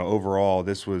 overall,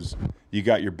 this was – you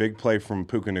got your big play from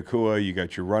Puka Nacua. You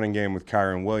got your running game with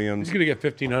Kyron Williams. He's going to get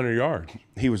 1,500 yards.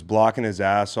 He was blocking his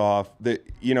ass off.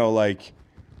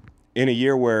 In a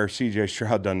year where C.J.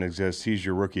 Stroud doesn't exist, he's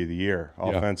your rookie of the year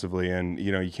offensively, and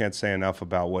you can't say enough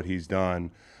about what he's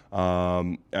done.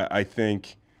 I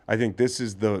think this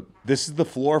is the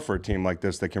floor for a team like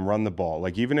this that can run the ball.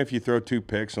 Even if you throw 2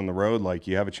 picks on the road,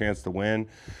 you have a chance to win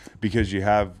because you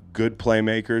have good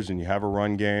playmakers and you have a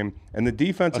run game, and the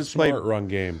defense has played smart run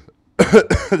game.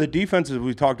 The defense, as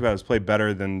we talked about, has played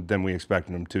better than we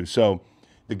expected them to. So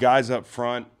the guys up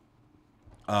front,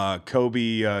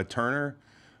 Kobe Turner.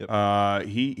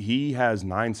 He has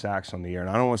 9 sacks on the year, and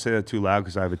I don't want to say that too loud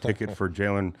because I have a ticket for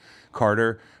Jalen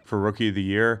Carter for Rookie of the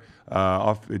Year,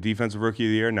 off the Defensive Rookie of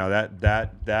the Year. Now that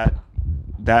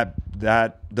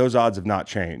those odds have not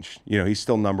changed. He's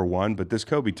still number 1, but this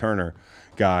Kobe Turner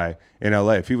guy in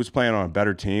LA, if he was playing on a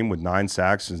better team with 9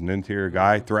 sacks as an interior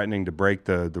guy, threatening to break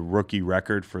the rookie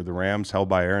record for the Rams held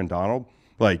by Aaron Donald,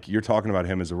 you're talking about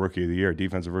him as a Rookie of the Year,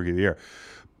 Defensive Rookie of the Year.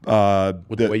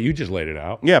 With the way you just laid it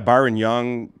out. Yeah, Byron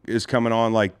Young is coming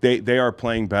on. They are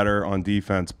playing better on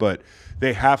defense, but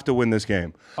they have to win this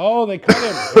game. Oh, they cut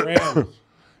him. The Rams.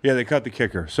 Yeah, they cut the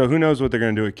kicker. So who knows what they're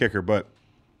going to do at kicker, but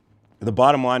the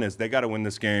bottom line is they got to win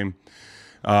this game.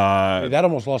 That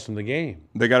almost lost them the game.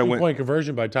 They got to win. 2-point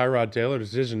conversion by Tyrod Taylor.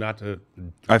 Decision not to.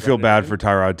 I feel bad for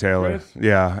Tyrod Taylor. Chris,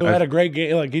 yeah, who had a great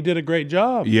game. He did a great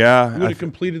job. Yeah, he would have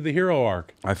completed the hero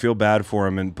arc. I feel bad for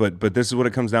him, but this is what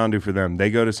it comes down to for them.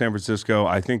 They go to San Francisco.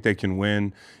 I think they can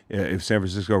win if San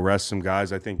Francisco rests some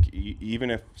guys. I think even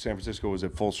if San Francisco was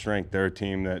at full strength, they're a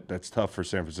team that's tough for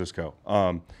San Francisco.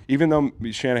 Even though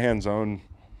Shanahan's own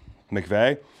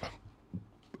McVay.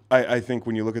 I think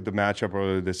when you look at the matchup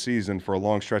earlier this season, for a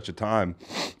long stretch of time,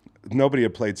 nobody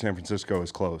had played San Francisco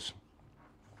as close.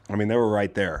 I mean, they were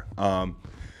right there.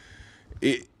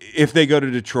 If they go to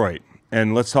Detroit,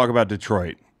 and let's talk about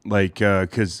Detroit,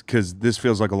 because this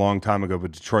feels like a long time ago,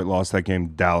 but Detroit lost that game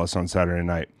to Dallas on Saturday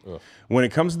night. Ugh. When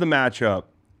it comes to the matchup,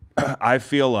 I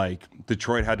feel like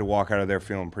Detroit had to walk out of there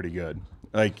feeling pretty good.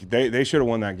 They should have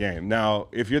won that game. Now,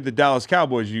 if you're the Dallas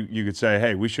Cowboys, you could say,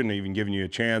 hey, we shouldn't have even given you a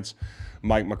chance.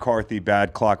 Mike McCarthy,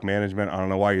 bad clock management. I don't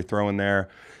know why you're throwing there.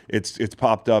 It's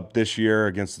popped up this year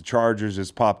against the Chargers. It's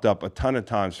popped up a ton of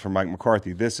times for Mike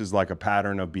McCarthy. This is like a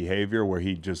pattern of behavior where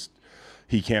he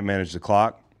can't manage the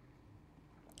clock.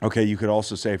 Okay, you could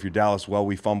also say if you're Dallas, well,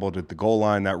 we fumbled at the goal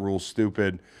line. That rule's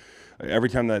stupid. Every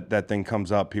time that thing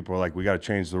comes up, people are like, we got to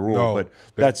change the rule. No, but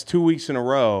that's 2 weeks in a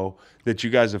row that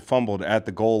you guys have fumbled at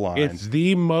the goal line. It's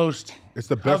the best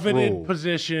coveted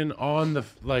position on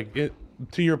the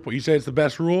to your point, you say it's the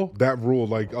best rule? That rule,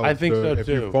 like I think so if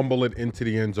too. you fumble it into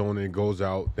the end zone and it goes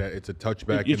out, that it's a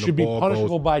touchback. It should be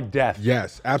punishable by death.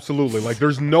 Yes, absolutely. Like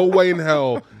there's no way in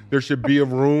hell there should be a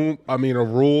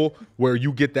rule where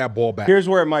you get that ball back. Here's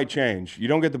where it might change. You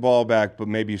don't get the ball back, but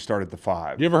maybe you start at the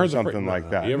 5. You ever heard something like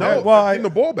that? Getting the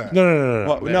ball back.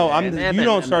 No. Well, you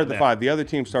don't start at the 5. The other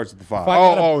team starts at the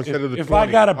 5. Instead of the 20. If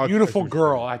I got a beautiful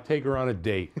girl, I take her on a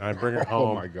date. I bring her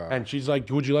home. Oh my God. And she's like,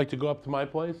 "Would you like to go up to my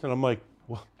place?" And I'm like,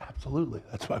 "Well, absolutely.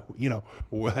 That's why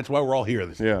that's why we're all here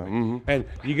this evening." And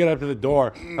you get up to the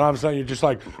door, and all of a sudden you're just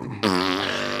like,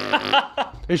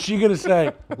 is she gonna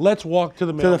say, "Let's walk to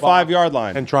the to the 5-yard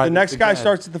line and try"? The next guy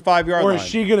starts at the 5-yard line. Or is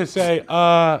she gonna say,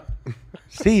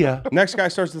 "See ya"? Next guy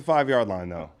starts at the 5-yard line,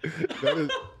 though.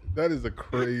 That is a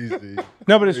crazy.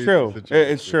 No, but it's true.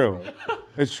 It's true.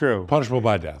 It's true. Punishable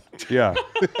by death. Yeah.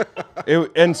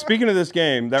 And speaking of this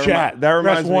game, that Press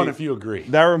reminds me. 1 if you agree.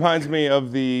 That reminds me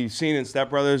of the scene in Step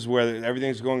Brothers where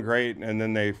everything's going great, and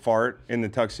then they fart in the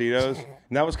tuxedos.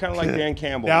 And that was kind of like Dan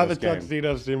Campbell. Now in the this game.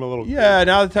 tuxedos seem a little. Yeah,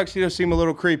 now the tuxedos seem a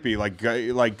little creepy, like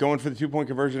going for the 2-point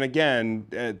conversion again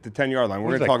at the 10-yard line.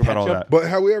 We're going to talk about all that. But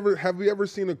have we ever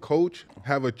seen a coach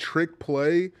have a trick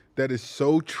play that is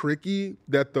so tricky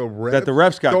that the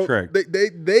refs got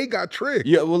tricked? They got tricked.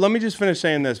 Yeah, well, let me just finish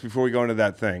saying this before we go into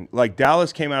that thing. Like,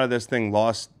 Dallas came out of this thing,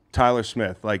 lost Tyler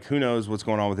Smith. Like, who knows what's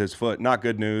going on with his foot? Not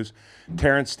good news.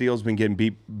 Terrence Steele's been getting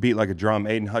beat like a drum.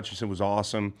 Aiden Hutchinson was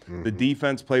awesome. Mm-hmm. The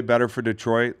defense played better for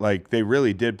Detroit. Like, they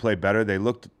really did play better. They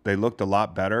looked a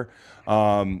lot better.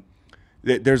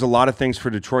 There's a lot of things for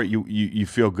Detroit you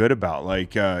feel good about.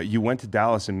 Like, you went to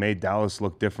Dallas and made Dallas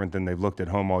look different than they've looked at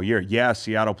home all year. Yeah,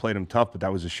 Seattle played them tough, but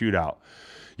that was a shootout.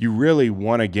 You really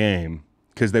won a game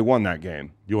because they won that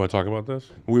game. You want to talk about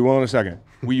this? We will in a second.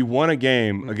 We won a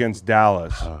game against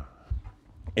Dallas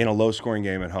in a low-scoring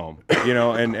game at home.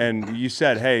 And you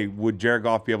said, hey, would Jared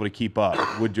Goff be able to keep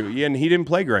up? Would you? And he didn't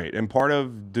play great. And part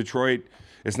of Detroit –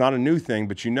 it's not a new thing,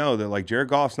 but you know that like Jared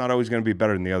Goff's not always going to be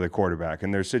better than the other quarterback.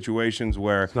 And there's situations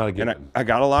where it's not a given. And I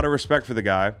got a lot of respect for the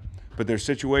guy, but there's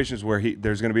situations where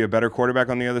there's going to be a better quarterback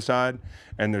on the other side,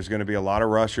 and there's going to be a lot of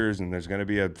rushers, and there's going to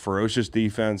be a ferocious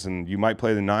defense, and you might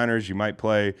play the Niners, you might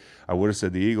play I would have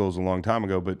said the Eagles a long time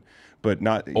ago, but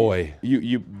not you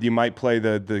might play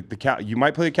you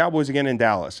might play the Cowboys again in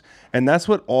Dallas. And that's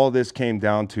what all this came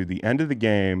down to. The end of the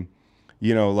game,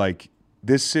 like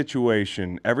this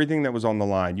situation, everything that was on the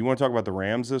line. You want to talk about the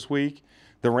Rams this week?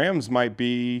 The Rams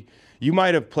you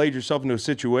might have played yourself into a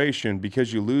situation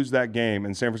because you lose that game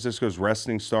and San Francisco's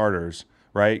resting starters,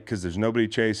 right? Because there's nobody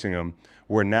chasing them,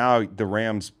 where now the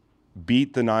Rams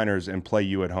beat the Niners and play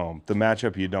you at home, the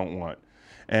matchup you don't want.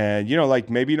 And,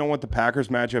 maybe you don't want the Packers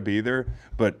matchup either,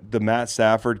 but the Matt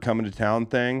Stafford coming to town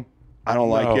thing, I don't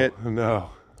like it.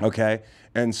 No. Okay.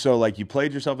 And so, you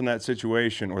played yourself in that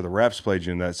situation, or the refs played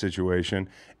you in that situation.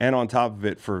 And on top of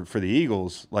it, for the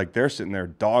Eagles, they're sitting there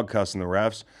dog cussing the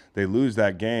refs. They lose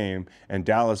that game, and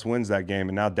Dallas wins that game.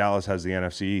 And now Dallas has the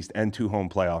NFC East and 2 home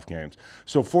playoff games.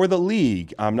 So for the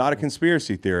league, I'm not a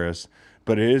conspiracy theorist,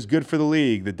 but it is good for the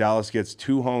league that Dallas gets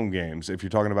 2 home games. If you're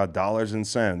talking about dollars and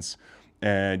cents,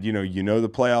 and the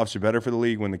playoffs are better for the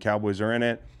league when the Cowboys are in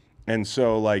it. And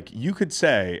so, you could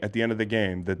say at the end of the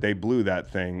game that they blew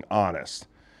that thing honest.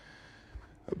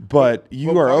 But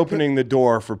you are opening the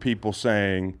door for people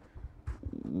saying,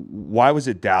 why was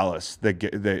it Dallas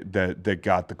that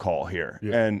got the call here?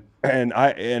 Yeah. And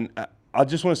I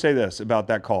just want to say this about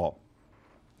that call.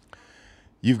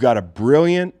 You've got a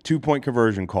brilliant 2-point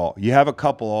conversion call. You have a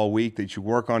couple all week that you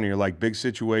work on, and you're like, big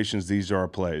situations, these are our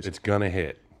plays. It's going to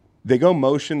hit. They go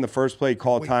motion the first play,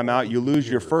 call timeout. You lose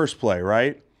your first play,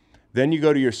 right? Then you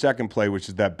go to your second play, which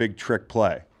is that big trick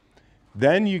play.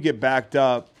 Then you get backed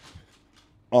up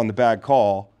on the bad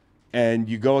call, and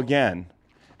you go again.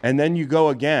 And then you go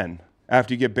again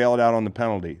after you get bailed out on the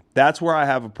penalty. That's where I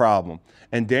have a problem.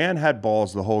 And Dan had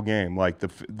balls the whole game.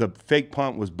 The fake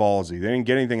punt was ballsy. They didn't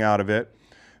get anything out of it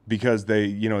because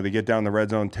they get down the red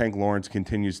zone. Tank Lawrence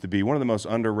continues to be one of the most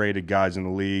underrated guys in the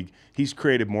league. He's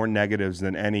created more negatives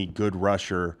than any good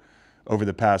rusher over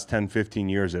the past 10, 15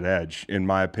 years at edge, in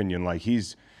my opinion.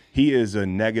 He is a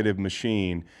negative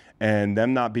machine, and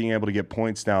them not being able to get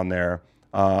points down there,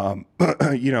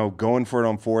 going for it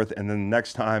on fourth, and then the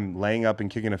next time laying up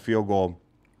and kicking a field goal,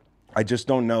 I just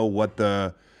don't know what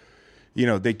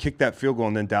they kicked that field goal,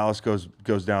 and then Dallas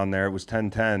goes down there. It was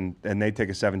 10-10, and they take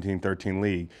a 17-13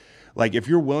 lead. If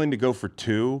you're willing to go for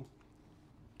 2,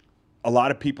 a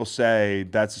lot of people say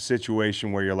that's a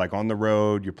situation where you're like on the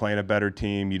road, you're playing a better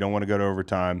team, you don't want to go to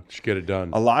overtime. Just get it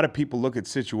done. A lot of people look at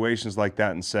situations like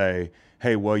that and say,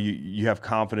 hey, well, you have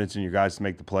confidence in your guys to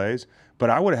make the plays.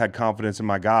 But I would have had confidence in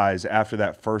my guys after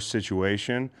that first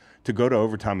situation to go to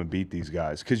overtime and beat these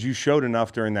guys, because you showed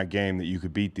enough during that game that you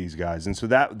could beat these guys. And so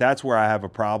that's where I have a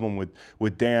problem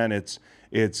with Dan.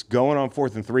 It's going on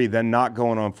 4th and 3, then not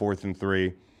going on 4th and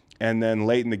 3. And then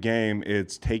late in the game,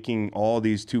 it's taking all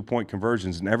these 2-point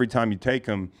conversions, and every time you take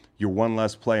them, you're one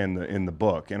less play in the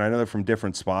book. And I know they're from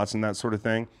different spots and that sort of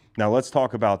thing. Now let's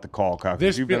talk about the call, Kyle,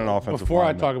 because you've been an offensive Before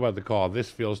lineman. I talk about the call, this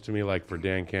feels to me like for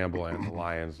Dan Campbell and the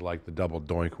Lions, like the double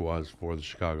doink was for the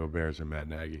Chicago Bears and Matt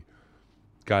Nagy,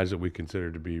 guys that we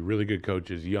consider to be really good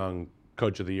coaches, young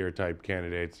Coach of the Year type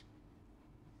candidates.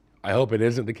 I hope it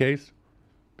isn't the case,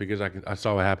 because I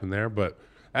saw what happened there, but.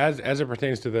 As it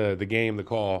pertains to the game, the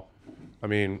call, I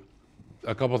mean,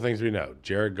 a couple things we know.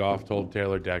 Jared Goff told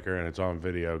Taylor Decker, and it's on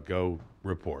video, go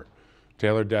report.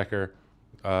 Taylor Decker,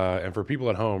 and for people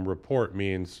at home, report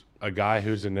means a guy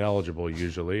who's ineligible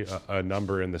usually, a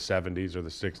number in the 70s or the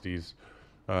 60s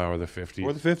or the 50s.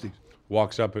 Or the 50s.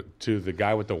 Walks up to the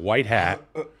guy with the white hat,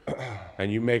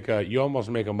 and you almost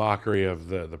make a mockery of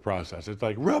the process. It's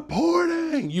like,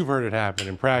 reporting! You've heard it happen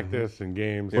in practice and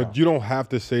games. But you don't have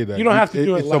to say that. You don't have to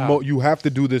do it loud. You have to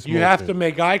do this You have to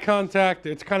make eye contact.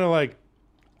 It's kind of like,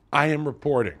 I am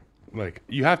reporting. Like,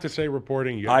 you have to say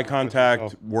reporting. Eye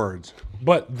contact, words.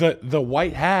 But the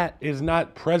white hat is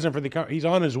not present for the – he's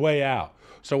on his way out.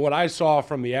 So what I saw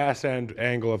from the ass end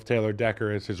angle of Taylor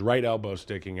Decker is his right elbow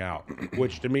sticking out,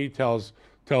 which to me tells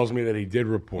me that he did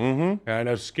report. And I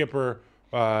know Skipper,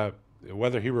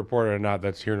 whether he reported or not,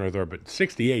 that's here nor there, but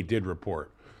 68 did report.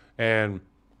 And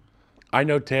I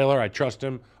know Taylor. I trust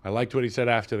him. I liked what he said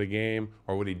after the game,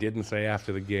 or what he didn't say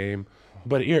after the game.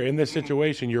 But here, in this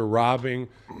situation, you're robbing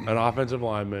an offensive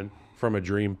lineman from a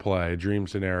dream play, a dream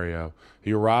scenario.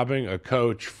 You're robbing a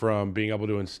coach from being able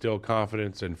to instill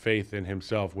confidence and faith in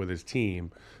himself with his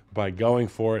team by going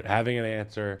for it, having an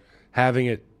answer, having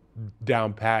it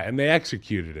down pat, and they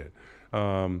executed it.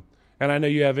 And I know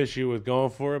you have issue with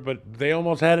going for it, but they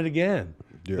almost had it again.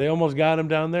 Yeah. They almost got him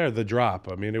down there, the drop.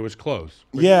 I mean, it was close.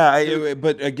 Yeah,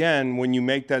 but again, when you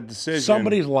make that decision...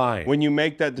 Somebody's lying. When you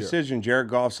make that decision, Jared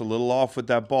Goff's a little off with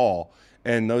that ball.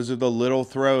 And those are the little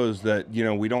throws that,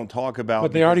 we don't talk about.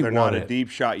 But they already they're won not a deep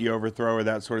shot you overthrow or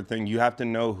that sort of thing. You have to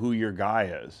know who your guy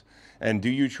is. And do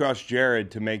you trust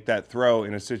Jared to make that throw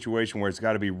in a situation where it's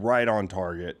got to be right on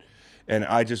target? And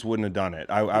I just wouldn't have done it.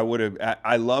 I would have.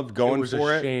 I loved going for it. It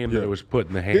was a shame that it was put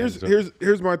in the hands.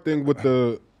 Here's my thing with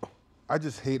the. I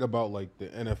just hate about like the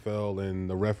NFL and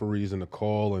the referees and the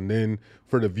call, and then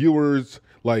for the viewers,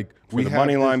 like for the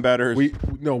money line bettors.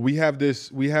 We have this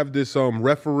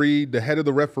referee, the head of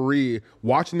the referee,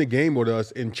 watching the game with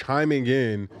us and chiming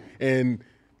in and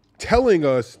telling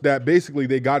us that basically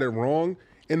they got it wrong.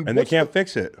 And they can't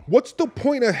fix it. What's the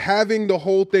point of having the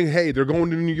whole thing? Hey, they're going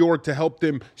to New York to help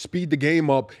them speed the game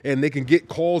up, and they can get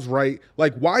calls right.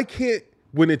 Like, why can't,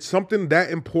 when it's something that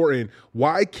important,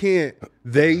 why can't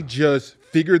they just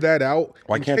figure that out?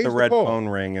 Why can't the red phone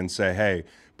ring and say, hey,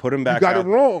 put him back out? You got it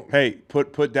wrong. Hey,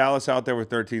 put Dallas out there with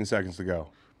 13 seconds to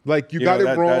go. Like, you got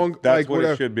it wrong. That's like, what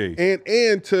whatever. it should be.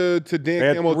 And to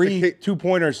Dan Campbell,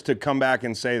 2-pointers to come back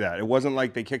and say that. It wasn't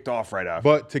like they kicked off right after.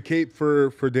 But to cape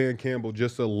for Dan Campbell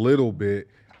just a little bit,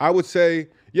 I would say,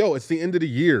 it's the end of the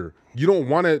year. You don't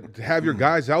want to have your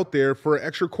guys out there for an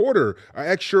extra quarter, an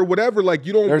extra whatever. Like,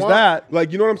 you don't There's want that.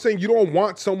 Like, you know what I'm saying? You don't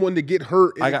want someone to get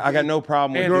hurt. I got no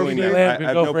problem with doing that. I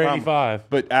have no problem.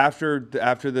 But after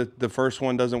the first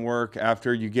one doesn't work,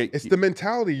 after you get... It's the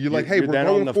mentality. You're like, hey, you're we're then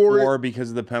going on the for floor it. because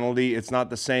of the penalty. It's not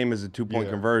the same as a 2-point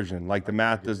conversion. Like, the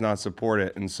math does not support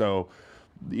it. And so,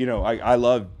 I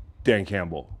love Dan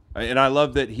Campbell. And I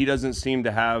love that he doesn't seem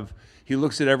to have... He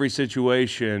looks at every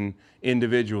situation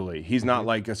individually. He's not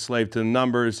like a slave to the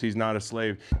numbers. He's not a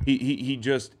slave. He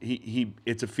just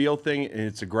it's a feel thing and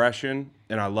it's aggression,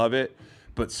 and I love it.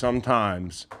 But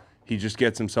sometimes he just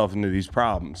gets himself into these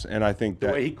problems, and I think that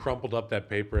the way he crumpled up that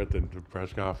paper at the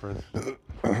press conference.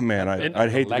 Man,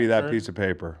 I'd hate to be that piece of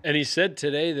paper. And he said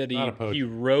today that he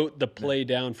wrote the play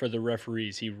down for the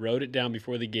referees. He wrote it down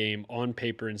before the game on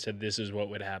paper and said this is what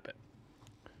would happen.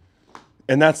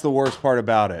 And that's the worst part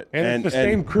about it. And it's the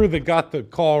same crew that got the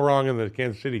call wrong in the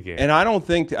Kansas City game. And I don't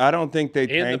think they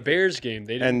and the Bears game,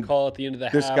 they didn't call at the end of the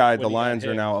half. This guy, the Lions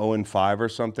are now 0-5 or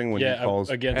something when he calls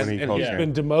against. When he and calls he's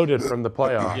been demoted from the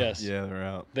playoffs. Yes. Yeah, they're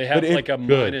out. They have like a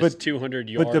minus 200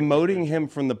 yards. But demoting him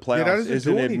from the playoffs is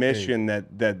an admission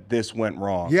that this went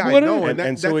wrong. Yeah, I know, and so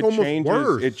that's it almost changes.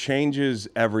 worse. It changes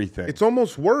everything. It's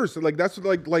almost worse. Like that's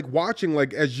like watching,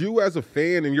 like as you as a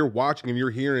fan and you're watching and you're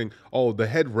hearing, oh, the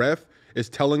head ref is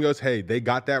telling us, hey, they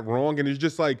got that wrong, and it's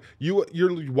just like you're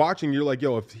watching, you're like,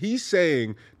 yo, if he's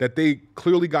saying that they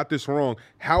clearly got this wrong,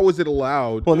 how is it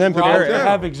allowed? Well, then Rob to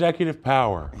have executive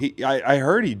power. I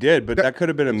heard he did, but that could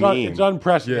have been a meme. It's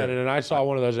unprecedented, and I saw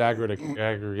one of those aggregate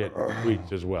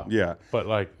tweets as well. Yeah, but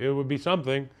like it would be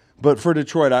something. But for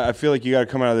Detroit, I feel like you got to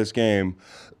come out of this game.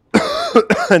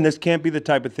 And this can't be the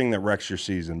type of thing that wrecks your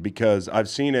season, because I've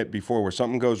seen it before where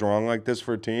something goes wrong like this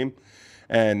for a team,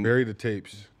 and bury the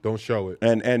tapes, don't show it.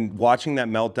 And watching that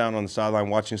meltdown on the sideline,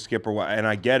 watching Skipper, and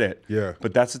I get it,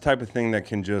 but that's the type of thing that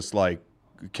can just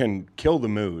can kill the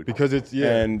mood, because it's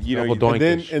and you know, and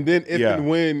then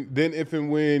if and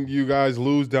when you guys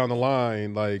lose down the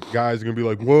line, like guys are gonna be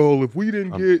like, well, if we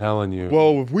didn't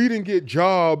if we didn't get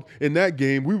Job in that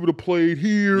game, we would have played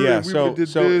here. Yeah, and we would have did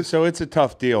this. So it's a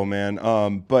tough deal, man.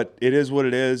 But it is what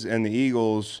it is, and the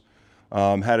Eagles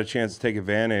had a chance to take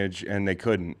advantage, and they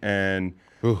couldn't. And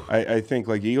I think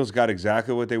like Eagles got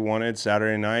exactly what they wanted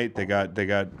Saturday night. They got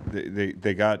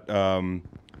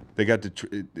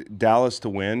Dallas to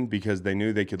win because they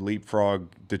knew they could leapfrog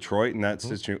Detroit in that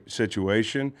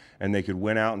situation, and they could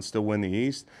win out and still win the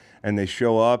East. And they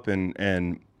show up,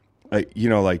 and you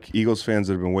know, like Eagles fans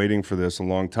that have been waiting for this a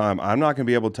long time, I'm not going to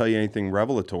be able to tell you anything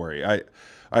revelatory.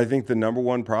 I think the number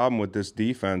one problem with this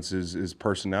defense is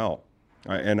personnel.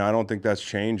 And I don't think that's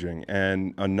changing.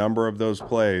 And a number of those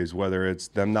plays, whether it's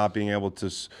them not being able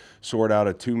to sort out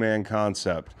a two-man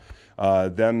concept,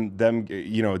 them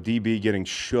you know, DB getting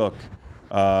shook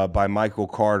by Michael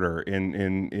Carter out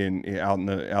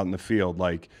in the field,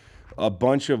 like a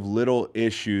bunch of little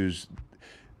issues.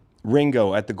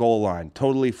 Ringo at the goal line,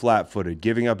 totally flat-footed,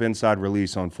 giving up inside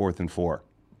release on 4th and 4.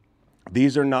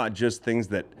 These are not just things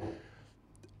that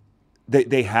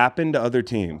they happen to other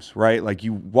teams, right? Like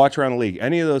you watch around the league,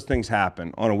 any of those things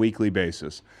happen on a weekly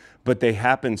basis, but they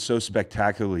happen so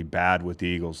spectacularly bad with the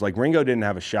Eagles. Like Ringo didn't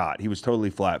have a shot. He was totally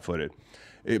flat-footed.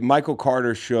 Michael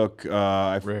Carter shook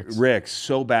Ricks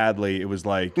so badly, it was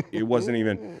like it wasn't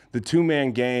even the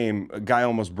two-man game. A guy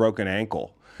almost broke an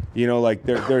ankle. You know, like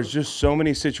there's just so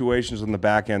many situations on the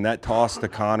back end. That toss to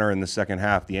Connor in the second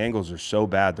half, the angles are so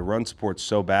bad. The run support's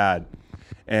so bad.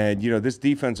 And, you know, this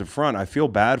defensive front, I feel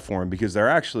bad for them because they're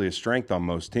actually a strength on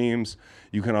most teams.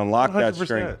 You can unlock 100%. That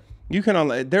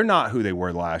strength. They're not who they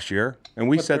were last year. And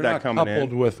we said that coming in.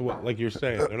 Coupled with, like you're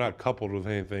saying, they're not coupled with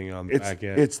anything on the back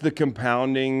end. It's the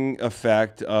compounding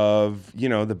effect of, you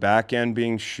know, the back end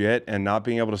being shit and not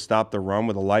being able to stop the run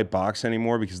with a light box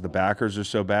anymore because the backers are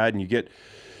so bad. And you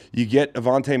get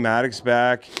Avonte Maddox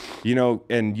back, you know,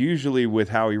 and usually with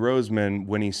Howie Roseman,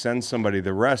 when he sends somebody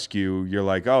to rescue, you're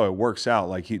like, oh, it works out.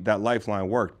 Like that lifeline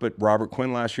worked. But Robert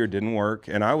Quinn last year didn't work.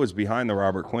 And I was behind the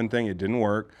Robert Quinn thing. It didn't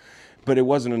work. But it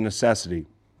wasn't a necessity.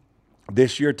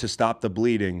 This year, to stop the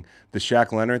bleeding, the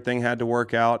Shaq Leonard thing had to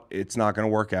work out. It's not going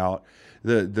to work out.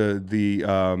 The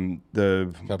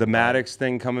Maddox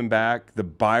thing coming back, the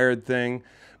Byard thing,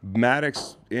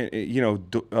 Maddox, you know,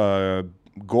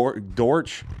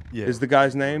 Dortch is the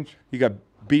guy's name. He got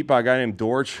beat by a guy named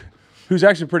Dortch, who's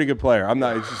actually a pretty good player.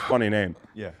 It's just a funny name.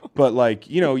 Yeah. But, like,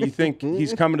 you know, you think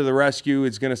he's coming to the rescue,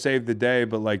 it's going to save the day,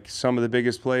 but, like, some of the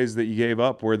biggest plays that you gave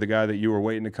up were the guy that you were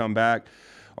waiting to come back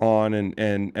on,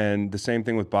 and the same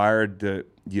thing with Byard.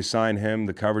 You sign him,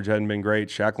 the coverage hadn't been great.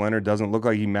 Shaq Leonard doesn't look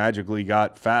like he magically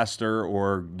got faster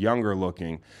or younger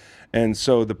looking. And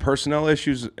so the personnel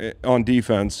issues on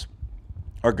defense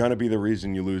are going to be the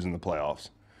reason you lose in the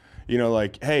playoffs. You know,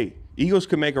 like, hey, Eagles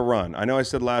could make a run. I know I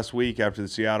said last week after the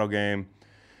Seattle game,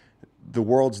 the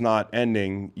world's not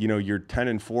ending. You know, you're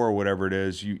 10-4 or whatever it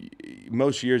is.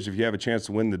 Most years, if you have a chance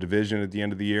to win the division at the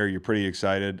end of the year, you're pretty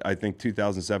excited. I think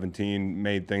 2017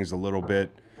 made things a little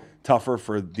bit tougher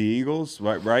for the Eagles,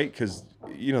 right? Because,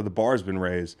 you know, the bar's been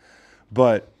raised.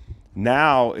 But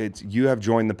now you have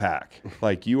joined the pack.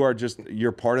 Like,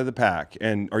 you're part of the pack.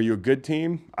 And are you a good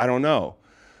team? I don't know.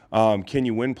 Can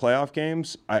you win playoff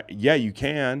games? Yeah, you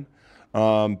can.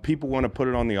 People want to put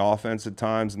it on the offense at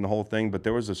times and the whole thing, but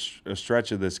there was a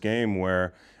stretch of this game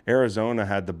where Arizona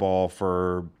had the ball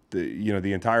for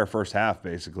the entire first half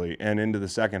basically, and into the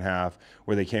second half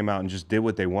where they came out and just did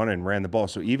what they wanted and ran the ball.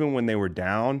 So even when they were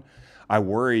down, I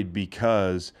worried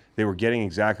because they were getting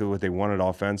exactly what they wanted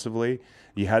offensively.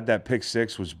 You had that pick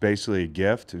six was basically a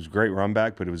gift. It was a great run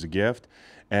back, but it was a gift.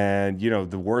 And,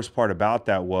 the worst part about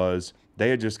that was they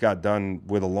had just got done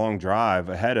with a long drive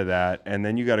ahead of that, and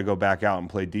then you got to go back out and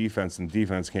play defense, and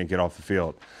defense can't get off the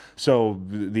field. So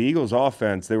the Eagles'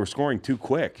 offense, they were scoring too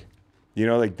quick.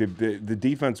 Like the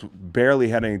defense barely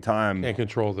had any time Can't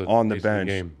control on the bench.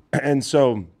 Game. And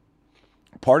so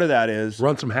part of that is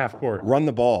run some half court. Run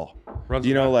the ball. Run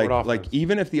some half court like offense.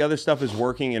 even if the other stuff is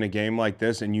working in a game like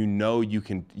this, and you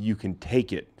can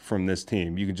take it from this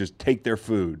team. You can just take their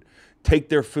food. Take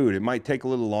their food. It might take a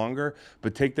little longer,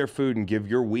 but take their food and give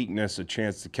your weakness a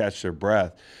chance to catch their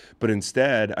breath. But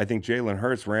instead, I think Jalen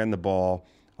Hurts ran the ball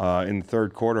in the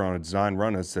third quarter on a design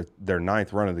run. It's their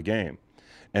 9th run of the game.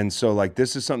 And so,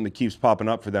 this is something that keeps popping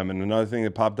up for them. And another thing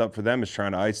that popped up for them is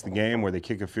trying to ice the game where they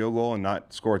kick a field goal and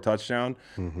not score a touchdown.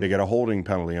 Mm-hmm. They get a holding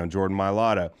penalty on Jordan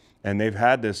Mailata. And they've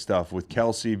had this stuff with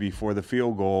Kelsey before the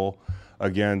field goal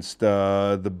against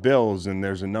the Bills. And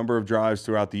there's a number of drives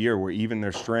throughout the year where even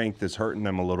their strength is hurting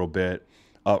them a little bit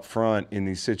up front in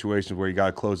these situations where you got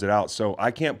to close it out. So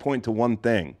I can't point to one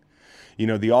thing.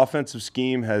 The offensive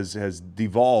scheme has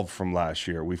devolved from last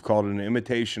year. We've called it an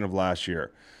imitation of last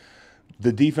year.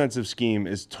 The defensive scheme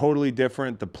is totally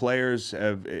different. The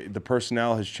the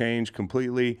personnel has changed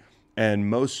completely, and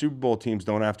most Super Bowl teams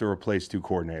don't have to replace 2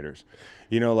 coordinators.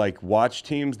 Watch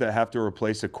teams that have to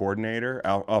replace a coordinator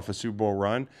off a Super Bowl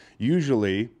run.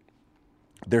 Usually,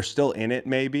 they're still in it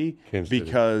maybe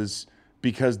because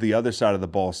the other side of the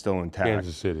ball is still intact.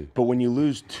 Kansas City. But when you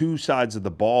lose 2 sides of the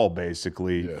ball,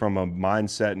 basically, from a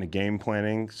mindset and a game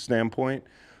planning standpoint,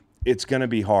 it's going to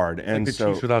be hard. And the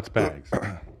Chiefs without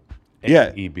Spags.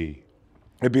 Yeah. EB.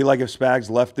 It'd be like if Spags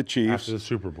left the Chiefs after the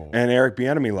Super Bowl and Eric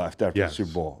Bieniemy left after the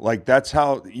Super Bowl. That's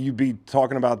how you'd be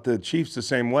talking about the Chiefs the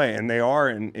same way, and they are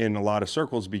in a lot of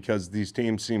circles because these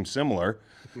teams seem similar.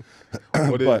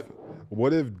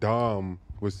 What if Dom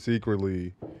was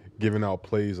secretly giving out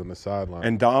plays on the sideline?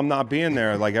 And Dom not being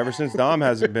there, ever since Dom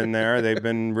hasn't been there, they've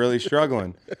been really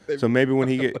struggling. So maybe when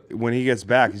he gets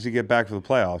back, he's gonna get back for the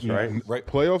playoffs, right? Right.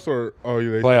 Playoffs or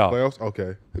playoffs?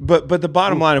 Okay. But the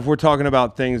bottom line, if we're talking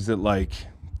about things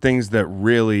that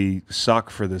really suck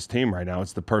for this team right now,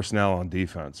 it's the personnel on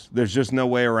defense. There's just no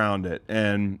way around it.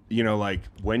 And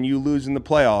when you lose in the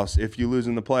playoffs, if you lose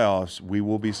in the playoffs, we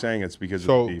will be saying it's because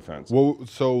of the defense. What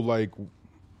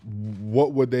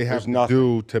would they have to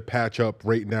do to patch up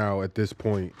right now at this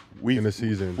point in the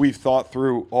season? We've thought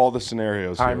through all the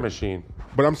scenarios. Time machine.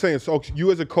 But I'm saying, so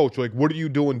you as a coach, what are you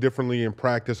doing differently in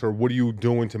practice, or what are you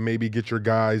doing to maybe get your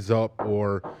guys up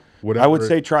or whatever? I would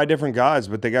say try different guys,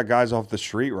 but they got guys off the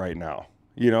street right now.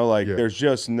 There's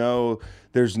just you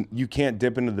can't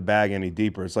dip into the bag any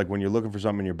deeper. It's like when you're looking for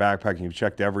something in your backpack and you've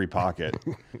checked every pocket.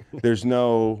 It's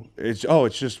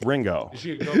just Ringo.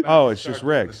 It's just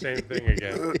Rick. The same thing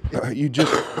again.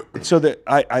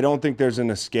 I don't think there's an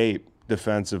escape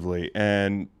defensively,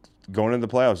 and going into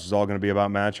the playoffs is all going to be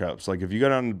about matchups. If you go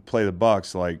down and play the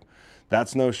Bucks,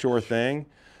 that's no sure thing,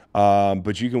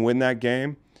 but you can win that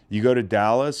game. You go to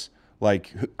Dallas. I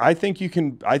still think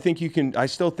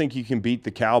you can beat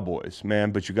the Cowboys,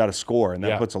 man, but you got to score, and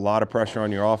that puts a lot of pressure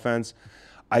on your offense.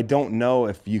 I don't know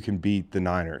if you can beat the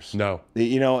Niners. No.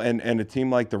 And a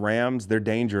team like the Rams, they're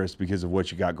dangerous because of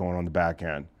what you got going on the back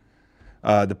end.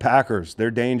 The Packers,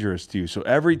 they're dangerous to you. So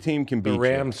every team can beat you. The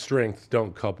Rams' strengths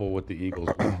don't couple with the Eagles'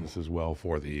 weakness as well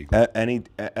for the Eagles.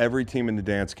 Every team in the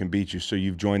dance can beat you, so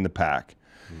you've joined the pack.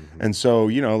 Mm-hmm. And so,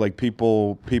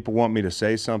 people want me to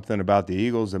say something about the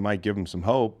Eagles that might give them some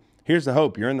hope. Here's the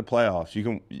hope. You're in the playoffs.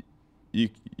 You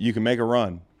can make a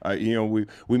run.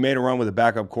 We made a run with a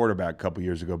backup quarterback a couple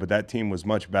years ago, but that team was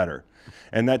much better.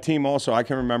 And that team also, I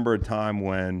can remember a time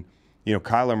when,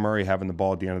 Kyler Murray having the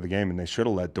ball at the end of the game, and they should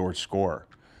have let Dortch score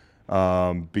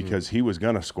because he was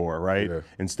going to score, right? Yeah.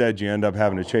 Instead, you end up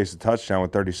having to chase a touchdown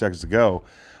with 30 seconds to go.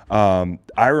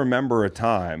 I remember a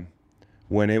time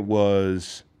when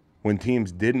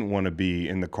teams didn't want to be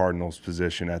in the Cardinals'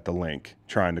 position at the link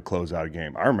trying to close out a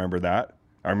game. I remember that.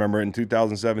 I remember it in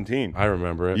 2017. I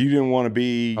remember it. You didn't want to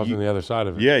be... I was on the other side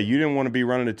of it. Yeah, you didn't want to be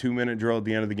running a 2-minute drill at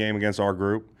the end of the game against our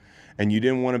group, and you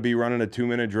didn't want to be running a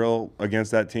 2-minute drill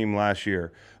against that team last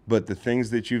year. But the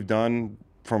things that you've done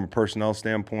from a personnel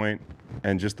standpoint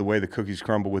and just the way the cookies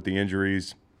crumble with the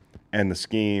injuries and the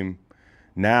scheme,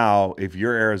 now, if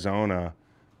you're Arizona...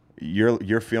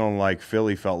 You're feeling like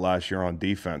Philly felt last year on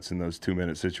defense in those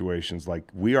 2-minute situations.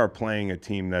 We are playing a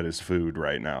team that is food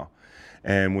right now.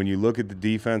 And when you look at the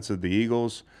defense of the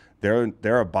Eagles,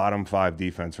 they're a bottom 5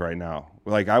 defense right now.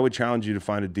 I would challenge you to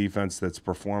find a defense that's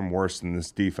performed worse than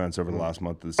this defense over the last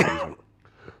month of the season.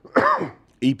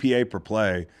 EPA per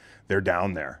play, they're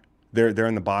down there. They're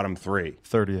in the bottom 3.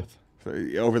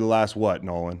 30th. Over the last what,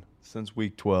 Nolan? Since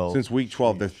week 12. Since week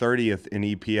 12, they're 30th in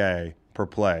EPA per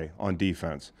play on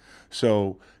defense.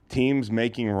 So teams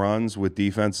making runs with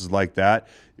defenses like that,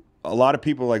 a lot of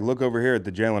people look over here at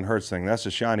the Jalen Hurts thing. That's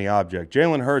a shiny object.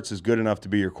 Jalen Hurts is good enough to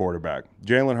be your quarterback.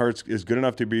 Jalen Hurts is good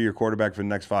enough to be your quarterback for the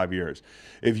next 5 years.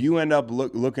 If you end up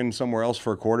looking somewhere else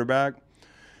for a quarterback,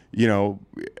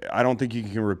 I don't think you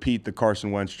can repeat the Carson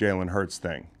Wentz, Jalen Hurts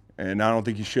thing. And I don't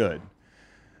think you should.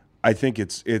 I think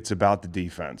it's about the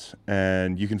defense.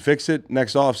 And you can fix it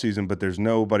next offseason, but there's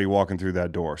nobody walking through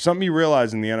that door. Something you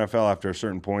realize in the NFL after a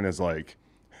certain point is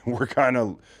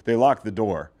they locked the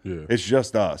door. Yeah. It's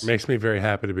just us. Makes me very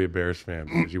happy to be a Bears fan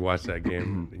because you watch that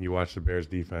game and you watch the Bears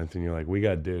defense and you're like, we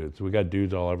got dudes. We got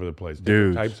dudes all over the place.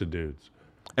 Different types of dudes.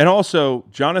 And also,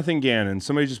 Jonathan Gannon,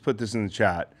 somebody just put this in the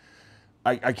chat.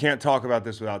 I can't talk about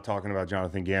this without talking about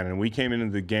Jonathan Gannon. We came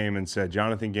into the game and said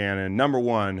Jonathan Gannon, number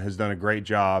one, has done a great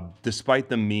job despite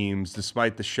the memes,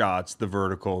 despite the shots, the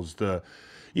verticals,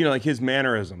 his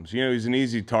mannerisms. He's an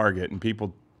easy target, and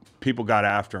people got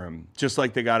after him, just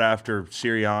like they got after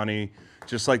Sirianni,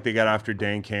 just like they got after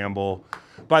Dan Campbell.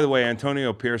 By the way,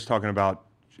 Antonio Pierce talking about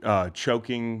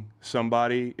choking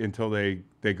somebody until they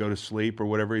go to sleep or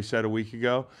whatever he said a week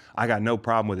ago. I got no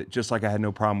problem with it, just like I had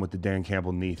no problem with the Dan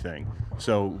Campbell knee thing.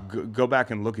 So go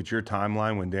back and look at your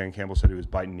timeline when Dan Campbell said he was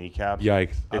biting kneecaps.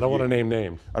 Yikes. I don't want to name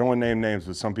names. I don't want to name names,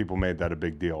 but some people made that a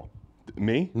big deal.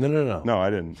 Me? No. No, I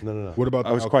didn't. No. What about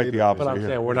I was quite the opposite. But I'm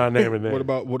saying we're not naming names.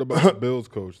 What about the Bills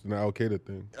coach, the Al Qaeda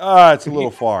thing? It's a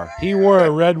little far. He wore a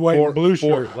red, white, and blue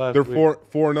shirt last They're week.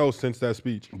 4-0 since that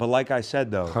speech. But like I said,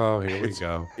 though, Oh, here we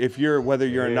go. if whether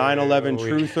you're a 9/11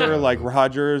 truther like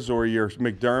Rodgers or you're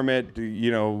McDermott,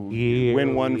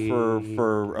 win one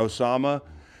for Osama,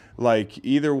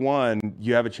 either one,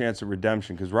 you have a chance at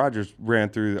redemption because Rodgers ran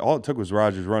through. All it took was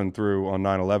Rodgers running through on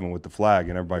 9/11 with the flag,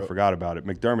 and everybody forgot about it.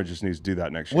 McDermott just needs to do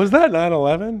that next year. Was that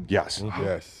 9/11? Yes.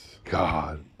 Yes.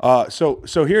 God.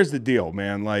 So here's the deal,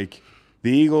 man. The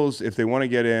Eagles, if they want to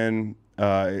get in,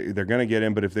 they're going to get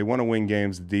in. But if they want to win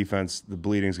games, the defense, the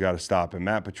bleeding's got to stop. And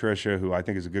Matt Patricia, who I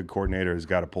think is a good coordinator, has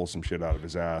got to pull some shit out of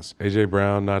his ass. A.J.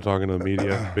 Brown not talking to the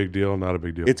media. Big deal, not a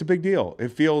big deal. It's a big deal.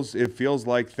 It feels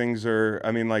like things are.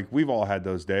 I mean, we've all had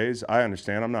those days. I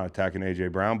understand. I'm not attacking A.J.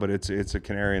 Brown, but it's a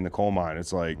canary in the coal mine.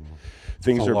 It's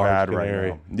things are bad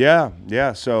canary. right now.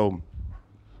 Yeah. So,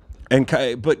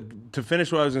 but to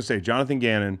finish what I was going to say, Jonathan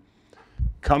Gannon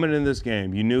coming in this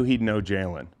game, you knew he'd know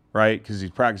Jalen. Right, because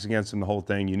he's practiced against him the whole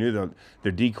thing. You knew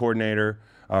their D coordinator,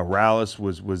 Rallis,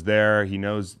 was there. He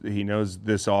knows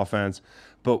this offense.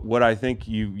 But what I think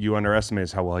you underestimate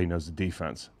is how well he knows the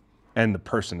defense and the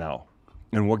personnel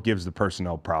and what gives the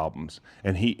personnel problems.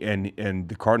 And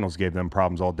the Cardinals gave them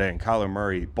problems all day. And Kyler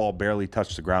Murray, ball barely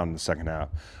touched the ground in the second half.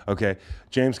 Okay,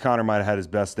 James Conner might have had his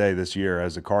best day this year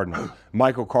as a Cardinal.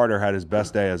 Michael Carter had his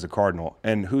best day as a Cardinal.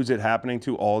 And who's it happening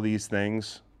to? All these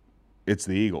things. It's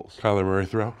the Eagles. Kyler Murray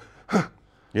throw.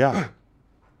 Yeah.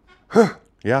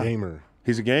 Yeah. Gamer.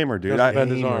 He's a gamer, dude. Just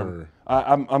bend his arm.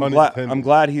 I'm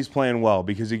glad he's playing well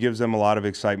because he gives them a lot of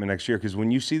excitement next year. Because when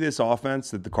you see this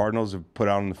offense that the Cardinals have put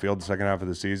out on the field the second half of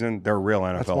the season, they're a real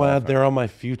NFL That's why offense. they're on my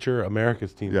future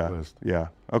America's team list. Yeah.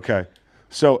 Okay.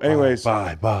 So, anyways,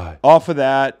 Bye. off of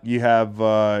that, you have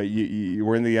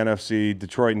we're in the NFC,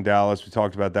 Detroit and Dallas. We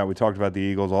talked about that. We talked about the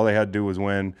Eagles. All they had to do was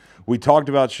win. We talked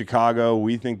about Chicago.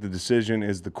 We think the decision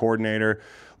is the coordinator.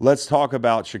 Let's talk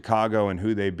about Chicago and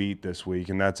who they beat this week,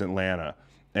 and that's Atlanta.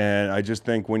 And I just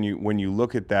think when you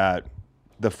look at that,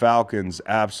 the Falcons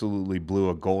absolutely blew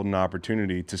a golden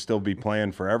opportunity to still be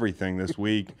playing for everything this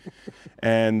week.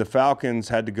 And the Falcons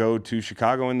had to go to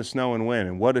Chicago in the snow and win.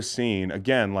 And what a scene.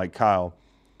 Again, like Kyle,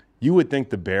 you would think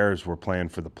the Bears were playing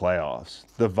for the playoffs.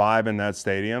 The vibe in that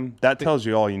stadium, that tells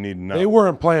you all you need to know. They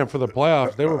weren't playing for the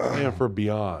playoffs. They were playing for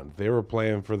beyond. They were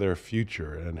playing for their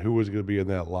future and who was going to be in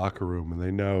that locker room. And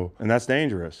they know. And that's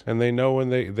dangerous. And they know when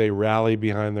they rally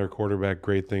behind their quarterback,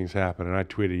 great things happen. And I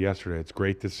tweeted yesterday, it's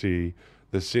great to see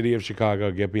the city of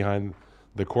Chicago get behind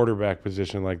the quarterback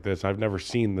position like this. I've never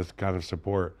seen this kind of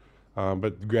support.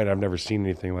 But granted, I've never seen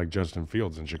anything like Justin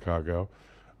Fields in Chicago.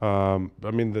 I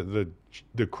mean,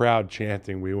 the crowd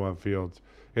chanting, "We want Fields."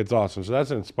 It's awesome. So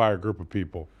that's an inspired group of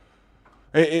people.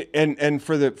 And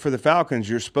for the Falcons,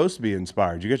 you're supposed to be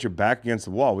inspired. You get your back against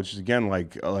the wall, which is again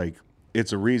like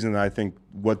it's a reason that I think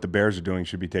what the Bears are doing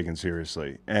should be taken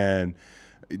seriously. And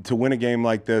to win a game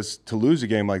like this, to lose a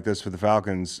game like this for the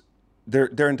Falcons,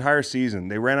 their entire season,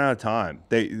 they ran out of time.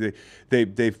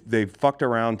 They fucked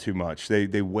around too much.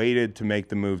 They waited to make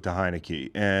the move to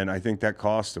Heineke, and I think that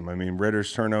cost them. I mean,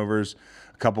 Ritter's turnovers,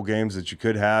 a couple games that you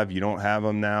could have, you don't have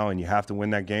them now, and you have to win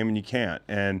that game, and you can't.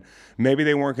 And maybe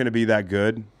they weren't going to be that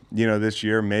good, this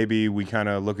year. Maybe we kind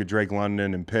of look at Drake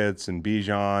London and Pitts and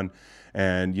Bijan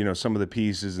and, some of the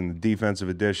pieces and the defensive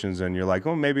additions, and you're like,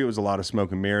 oh, maybe it was a lot of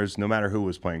smoke and mirrors, no matter who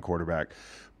was playing quarterback.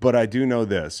 But I do know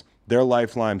this. Their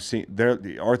lifeline,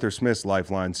 Arthur Smith's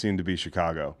lifeline seemed to be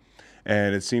Chicago.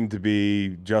 And it seemed to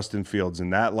be Justin Fields.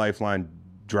 And that lifeline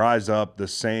dries up the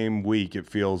same week, it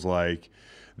feels like,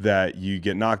 that you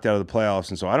get knocked out of the playoffs.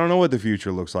 And so I don't know what the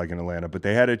future looks like in Atlanta, but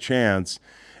they had a chance.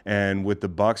 And with the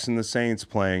Bucs and the Saints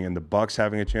playing and the Bucs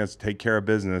having a chance to take care of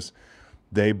business,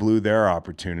 they blew their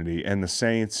opportunity. And the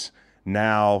Saints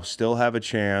now still have a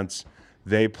chance.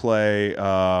 They play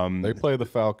the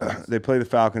Falcons. They play the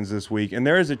Falcons this week, and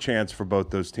there is a chance for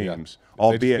both those teams. Yeah.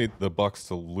 Albeit, they just need the Bucs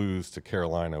to lose to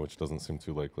Carolina, which doesn't seem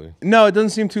too likely. No, it doesn't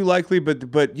seem too likely,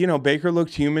 but Baker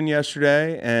looked human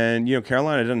yesterday, and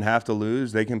Carolina doesn't have to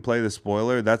lose. They can play the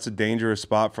spoiler. That's a dangerous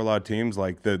spot for a lot of teams.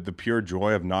 Like the pure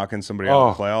joy of knocking somebody out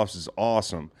of the playoffs is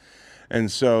awesome. And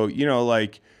so,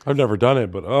 I've never done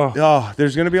it, but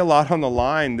there's going to be a lot on the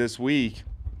line this week.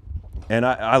 And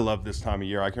I love this time of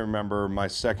year. I can remember my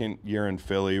second year in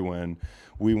Philly when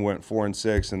we went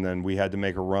 4-6, and then we had to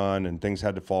make a run, and things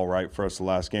had to fall right for us the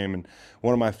last game. And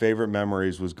one of my favorite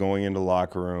memories was going into the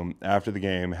locker room after the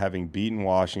game, having beaten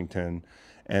Washington,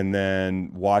 and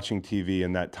then watching TV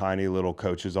in that tiny little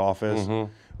coach's office.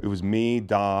 Mm-hmm. It was me,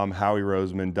 Dom, Howie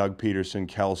Roseman, Doug Peterson,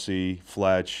 Kelsey,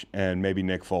 Fletch, and maybe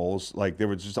Nick Foles. Like, there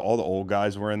was just all the old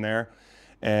guys were in there.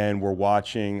 And we're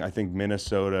watching, I think,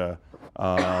 Minnesota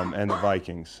and the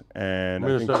Vikings. And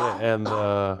Minnesota and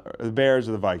the Bears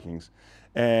or the Vikings.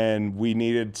 And we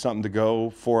needed something to go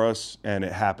for us, and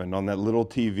it happened on that little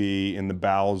TV in the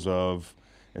bowels of,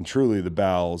 and truly the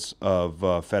bowels of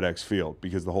FedEx Field,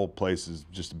 because the whole place is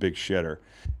just a big shitter.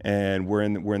 And we're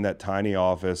in that tiny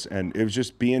office, and it was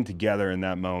just being together in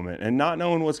that moment and not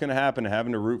knowing what's going to happen and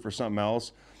having to root for something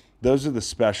else. Those are the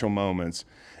special moments.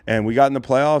 And we got in the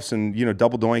playoffs, and,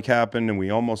 double doink happened, and we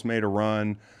almost made a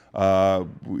run.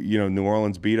 New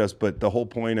Orleans beat us. But the whole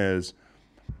point is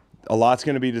a lot's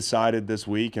going to be decided this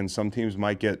week, and some teams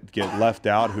might get left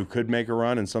out who could make a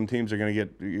run, and some teams are going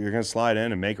to slide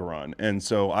in and make a run. And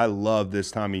so I love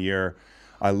this time of year.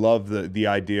 I love the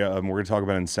idea of, and we're going to talk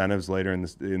about incentives later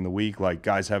in the week, like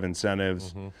guys have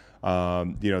incentives. Mm-hmm.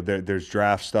 There's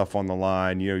draft stuff on the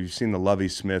line. You've seen the Lovie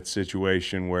Smith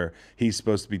situation where he's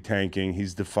supposed to be tanking.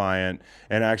 He's defiant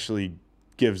and actually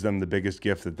gives them the biggest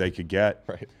gift that they could get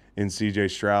in C.J.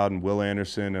 Stroud and Will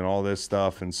Anderson and all this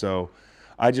stuff. And so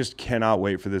I just cannot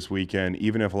wait for this weekend,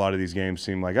 even if a lot of these games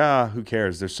seem like, who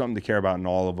cares? There's something to care about in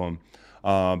all of them.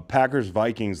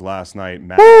 Packers-Vikings last night.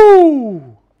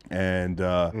 Woo! And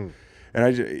the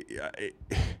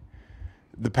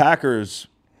Packers,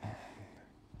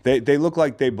 they look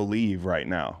like they believe right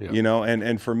now,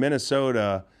 and for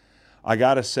Minnesota, I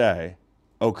got to say,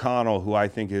 O'Connell, who I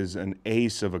think is an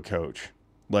ace of a coach,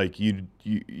 like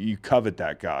you covet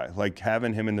that guy, like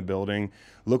having him in the building.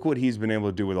 Look what he's been able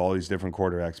to do with all these different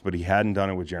quarterbacks, but he hadn't done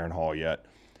it with Jaron Hall yet.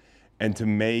 And to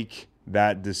make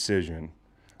that decision,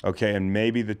 and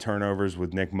maybe the turnovers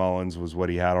with Nick Mullins was what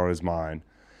he had on his mind.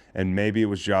 And maybe it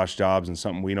was Josh Dobbs and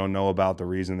something we don't know about, the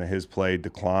reason that his play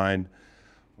declined.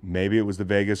 Maybe it was the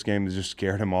Vegas game that just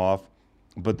scared him off.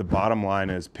 But the bottom line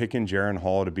is picking Jaron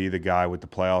Hall to be the guy with the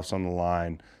playoffs on the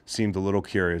line seemed a little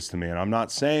curious to me. And I'm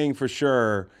not saying for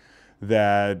sure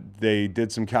that they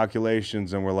did some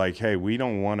calculations and were like, hey, we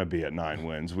don't want to be at 9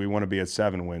 wins. We want to be at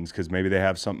 7 wins because maybe they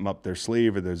have something up their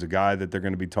sleeve or there's a guy that they're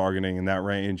going to be targeting in that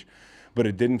range. But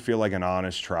it didn't feel like an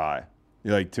honest try.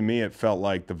 Like, to me, it felt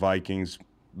like the Vikings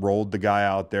rolled the guy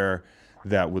out there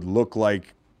that would look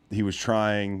like he was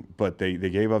trying, but they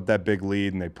gave up that big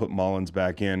lead and they put Mullins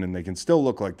back in, and they can still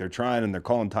look like they're trying, and they're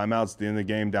calling timeouts at the end of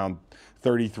the game down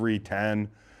 33-10.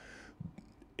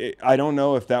 I don't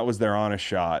know if that was their honest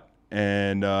shot.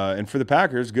 And for the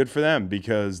Packers, good for them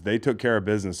because they took care of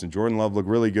business, and Jordan Love looked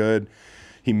really good.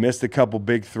 He missed a couple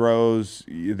big throws.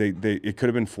 It could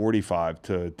have been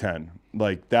 45-10.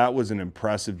 Like, that was an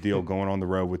impressive deal going on the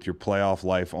road with your playoff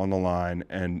life on the line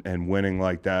and winning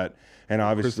like that. And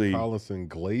obviously, Chris Collison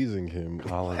glazing him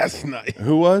last night.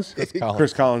 Who was? Chris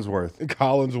Collinsworth.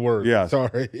 Collinsworth. Yeah.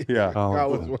 Sorry. Yeah.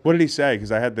 Collinsworth. What did he say? Because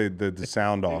I had the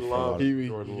sound off. He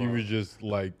was just.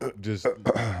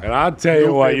 And I'll tell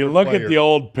you what, you look at the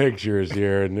old pictures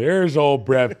here, and there's old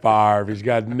Brett Favre. He's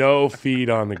got no feet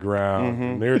on the ground. Mm-hmm.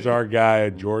 And there's our guy,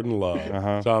 Jordan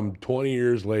Love. Some 20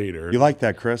 years later. You like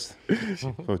that, Chris?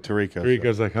 So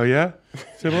Tariq's like, oh, yeah?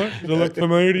 Similar? Does it look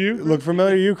familiar to you? Look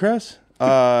familiar to you, Chris?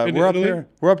 We're up Italy? here.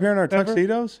 We're up here in our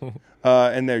tuxedos,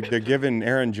 and they're giving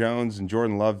Aaron Jones and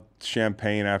Jordan Love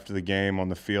champagne after the game on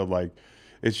the field. Like,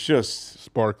 it's just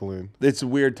sparkling. It's a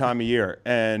weird time of year,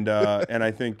 and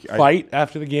I think fight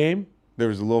after the game. There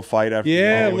was a little fight after.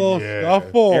 Yeah, the a little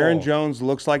scuffle. Aaron Jones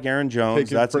looks like Aaron Jones.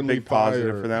 Taking That's a friendly big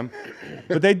positive fire. for them.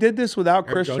 But they did this without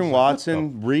Aaron Christian Jones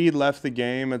Watson. Reed left the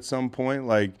game at some point.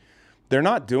 Like, they're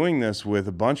not doing this with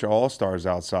a bunch of all-stars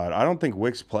outside. I don't think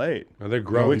Wicks played. No, they're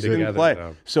growing Wicks together. didn't play.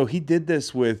 Now. So he did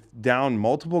this with down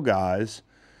multiple guys.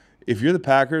 If you're the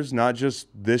Packers, not just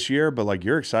this year, but like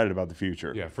you're excited about the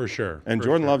future. Yeah, for sure. And for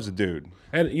Jordan sure. Love's a dude.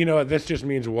 And you know this just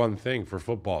means one thing for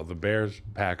football: the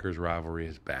Bears-Packers rivalry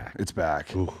is back. It's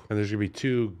back. And there's gonna be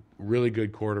two really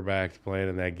good quarterbacks playing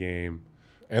in that game.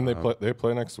 And they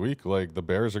play next week. Like the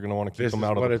Bears are going to want to keep This them is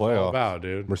out what of the it's all playoffs. about,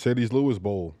 dude. Mercedes-Lewis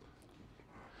Bowl.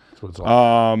 That's what it's all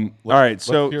All right, Let's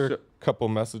so hear a couple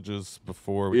messages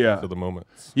before we get to the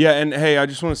moments. Yeah, and hey, I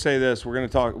just want to say this: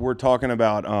 we're talking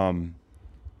about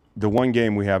the one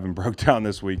game we haven't broke down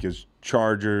this week is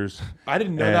Chargers. I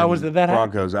didn't know that was that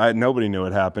happened. Broncos. Nobody knew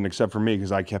it happened except for me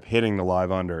because I kept hitting the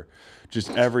live under,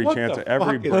 just every What chance, the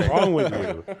every fuck is break. wrong with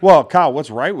you? Well, Kyle, what's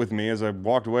right with me is I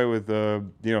walked away with a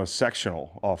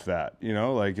sectional off that.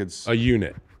 Like it's A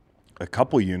unit. a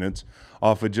couple units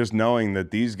off of just knowing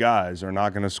that these guys are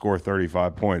not going to score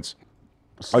 35 points.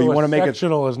 So you want to make it?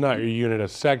 sectional is not your unit. A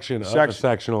section of a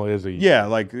sectional is a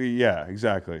unit. Yeah,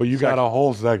 exactly. But you got a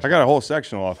whole section. I got a whole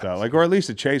sectional off that, or at least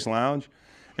a Chase Lounge,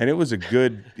 and it was a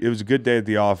good day at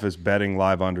the office betting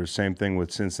live unders. Same thing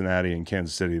with Cincinnati and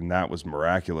Kansas City, and that was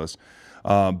miraculous.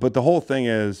 But the whole thing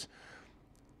is,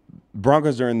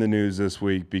 Broncos are in the news this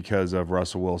week because of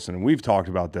Russell Wilson, and we've talked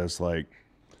about this. Like,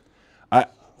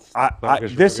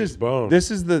 this is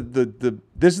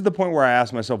the point where I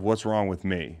ask myself, what's wrong with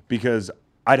me? Because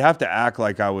I'd have to act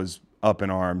like I was up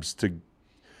in arms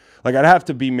I'd have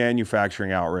to be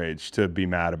manufacturing outrage to be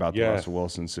mad about the Russell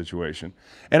Wilson situation.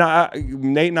 And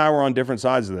Nate and I were on different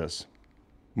sides of this.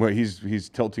 Well, he's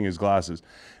tilting his glasses.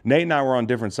 Nate and I were on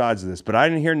different sides of this, but I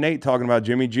didn't hear Nate talking about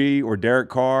Jimmy G or Derek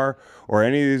Carr or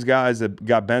any of these guys that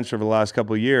got benched over the last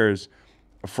couple of years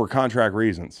for contract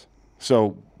reasons.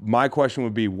 So my question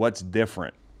would be, what's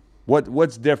different?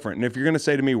 What's different? And if you're going to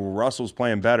say to me, well, Russell's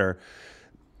playing better,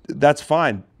 that's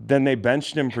fine. Then they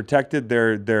benched him, protected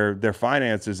their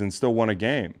finances, and still won a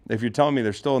game. If you're telling me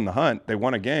they're still in the hunt, they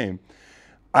won a game.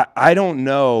 I don't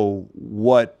know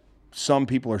what some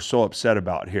people are so upset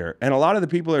about here. And a lot of the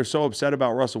people that are so upset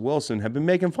about Russell Wilson have been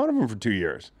making fun of him for 2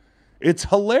 years. It's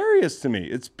hilarious to me.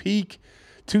 It's peak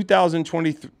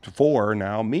 2024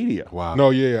 now media. Wow. No,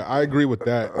 yeah, I agree with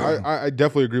that. I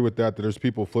definitely agree with that there's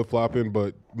people flip-flopping,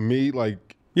 but me,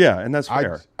 like... Yeah, and that's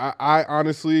fair. I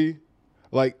honestly,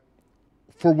 like,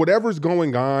 for whatever's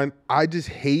going on, I just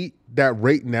hate that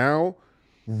right now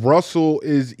Russell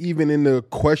is even in the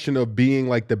question of being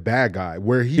like the bad guy,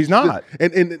 where he's not.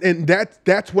 And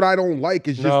that's what I don't like.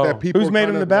 Is just that people who's made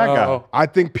him the bad guy. I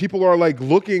think people are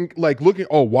looking.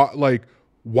 Oh,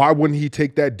 why wouldn't he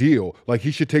take that deal? Like,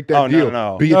 he should take that deal.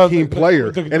 No. Be a team player.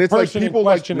 And it's like people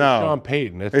like Sean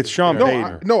Payton. It's Sean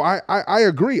Payton. I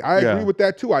agree. I agree with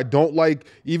that too. I don't like,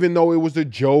 even though it was a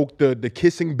joke, the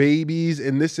kissing babies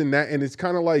and this and that, and it's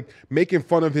kind of like making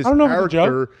fun of his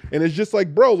character. And it's just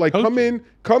like, bro, like come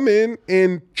in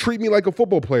and treat me like a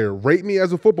football player. Rate me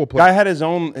as a football player. Guy had his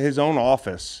own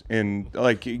office, and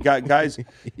like guys,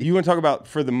 you want to talk about,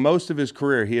 for the most of his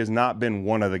career, he has not been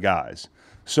one of the guys.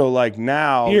 So like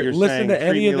now you're listen saying, to treat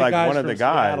any me of the like guys one of from the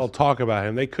guys. Seattle talk about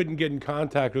him. They couldn't get in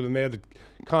contact with him. They had to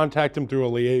contact him through a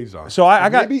liaison. So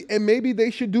maybe they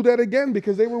should do that again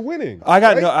because they were winning. I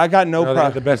got no They problem.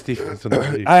 had the best defense in the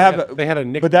league. They had a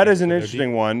nickname, but that is an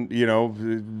interesting one.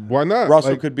 Why not?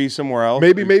 Russell could be somewhere else.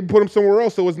 Maybe put him somewhere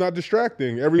else so it's not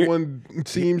distracting. Everyone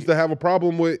seems to have a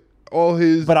problem with all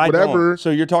his whatever. Don't.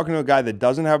 So you're talking to a guy that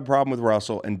doesn't have a problem with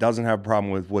Russell and doesn't have a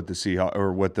problem with what the Seahawks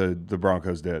or what the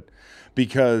Broncos did.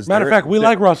 Because matter of fact, we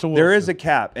like Russell Wilson. There is a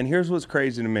cap, and here's what's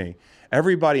crazy to me.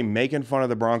 Everybody making fun of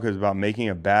the Broncos about making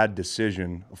a bad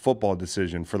decision, a football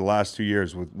decision, for the last 2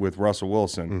 years with Russell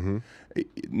Wilson.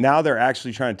 Mm-hmm. Now they're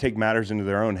actually trying to take matters into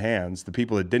their own hands, the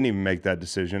people that didn't even make that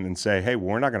decision, and say, hey,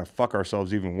 we're not going to fuck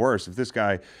ourselves even worse. If this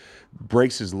guy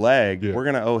breaks his leg, we're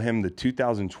going to owe him the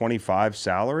 2025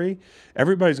 salary.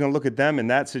 Everybody's going to look at them in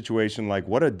that situation like,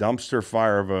 what a dumpster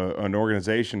fire of an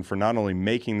organization for not only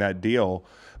making that deal,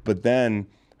 but then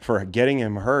for getting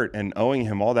him hurt and owing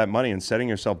him all that money and setting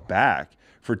yourself back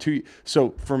for 2.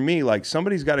 So for me, like,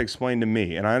 somebody's got to explain to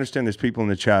me, and I understand there's people in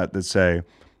the chat that say,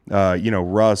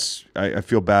 Russ, I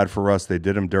feel bad for Russ. They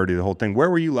did him dirty, the whole thing. Where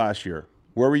were you last year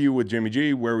Where were you with Jimmy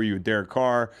G? Where were you with Derek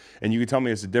Carr? And you could tell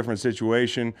me it's a different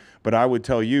situation, but I would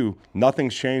tell you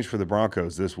nothing's changed for the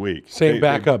Broncos this week. Same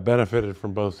backup benefited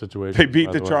from both situations. They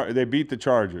beat they beat the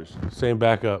Chargers. Same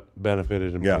backup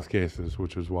benefited in both cases,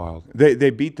 which was wild. They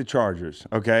beat the Chargers,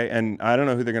 okay? And I don't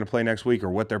know who they're going to play next week or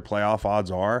what their playoff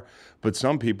odds are, but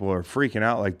some people are freaking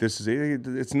out like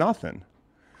it's nothing.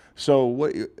 So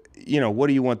what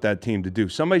do you want that team to do?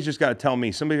 Somebody's just got to tell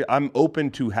me. I'm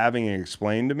open to having it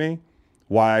explained to me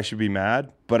why I should be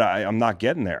mad, but I'm not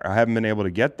getting there. I haven't been able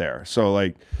to get there. So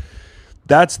like,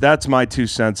 that's my 2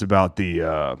 cents about the.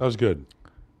 That was good.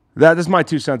 That's my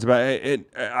 2 cents about it.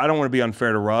 I don't want to be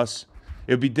unfair to Russ.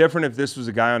 It'd be different if this was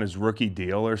a guy on his rookie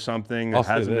deal or something that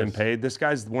hasn't been paid. This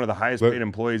guy's one of the highest paid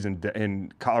employees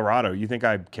in Colorado. You think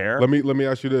I'd care? Let me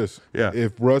ask you this. Yeah.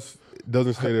 If Russ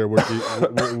doesn't stay there,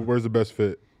 where's the best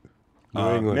fit? New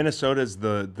England. Minnesota's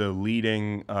the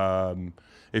leading.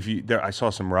 I saw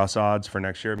some Russ odds for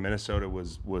next year. Minnesota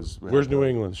was Where's New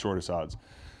England? The shortest odds.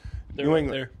 They're New up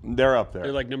England. there. They're up there.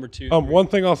 They're like number 2. One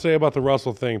thing I'll say about the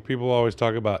Russell thing, people always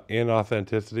talk about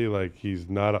inauthenticity, like he's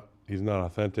not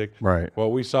authentic. Right.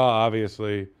 Well, we saw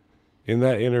obviously in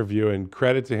that interview, and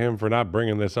credit to him for not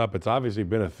bringing this up. It's obviously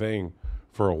been a thing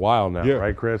for a while now,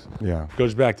 right, Chris? Yeah.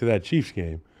 Goes back to that Chiefs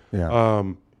game.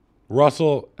 Yeah.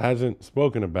 Russell hasn't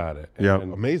spoken about it. Yeah.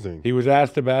 Amazing. He was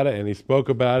asked about it, and he spoke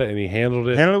about it, and he handled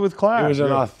it. Handled it with class. It was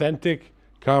an authentic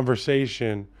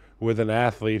conversation with an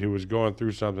athlete who was going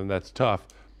through something that's tough.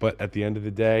 But at the end of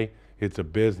the day, it's a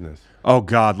business. Oh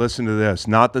God, listen to this.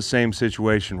 Not the same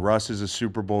situation. Russ is a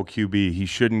Super Bowl QB. He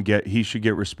should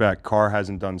get respect. Carr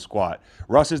hasn't done squat.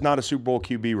 Russ is not a Super Bowl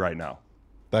QB right now.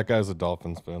 That guy's a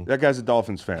Dolphins fan. That guy's a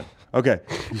Dolphins fan. Okay.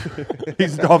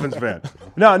 He's a Dolphins fan.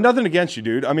 No, nothing against you,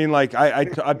 dude. I mean, like, I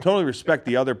totally respect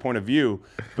the other point of view,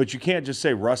 but you can't just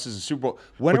say Russ is a Super Bowl.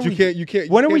 You can't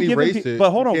erase it.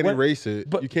 But hold on. You can't erase it.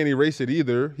 You can't erase it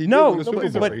either.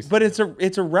 But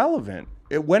it's irrelevant.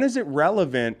 When is it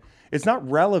relevant? It's not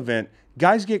relevant.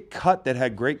 Guys get cut that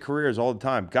had great careers all the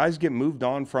time. Guys get moved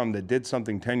on from that did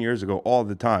something 10 years ago all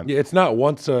the time. Yeah, it's not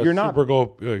once a Super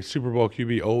Bowl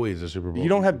QB, always a Super Bowl. You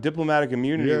don't have diplomatic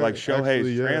immunity like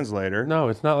Shohei's translator. No,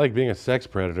 it's not like being a sex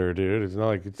predator, dude. It's not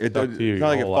like it's not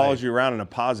like it follows you around in a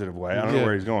positive way. I don't know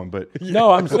where he's going, but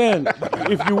no, I'm saying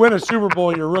if you win a Super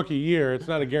Bowl your rookie year, it's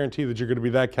not a guarantee that you're going to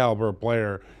be that caliber of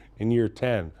player in year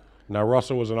 10. Now,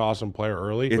 Russell was an awesome player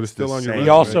early, but it's still on your resume. He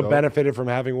also benefited from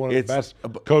having one of the best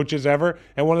coaches ever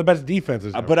and one of the best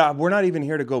defenses ever. But we're not even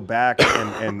here to go back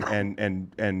and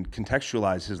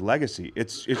contextualize his legacy. It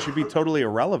should be totally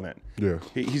irrelevant. Yeah.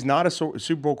 He's not a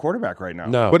Super Bowl quarterback right now.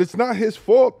 No. But it's not his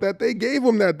fault that they gave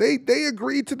him that. They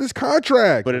agreed to this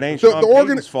contract. But it ain't Sean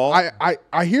Payton's fault.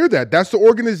 I hear that. That's the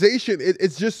organization.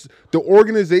 It's just the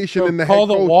organization and the head coach.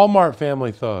 Call the Walmart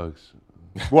family thugs.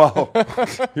 Well,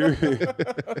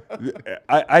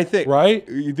 I think right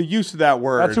the use of that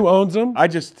word. That's who owns them. I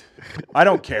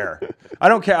don't care. I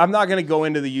don't care. I'm not going to go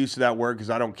into the use of that word because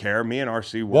I don't care. Me and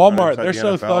RC Walmart, they're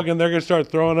so thugging, they're going to start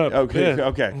throwing up.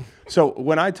 Okay. So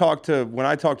when I talk to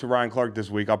Ryan Clark this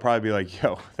week, I'll probably be like,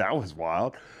 "Yo, that was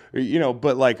wild,"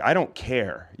 But like, I don't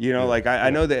care. I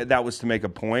know that was to make a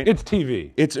point. It's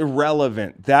TV. It's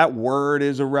irrelevant. That word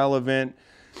is irrelevant.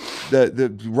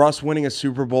 The Russ winning a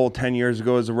Super Bowl 10 years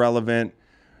ago is irrelevant.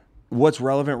 What's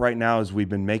relevant right now is we've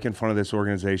been making fun of this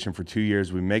organization for 2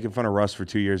 years. We've been making fun of Russ for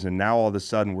 2 years, and now all of a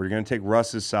sudden we're going to take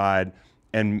Russ's side,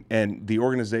 and the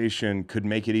organization could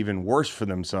make it even worse for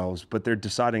themselves, but they're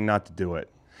deciding not to do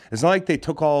it. It's not like they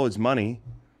took all his money.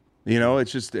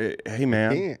 It's just, hey,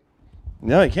 man.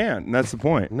 No, he can't. And that's the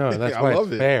point. No, that's why it's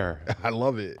fair. I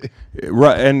love it.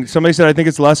 Right. And somebody said, I think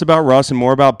it's less about Russ and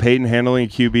more about Peyton handling a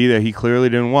QB that he clearly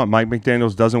didn't want. Mike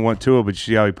McDaniels doesn't want Tua, but you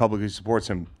see how he publicly supports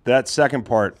him. That second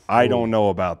part, I don't know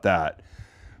about that.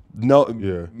 No,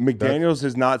 McDaniels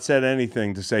has not said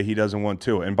anything to say he doesn't want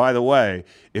Tua. And by the way,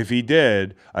 if he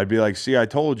did, I'd be like, see, I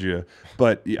told you.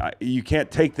 But you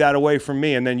can't take that away from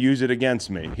me and then use it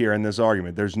against me here in this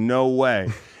argument. There's no way.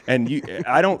 And he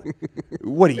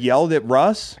yelled at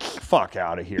Russ? Fuck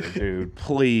out of here, dude.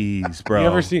 Please, bro. You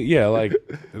ever seen, like,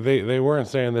 they weren't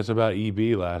saying this about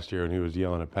EB last year when he was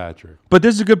yelling at Patrick. But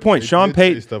this is a good point. Sean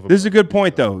Payton, this is a good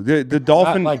point, though. The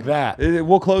Dolphins. Not like that.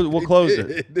 We'll close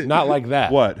it. Not like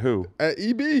that. What? Who? At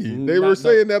EB. They were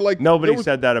saying that, like. Nobody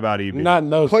said that about EB. Not in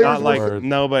those words.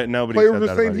 Nobody players said were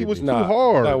that saying about he EB. was too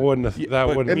hard. That wouldn't.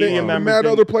 And then mad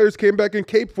other players came back and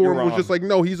caped for him and was just like,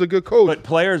 no, he's a good coach. But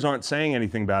players aren't saying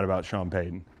anything bad about Sean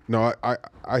Payton. No,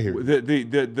 I hear you.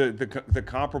 The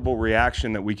comparable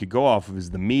reaction that we could go off of is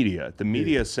the media. The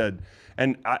media said,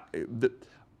 and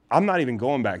I'm not even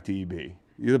going back to EB.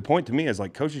 The point to me is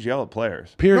like coaches yell at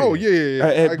players. Period. Oh, yeah.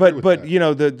 I But agree with that. you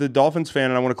know, the Dolphins fan,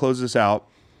 and I want to close this out,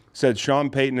 said Sean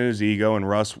Payton and his ego and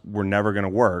Russ were never going to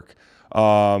work.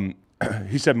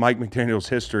 He said Mike McDaniel's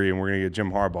history and we're going to get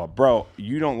Jim Harbaugh. Bro,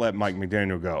 you don't let Mike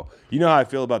McDaniel go. You know how I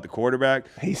feel about the quarterback?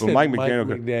 He but said Mike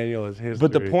McDaniel is history.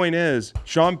 But the point is,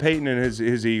 Sean Payton and his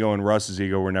ego and Russ's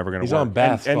ego were never going to work. He's on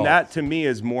Bath's and fault. that to me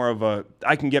is more of a,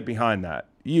 I can get behind that.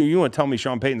 You want to tell me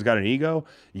Sean Payton's got an ego?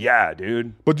 Yeah,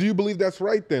 dude. But do you believe that's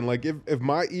right then? Like if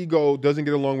my ego doesn't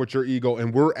get along with your ego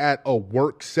and we're at a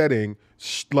work setting,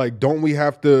 like don't we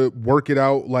have to work it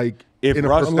out like If in a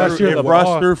Russ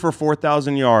professional- threw for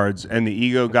 4,000 yards and the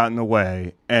ego got in the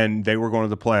way and they were going to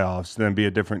the playoffs, then it'd be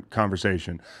a different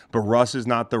conversation. But Russ is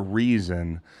not the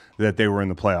reason that they were in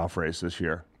the playoff race this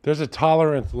year. There's a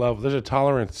tolerance level. There's a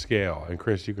tolerance scale. And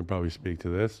Chris, you can probably speak to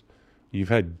this. You've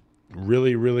had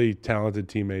really, really talented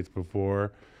teammates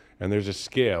before, and there's a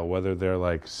scale whether they're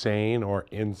like sane or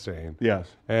insane. Yes.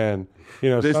 And you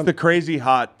know, This is the crazy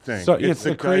hot thing. So it's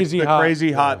the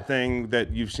crazy hot thing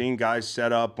that you've seen guys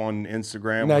set up on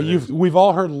Instagram. now where we've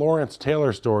all heard Lawrence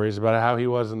Taylor stories about how he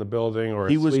was in the building or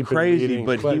He was asleep in crazy,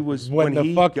 meetings, but he was- when when the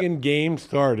he fucking game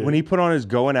started. when he put on his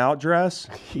going out dress,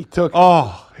 he took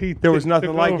there was nothing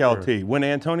took like over. LT. When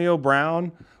Antonio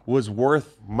Brown was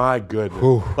worth My goodness.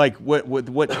 like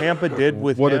what Tampa did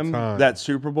with What a him time. that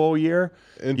Super Bowl year.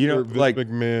 Enter You know, Vince like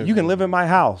McMahon. you can live at my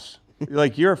house.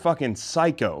 Like you're a fucking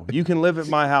psycho. You can live at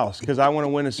my house because I want to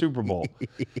win a Super Bowl.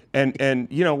 And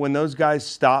you know when those guys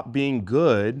stop being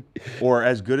good or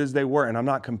as good as they were, and I'm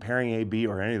not comparing AB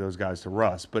or any of those guys to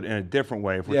Russ, but in a different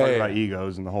way. If we're talking about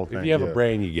egos and the whole thing, If you have a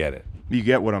brain, you get it. you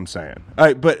get what I'm saying. All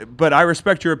right, but I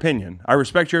respect your opinion. I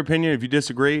respect your opinion if you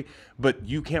disagree, but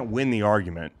you can't win the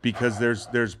argument because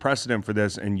there's precedent for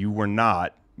this, and you were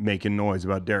not making noise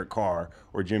about Derek Carr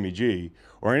or Jimmy G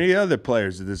or any other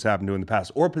players that this happened to in the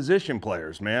past, or position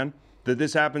players, man, that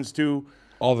this happens to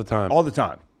All the time. all the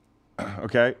time.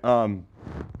 Okay.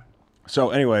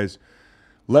 So, anyways,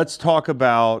 let's talk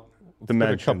about the get a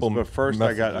mentions. couple But first,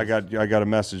 I got a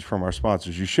message from our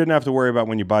sponsors. You shouldn't have to worry about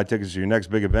when you buy tickets to your next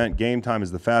big event. Game Time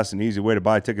is the fast and easy way to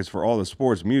buy tickets for all the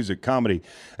sports, music, comedy,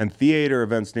 and theater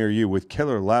events near you with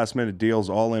killer last-minute deals,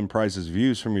 all-in prices,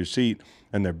 views from your seat,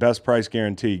 and their best price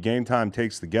guarantee. Game Time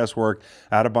takes the guesswork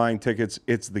out of buying tickets.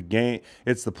 It's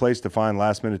the place to find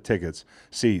last-minute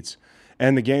seats.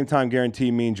 And the Game Time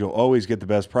guarantee means you'll always get the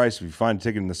best price. If you find a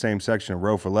ticket in the same section or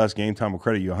row for less, Game Time will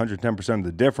credit you 110% of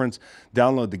the difference.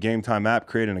 Download the Game Time app,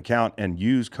 create an account, and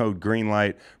use code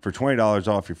GREENLIGHT for $20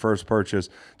 off your first purchase.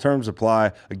 Terms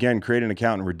apply. Again, create an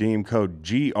account and redeem code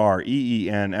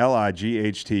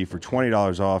GREENLIGHT for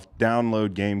 $20 off.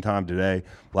 Download Game Time today.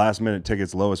 Last minute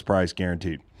tickets, lowest price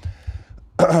guaranteed.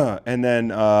 And then,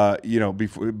 by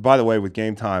the way, with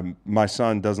Game Time, my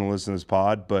son doesn't listen to this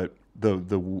pod, but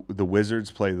the Wizards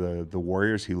play the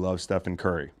Warriors. He loves Stephen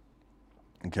Curry.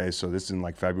 Okay, so this is in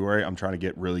like February. I'm trying to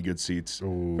get really good seats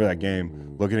for that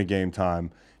game. Looking at Game Time,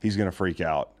 he's gonna freak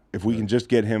out. If we can just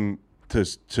get him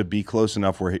to be close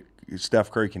enough where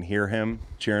Steph Curry can hear him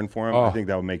cheering for him, I think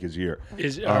that would make his year.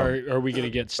 Are we going to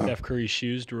get Steph Curry's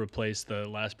shoes to replace the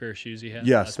last pair of shoes he had?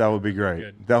 Yes, that would be great.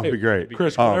 Good. That would be great.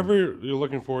 Chris, whenever you're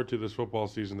looking forward to this football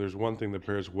season, there's one thing that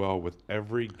pairs well with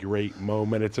every great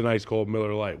moment. It's an ice cold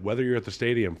Miller Lite. Whether you're at the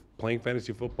stadium playing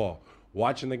fantasy football,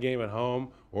 watching the game at home,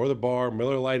 or the bar,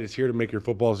 Miller Lite is here to make your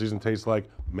football season taste like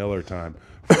Miller time.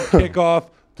 From kickoff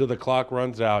till the clock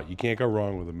runs out, you can't go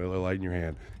wrong with a Miller Lite in your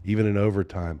hand. Even in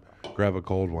overtime, grab a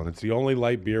cold one. It's the only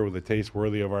light beer with a taste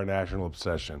worthy of our national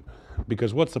obsession.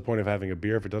 Because what's the point of having a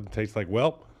beer if it doesn't taste like,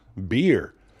 well,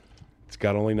 beer? It's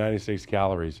got only 96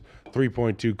 calories,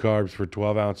 3.2 carbs for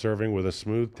 12-ounce serving with a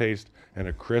smooth taste and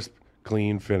a crisp,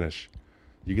 clean finish.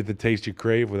 You get the taste you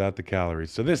crave without the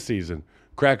calories. So this season,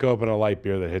 crack open a light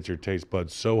beer that hits your taste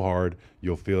buds so hard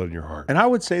you'll feel it in your heart. And I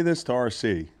would say this to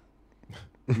RC,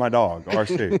 my dog,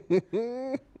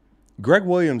 RC. Greg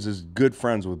Williams is good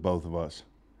friends with both of us.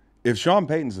 If Sean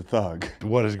Payton's a thug,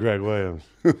 What is Greg Williams?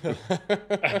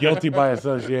 Guilty by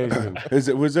association.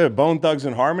 was it Bone Thugs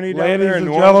and Harmony down Ladies there in and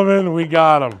New Orleans? gentlemen, we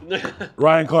got him.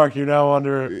 Ryan Clark, you're now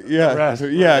under arrest for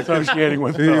associating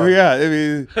with thugs. Yeah. I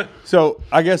mean, so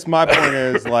I guess my point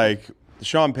is like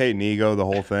Sean Payton ego, the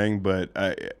whole thing, but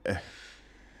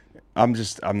I'm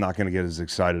not going to get as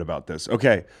excited about this.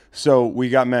 Okay, so we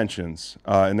got mentions,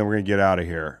 and then we're going to get out of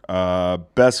here.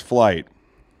 Best flight.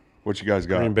 What you guys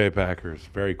got? Green Bay Packers,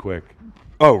 very quick.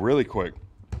 Oh, really quick.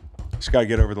 Just got to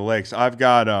get over the lakes. I've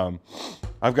got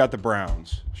the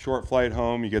Browns. Short flight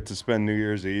home. You get to spend New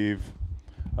Year's Eve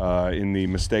in the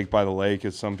Mistake by the Lake,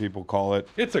 as some people call it.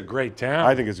 It's a great town.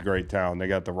 I think it's a great town. They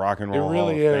got the Rock and Roll It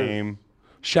really Hall of is. Fame.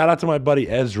 Shout out to my buddy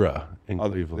Ezra in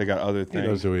Cleveland. They got other things. He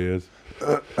knows who he is.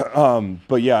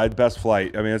 But yeah, best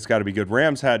flight. I mean, it's got to be good.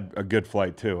 Rams had a good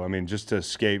flight too. I mean, just to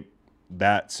escape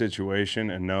that situation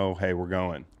and know, hey, we're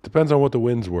going. Depends on what the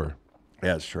winds were.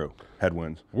 Yeah, it's true.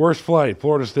 Headwinds. Worst flight,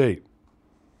 Florida State.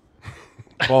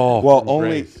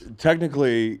 Well,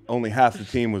 technically only half the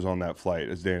team was on that flight,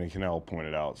 as Danny Cannell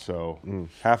pointed out. So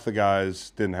half the guys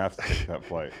didn't have to take that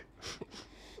flight.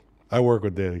 I work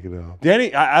with Danny Cannell.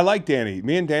 Danny, I like Danny.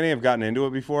 Me and Danny have gotten into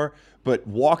it before, but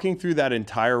walking through that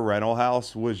entire rental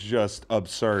house was just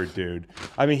absurd, dude.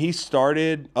 I mean, he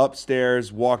started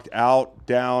upstairs, walked out,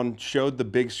 down, showed the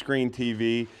big screen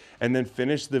TV, and then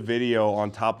finished the video on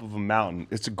top of a mountain.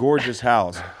 It's a gorgeous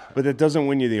house, but that doesn't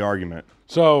win you the argument.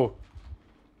 So,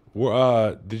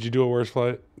 did you do a worst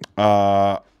flight?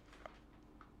 Yeah.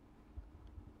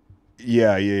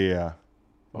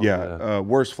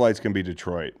 Worst flights can be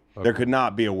Detroit. Okay. There could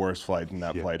not be a worse flight than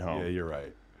that flight home. Yeah, you're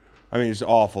right. I mean, it's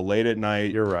awful. Late at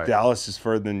night. You're right. Dallas is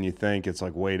further than you think. It's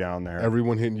like way down there.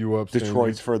 Everyone hitting you up.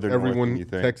 Detroit's further north than you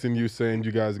think. Everyone texting you saying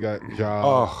you guys got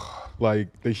jobs. Like,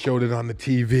 they showed it on the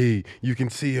TV. You can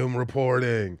see him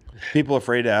reporting. People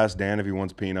afraid to ask Dan if he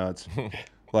wants peanuts.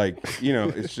 Like, you know,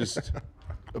 it's just.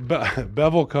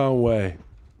 Bevel Conway,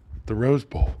 the Rose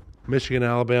Bowl, Michigan,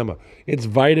 Alabama. It's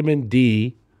vitamin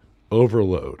D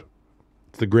overload.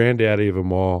 It's the granddaddy of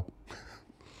them all.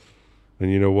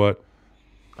 And you know what?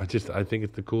 I think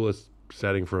it's the coolest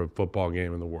setting for a football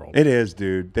game in the world. It is,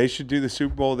 dude. They should do the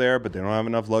Super Bowl there, but they don't have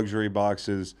enough luxury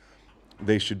boxes.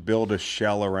 They should build a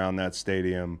shell around that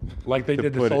stadium. Like they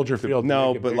did the Soldier Field.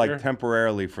 No, but like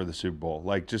temporarily for the Super Bowl.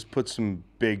 Like just put some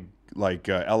big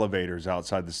elevators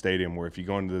outside the stadium where if you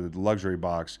go into the luxury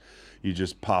box, you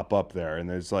just pop up there. And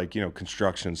there's like, you know,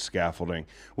 construction scaffolding.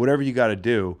 Whatever you got to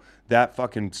do, that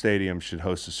fucking stadium should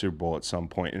host a Super Bowl at some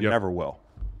point. And it never will.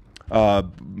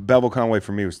 Bevel Conway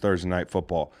for me was Thursday Night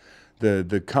Football.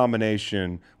 The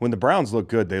combination, when the Browns look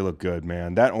good, they look good,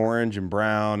 man. That orange and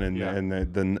brown and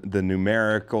the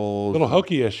numericals. A little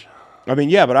Hokie-ish. I mean,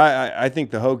 yeah, but I think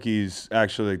the Hokies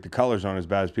actually, like, the colors aren't as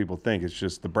bad as people think. It's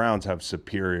just the Browns have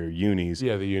superior unis.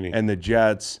 Yeah, the uni. And the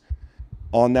Jets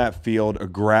on that field, a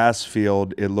grass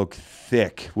field, it looked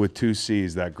thick with 2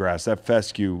 C's, that grass. That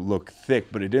fescue looked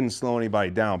thick, but it didn't slow anybody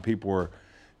down. People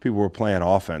were playing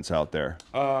offense out there.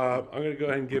 I'm going to go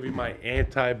ahead and give you my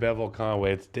anti-Bevel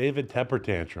Conway. It's David Tepper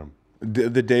tantrum.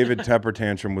 The David Tepper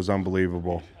tantrum was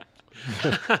unbelievable.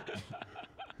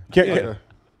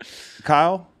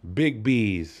 Kyle? Big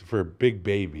B's for big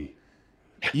baby.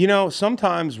 You know,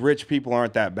 sometimes rich people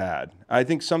aren't that bad. I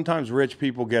think sometimes rich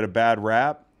people get a bad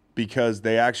rap because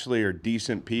they actually are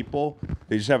decent people.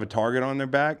 They just have a target on their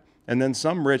back. And then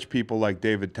some rich people like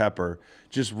David Tepper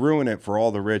just ruin it for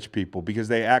all the rich people because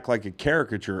they act like a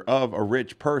caricature of a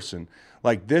rich person.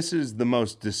 Like, this is the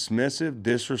most dismissive,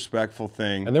 disrespectful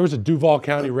thing. And there was a Duval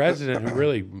County resident who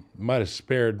really might have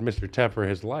spared Mr. Tepper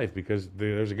his life because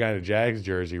there's a guy in a Jags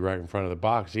jersey right in front of the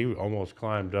box. He almost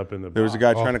climbed up in the box. There was a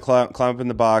guy trying to climb up in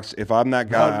the box. If I'm that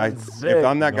guy,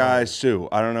 I sue.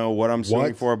 I don't know what I'm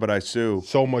suing for, but I sue.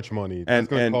 So much money. That's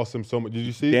going to cost him so much. Did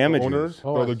you see damages. The owner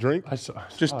throw the drink?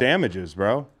 Just damages,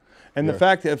 bro. And the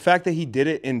fact that he did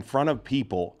it in front of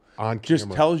people on just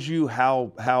camera tells you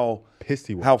how pissed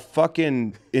he was. How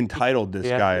fucking entitled this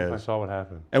guy is. I saw what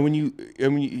happened. And when you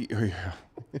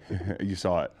you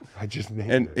saw it. I just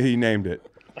named it. He named it.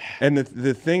 And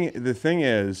the thing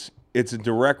is, it's a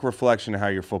direct reflection of how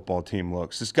your football team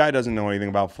looks. This guy doesn't know anything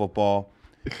about football,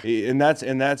 and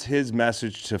that's his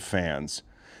message to fans.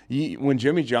 When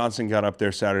Jimmy Johnson got up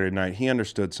there Saturday night, he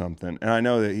understood something. And I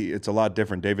know that it's a lot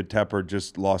different. David Tepper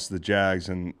just lost the Jags,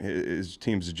 and his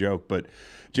team's a joke. But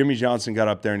Jimmy Johnson got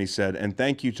up there and he said, and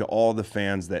thank you to all the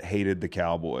fans that hated the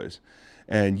Cowboys.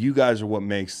 And you guys are what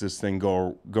makes this thing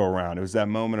go around. It was that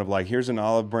moment of like, here's an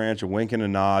olive branch, a wink and a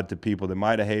nod to people that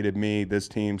might have hated me. This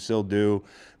team still do.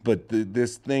 But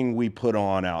this thing we put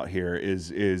on out here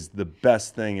is the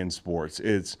best thing in sports.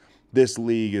 This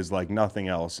league is like nothing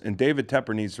else. And David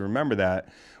Tepper needs to remember that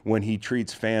when he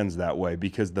treats fans that way,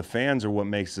 because the fans are what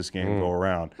makes this game go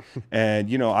around. And,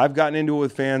 you know, I've gotten into it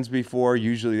with fans before.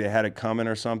 Usually they had it coming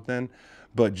or something.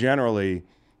 But generally,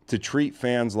 to treat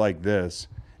fans like this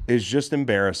is just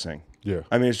embarrassing. Yeah.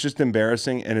 I mean, it's just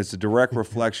embarrassing, and it's a direct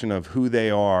reflection of who they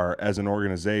are as an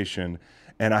organization.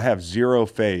 And I have zero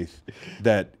faith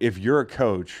that if you're a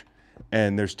coach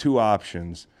and there's 2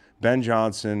 options, Ben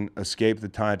Johnson escaped the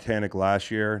Titanic last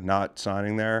year, not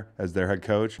signing there as their head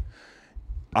coach.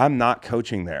 I'm not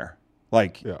coaching there.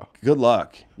 Like, good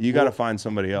luck. You got to find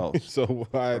somebody else. So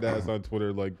I had asked on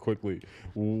Twitter, like, quickly,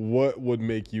 what would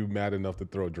make you mad enough to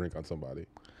throw a drink on somebody?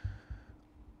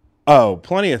 Oh,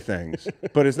 plenty of things.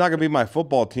 But it's not going to be my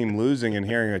football team losing and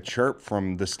hearing a chirp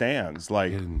from the stands.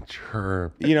 Like,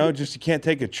 chirp. Just you can't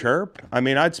take a chirp. I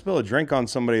mean, I'd spill a drink on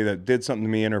somebody that did something to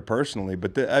me interpersonally.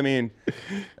 But,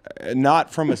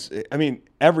 not from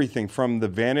everything from the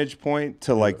vantage point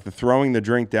to, like, the throwing the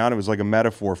drink down. It was like a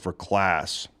metaphor for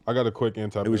class. I got a quick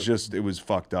anti-bevel. It was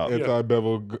fucked up.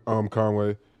 Anti-bevel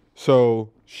Conway. So,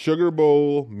 Sugar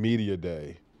Bowl Media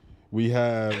Day. We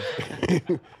have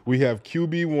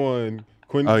QB1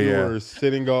 Quinn Ewers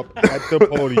sitting up at the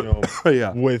podium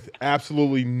with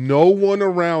absolutely no one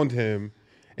around him,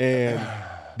 and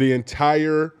the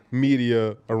entire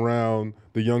media around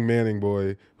the young Manning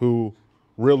boy, who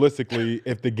realistically,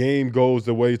 if the game goes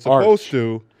the way it's supposed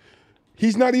to,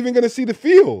 he's not even going to see the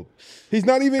field. He's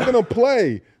not even going to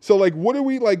play. So, like, what are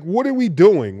we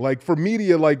doing? Like, for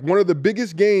media, like, one of the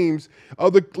biggest games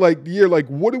of the year, like,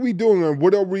 what are we doing? And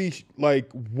what are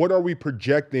we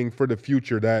projecting for the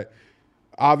future? That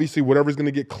obviously whatever's going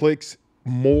to get clicks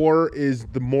more is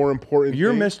the more important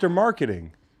You're thing. Mr.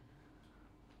 Marketing.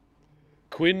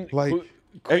 Quinn,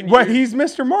 he's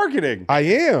Mr. Marketing. I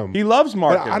am. He loves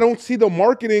marketing. But I don't see the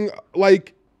marketing,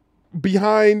 like,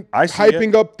 behind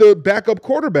hyping up the backup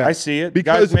quarterback. I see it.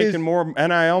 Because guy's making more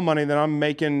NIL money than I'm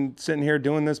making sitting here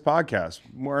doing this podcast.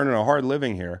 We're earning a hard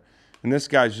living here. And this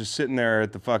guy's just sitting there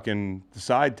at the fucking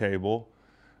side table.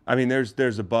 I mean,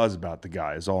 there's a buzz about the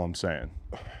guy is all I'm saying.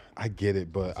 I get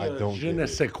it, but I don't Je get ne it.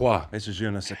 sais quoi. It's a je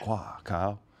ne sais quoi,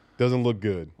 Kyle. Doesn't look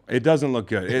good. It doesn't look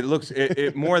good. It looks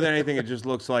it more than anything, it just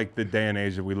looks like the day and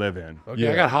age that we live in. Okay,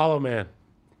 I got Hollow Man.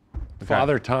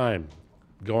 Father Time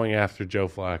going after Joe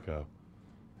Flacco.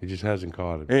 He just hasn't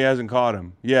caught him. He hasn't caught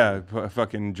him. Yeah,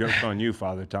 fucking joke's on you,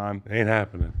 Father Time. Ain't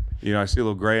happening. I see a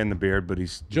little gray in the beard, but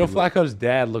Joe Flacco's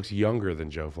dad looks younger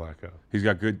than Joe Flacco. He's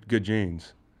got good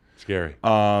genes. Scary.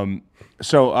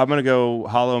 So I'm gonna go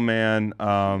Hollow Man,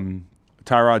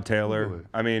 Tyrod Taylor.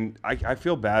 I mean, I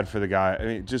feel bad for the guy. I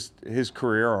mean, just his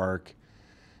career arc.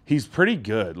 He's pretty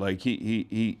good. Like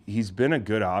he's been a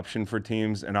good option for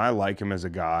teams, and I like him as a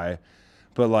guy.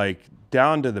 But like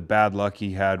down to the bad luck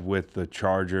he had with the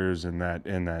Chargers and that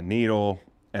needle,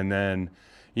 and then,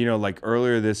 like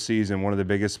earlier this season, one of the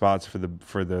biggest spots for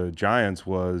the Giants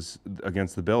was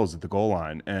against the Bills at the goal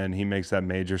line, and he makes that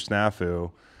major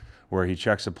snafu where he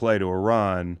checks a play to a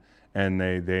run, and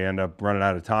they end up running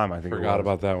out of time. I think Forgot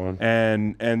about that one.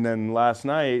 And then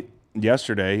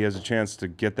yesterday, he has a chance to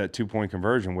get that 2-point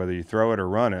conversion, whether you throw it or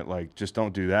run it. Like, just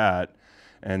don't do that.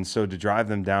 And so to drive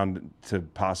them down to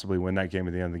possibly win that game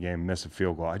at the end of the game, miss a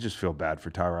field goal, I just feel bad for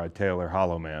Tyrod Taylor,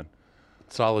 Hollow Man.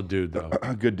 Solid dude, though.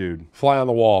 Good dude. Fly on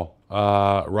the wall.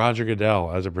 Roger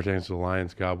Goodell, as it pertains to the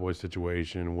Lions-Cowboys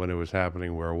situation, when it was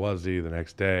happening, where was he the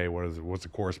next day? What's the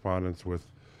correspondence with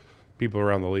people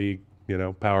around the league,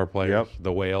 power players,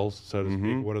 the whales, so to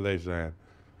speak? What are they saying?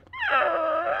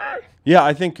 Yeah,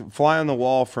 I think fly on the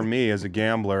wall for me as a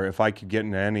gambler, if I could get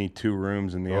into any 2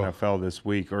 rooms in the NFL this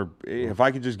week, or if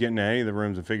I could just get into any of the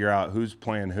rooms and figure out who's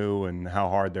playing who and how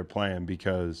hard they're playing,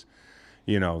 because,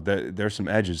 there's some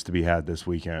edges to be had this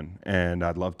weekend, and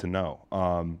I'd love to know.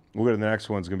 We'll go to the next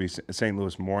one. It's going to be St.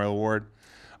 Louis Memorial Award.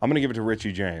 I'm going to give it to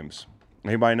Richie James.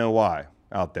 Anybody know why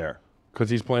out there? Because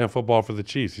he's playing football for the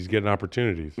Chiefs. He's getting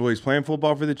opportunities. Well, he's playing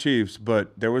football for the Chiefs,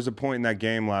 but there was a point in that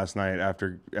game last night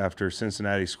after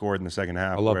Cincinnati scored in the second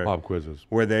half. I love pop quizzes.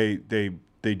 Where they kind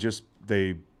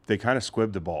of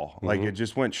squibbed the ball. Like, it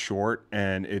just went short,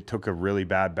 and it took a really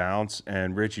bad bounce.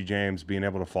 And Richie James being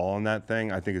able to fall on that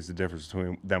thing, I think is the difference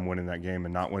between them winning that game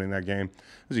and not winning that game.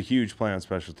 It was a huge play on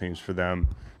special teams for them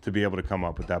to be able to come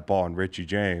up with that ball, and Richie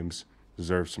James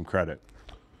deserves some credit.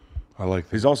 I like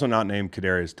that. He's also not named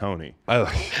Kadarius Toney.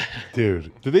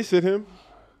 Dude. Did they sit him?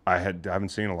 I haven't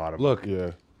seen a lot of Look,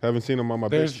 yeah, haven't seen him on my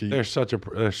best sheet. There's such a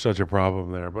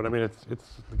problem there, but I mean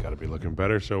it's got to be looking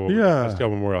better. So let's go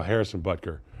Memorial. Harrison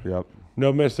Butker. Yep.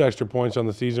 No missed extra points on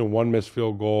the season. 1 missed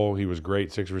field goal. He was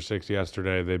great, 6 for 6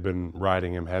 yesterday. They've been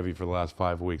riding him heavy for the last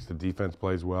 5 weeks. The defense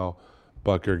plays well.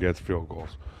 Butker gets field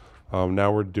goals.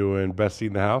 Now we're doing best seat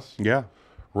in the house. Yeah.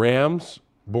 Rams.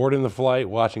 Boarding the flight,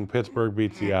 watching Pittsburgh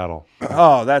beat Seattle.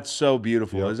 Oh, that's so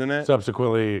beautiful, isn't it?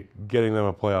 Subsequently, getting them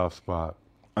a playoff spot.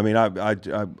 I mean,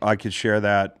 I could share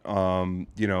that. What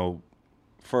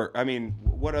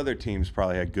other teams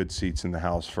probably had good seats in the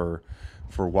house for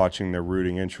watching their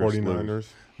rooting interest? 49ers. Lose?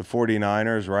 The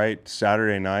 49ers, right?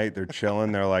 Saturday night, they're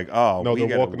chilling. They're like, oh, no,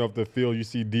 they're walking up the field. You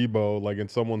see Debo, and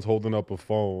someone's holding up a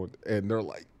phone, and they're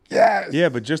like, yes. Yeah,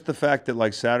 but just the fact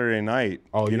that Saturday night,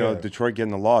 Detroit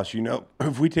getting the loss,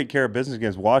 if we take care of business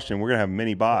against Washington, we're gonna have a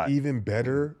mini bye. Even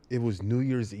better it was New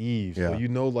Year's Eve. Yeah.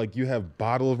 So, like you have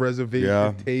bottle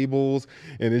reservation tables,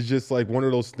 and it's just like one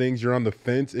of those things you're on the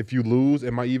fence. If you lose,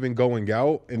 am I even going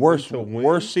out? And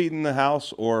Worst seat in the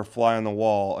house or fly on the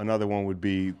wall. Another one would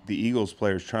be the Eagles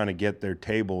players trying to get their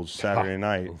tables Saturday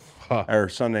night or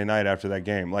Sunday night after that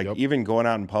game. Like even going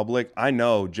out in public, I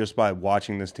know just by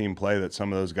watching this team play that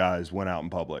some of those guys went out in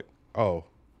public. Oh.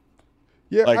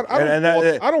 Yeah, like,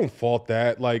 I don't fault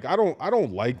that. Like I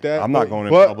don't like that. I'm not going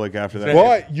in public after that.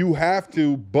 But you have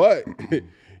to. But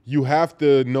you have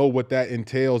to know what that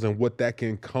entails and what that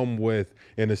can come with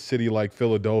in a city like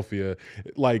Philadelphia.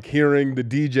 Like hearing the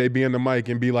DJ be on the mic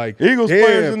and be like, Eagles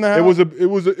players in the house.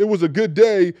 It was a good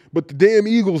day, but the damn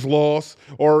Eagles lost,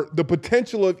 or the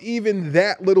potential of even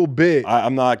that little bit.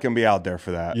 I'm not going to be out there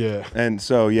for that. Yeah. And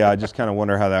so I just kind of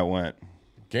wonder how that went.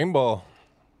 Game ball.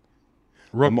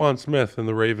 Roquan Smith in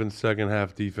the Ravens' second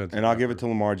half defense. And I'll give it to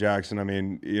Lamar Jackson. I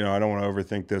mean, I don't want to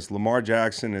overthink this. Lamar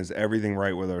Jackson is everything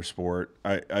right with our sport.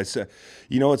 I said,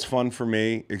 it's fun for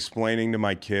me explaining to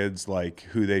my kids, like,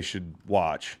 who they should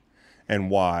watch and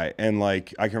why. And,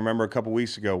 like, I can remember a couple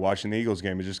weeks ago watching the Eagles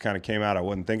game. It just kind of came out. I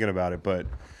wasn't thinking about it. But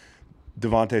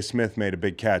Devontae Smith made a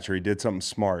big catch, or he did something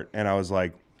smart. And I was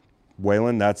like,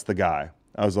 Waylon, that's the guy.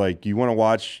 I was like, you want to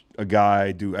watch a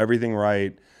guy do everything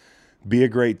right, be a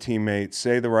great teammate,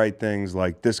 say the right things.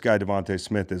 Like, this guy, Devontae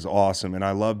Smith, is awesome. And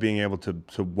I love being able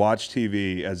to watch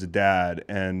TV as a dad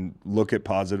and look at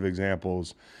positive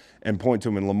examples and point to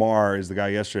him. And Lamar is the guy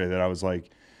yesterday that I was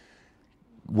like,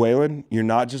 Waylon, you're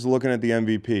not just looking at the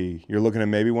MVP. You're looking at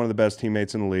maybe one of the best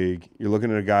teammates in the league. You're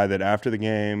looking at a guy that after the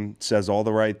game says all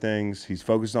the right things. He's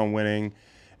focused on winning.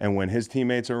 And when his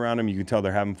teammates are around him, you can tell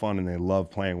they're having fun and they love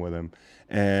playing with him.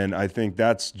 And I think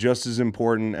that's just as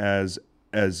important as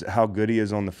how good he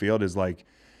is on the field. Is like,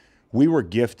 we were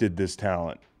gifted this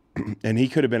talent, and he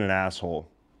could have been an asshole.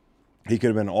 He could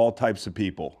have been all types of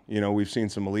people. We've seen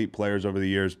some elite players over the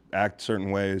years act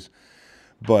certain ways,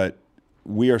 but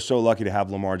we are so lucky to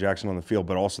have Lamar Jackson on the field,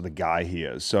 but also the guy he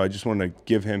is. So I just want to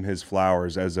give him his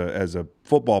flowers as a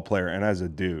football player and as a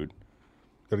dude.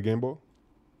 Got a game ball?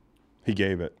 He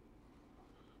gave it.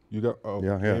 You got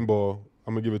game ball.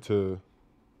 I'm gonna give it to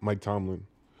Mike Tomlin.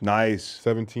 Nice.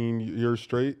 17 years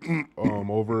straight,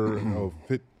 over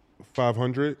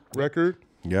 500 record.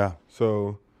 Yeah.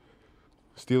 So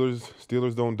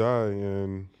Steelers don't die,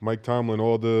 and Mike Tomlin,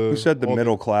 who said the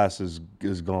middle class is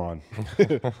gone?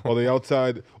 all the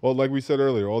outside, like we said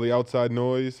earlier, all the outside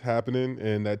noise happening,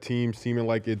 and that team seeming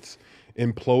like it's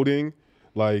imploding.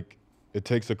 Like, it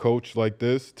takes a coach like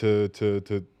this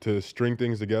to string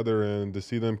things together and to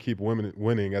see them keep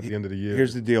winning at the end of the year.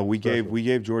 Here's the deal: we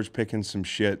gave George Pickens some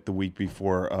shit the week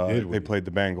before they played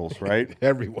the Bengals, right?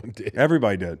 Everyone did.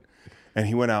 Everybody did, and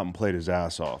he went out and played his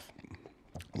ass off.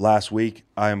 Last week,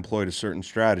 I employed a certain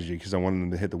strategy because I wanted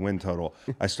him to hit the win total.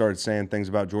 I started saying things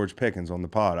about George Pickens on the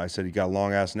pod. I said, he got a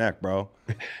long ass neck, bro.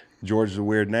 George is a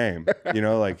weird name.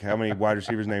 Like, how many wide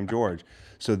receivers named George?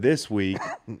 So this week,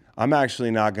 I'm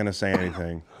actually not going to say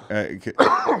anything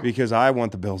because I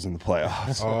want the Bills in the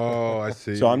playoffs. Oh, I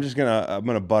see. So I'm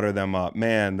gonna butter them up.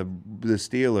 Man, the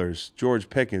Steelers, George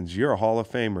Pickens, you're a Hall of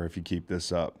Famer if you keep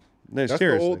this up. No,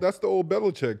 seriously. That's the old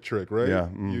Belichick trick, right? Yeah.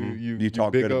 Mm-hmm. You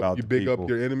talk good about the people. You big up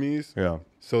your enemies. Yeah.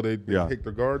 So they take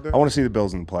their guard down. I want to see the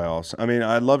Bills in the playoffs. I mean,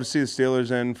 I'd love to see the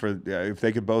Steelers in if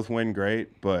they could both win,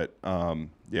 great. But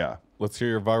yeah. Let's hear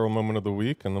your viral moment of the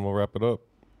week, and then we'll wrap it up.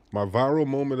 My viral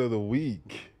moment of the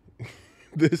week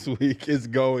this week is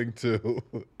going to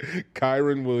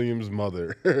Kyron Williams'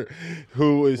 mother,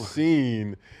 who is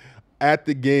seen at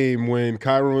the game when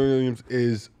Kyron Williams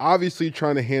is obviously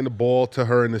trying to hand the ball to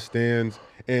her in the stands,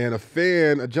 and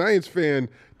a Giants fan,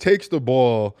 takes the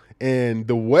ball, and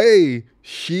the way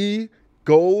she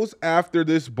goes after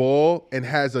this ball and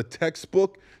has a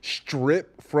textbook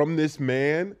strip from this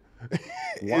man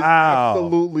is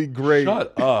absolutely great.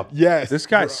 Shut up. Yes. This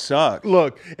guy sucks.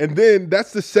 Look, and then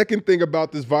that's the second thing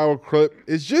about this viral clip.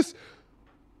 It's just,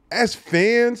 as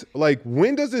fans, like,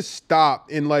 when does it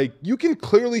stop? And, like, you can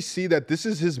clearly see that this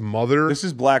is his mother. This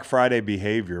is Black Friday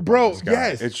behavior. Bro, this guy.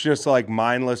 yes. It's just, like,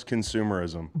 mindless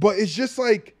consumerism. But it's just,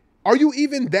 like, are you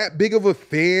even that big of a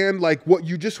fan? Like, what,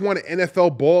 you just want an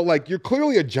NFL ball? Like, you're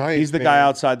clearly a Giants He's the fan. guy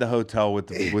outside the hotel with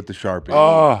the Sharpie.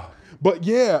 Oh. But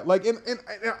yeah, like, and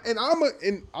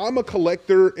I'm a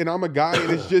collector and I'm a guy,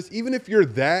 and it's just, even if you're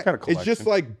that, it's just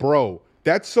like, bro,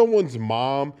 that's someone's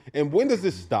mom. And when does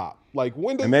this stop? Like,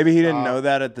 when does and maybe it he stop? didn't know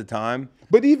that at the time.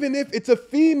 But even if it's a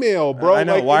female, bro. I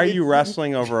know. Like, Why are you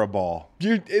wrestling over a ball?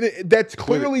 That's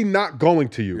clearly not going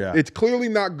to you. Yeah. It's clearly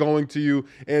not going to you.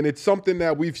 And it's something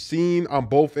that we've seen on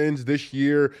both ends this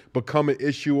year become an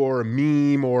issue or a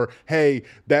meme or, hey,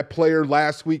 that player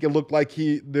last week, it looked like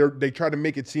they try to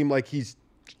make it seem like he's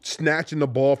snatching the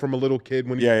ball from a little kid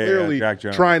when he's clearly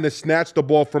trying to snatch the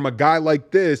ball from a guy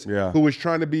like this who is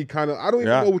trying to be kind of, I don't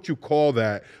even know what you call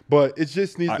that, but it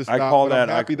just needs to stop. I'm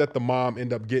happy that the mom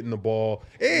ended up getting the ball.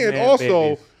 And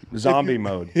also, zombie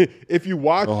mode. If you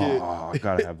watch it, I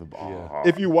gotta have the ball.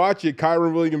 If you watch it,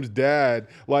 Kyron Williams' dad,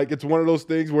 like it's one of those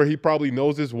things where he probably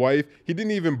knows his wife. He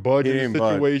didn't even budge in the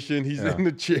situation. He's in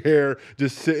the chair,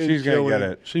 just sitting. She's chilling. gonna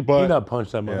get it. She peanut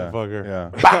punched that motherfucker.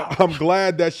 Yeah. I'm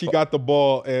glad that she got the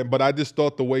ball, but I just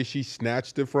thought the way she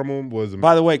snatched it from him was.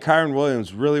 By the way, Kyron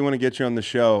Williams, really want to get you on the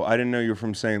show. I didn't know you were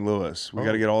from St. Louis. We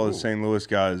got to get all the St. Louis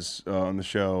guys on the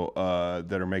show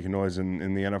that are making noise in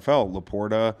the NFL.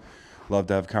 Laporta. Love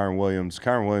to have Kyron Williams.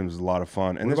 Kyron Williams is a lot of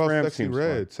fun. And what this about Rams Sexy team's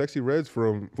Red? fun. Sexy Red's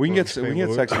from. We can get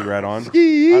Louis. Sexy Red on.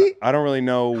 I don't really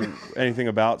know anything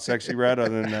about Sexy Red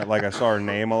other than that, like I saw her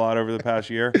name a lot over the past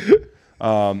year.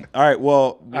 All right.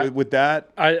 Well, with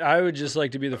that, I would just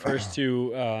like to be the first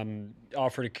to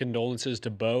offer condolences to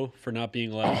Bo for not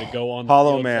being allowed to go on the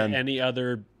Hollow field Man. for any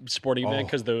other sporting event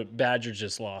because the Badgers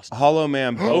just lost. Hollow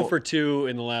Man. 0 for 2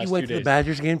 in the last 2 days. You went to the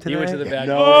Badgers game today? He went to the Badgers.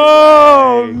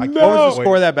 No. What was the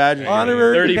score of that Badgers game?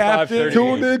 Honorary 35-30.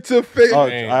 Tune into Faith.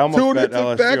 I almost Tune bet into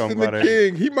LSU. Facts I'm and the glad I-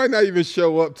 King. He might not even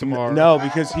show up tomorrow. No,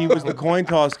 because he was the coin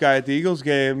toss guy at the Eagles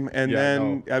game, and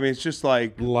then I mean it's just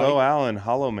like Bo Allen,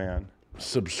 Hollow Man.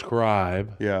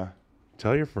 Subscribe. Yeah.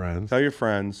 Tell your friends. Tell your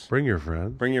friends. Bring your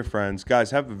friends. Bring your friends.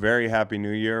 Guys, have a very happy new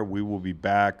year. We will be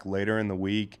back later in the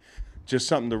week. Just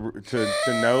something to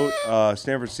note,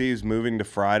 Stanford C is moving to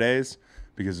Fridays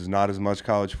because there's not as much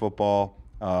college football.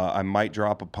 I might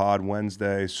drop a pod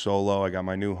Wednesday solo. I got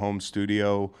my new home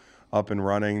studio up and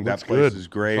running. Looks that place good. is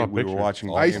great. Saw We were pictures. watching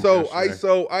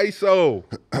ISO.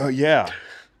 yeah.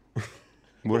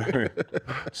 Whatever.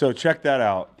 So check that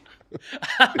out.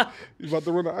 He's about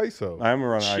to run an ISO. I'm gonna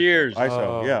run Cheers.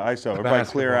 ISO. Yeah, ISO. Everybody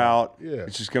clear basketball. out. Yeah.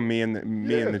 It's just gonna be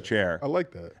me in the chair. I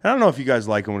like that. I don't know if you guys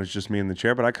like it when it's just me in the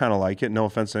chair, but I kind of like it. No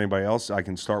offense to anybody else. I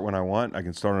can start when I want. I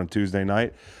can start on Tuesday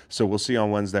night. So we'll see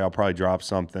on Wednesday. I'll probably drop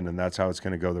something, and that's how it's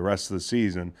going to go the rest of the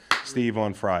season. Steve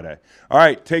on Friday. All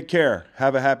right. Take care.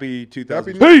 Have a happy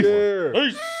 2020. Happy New Year.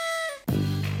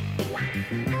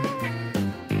 Peace.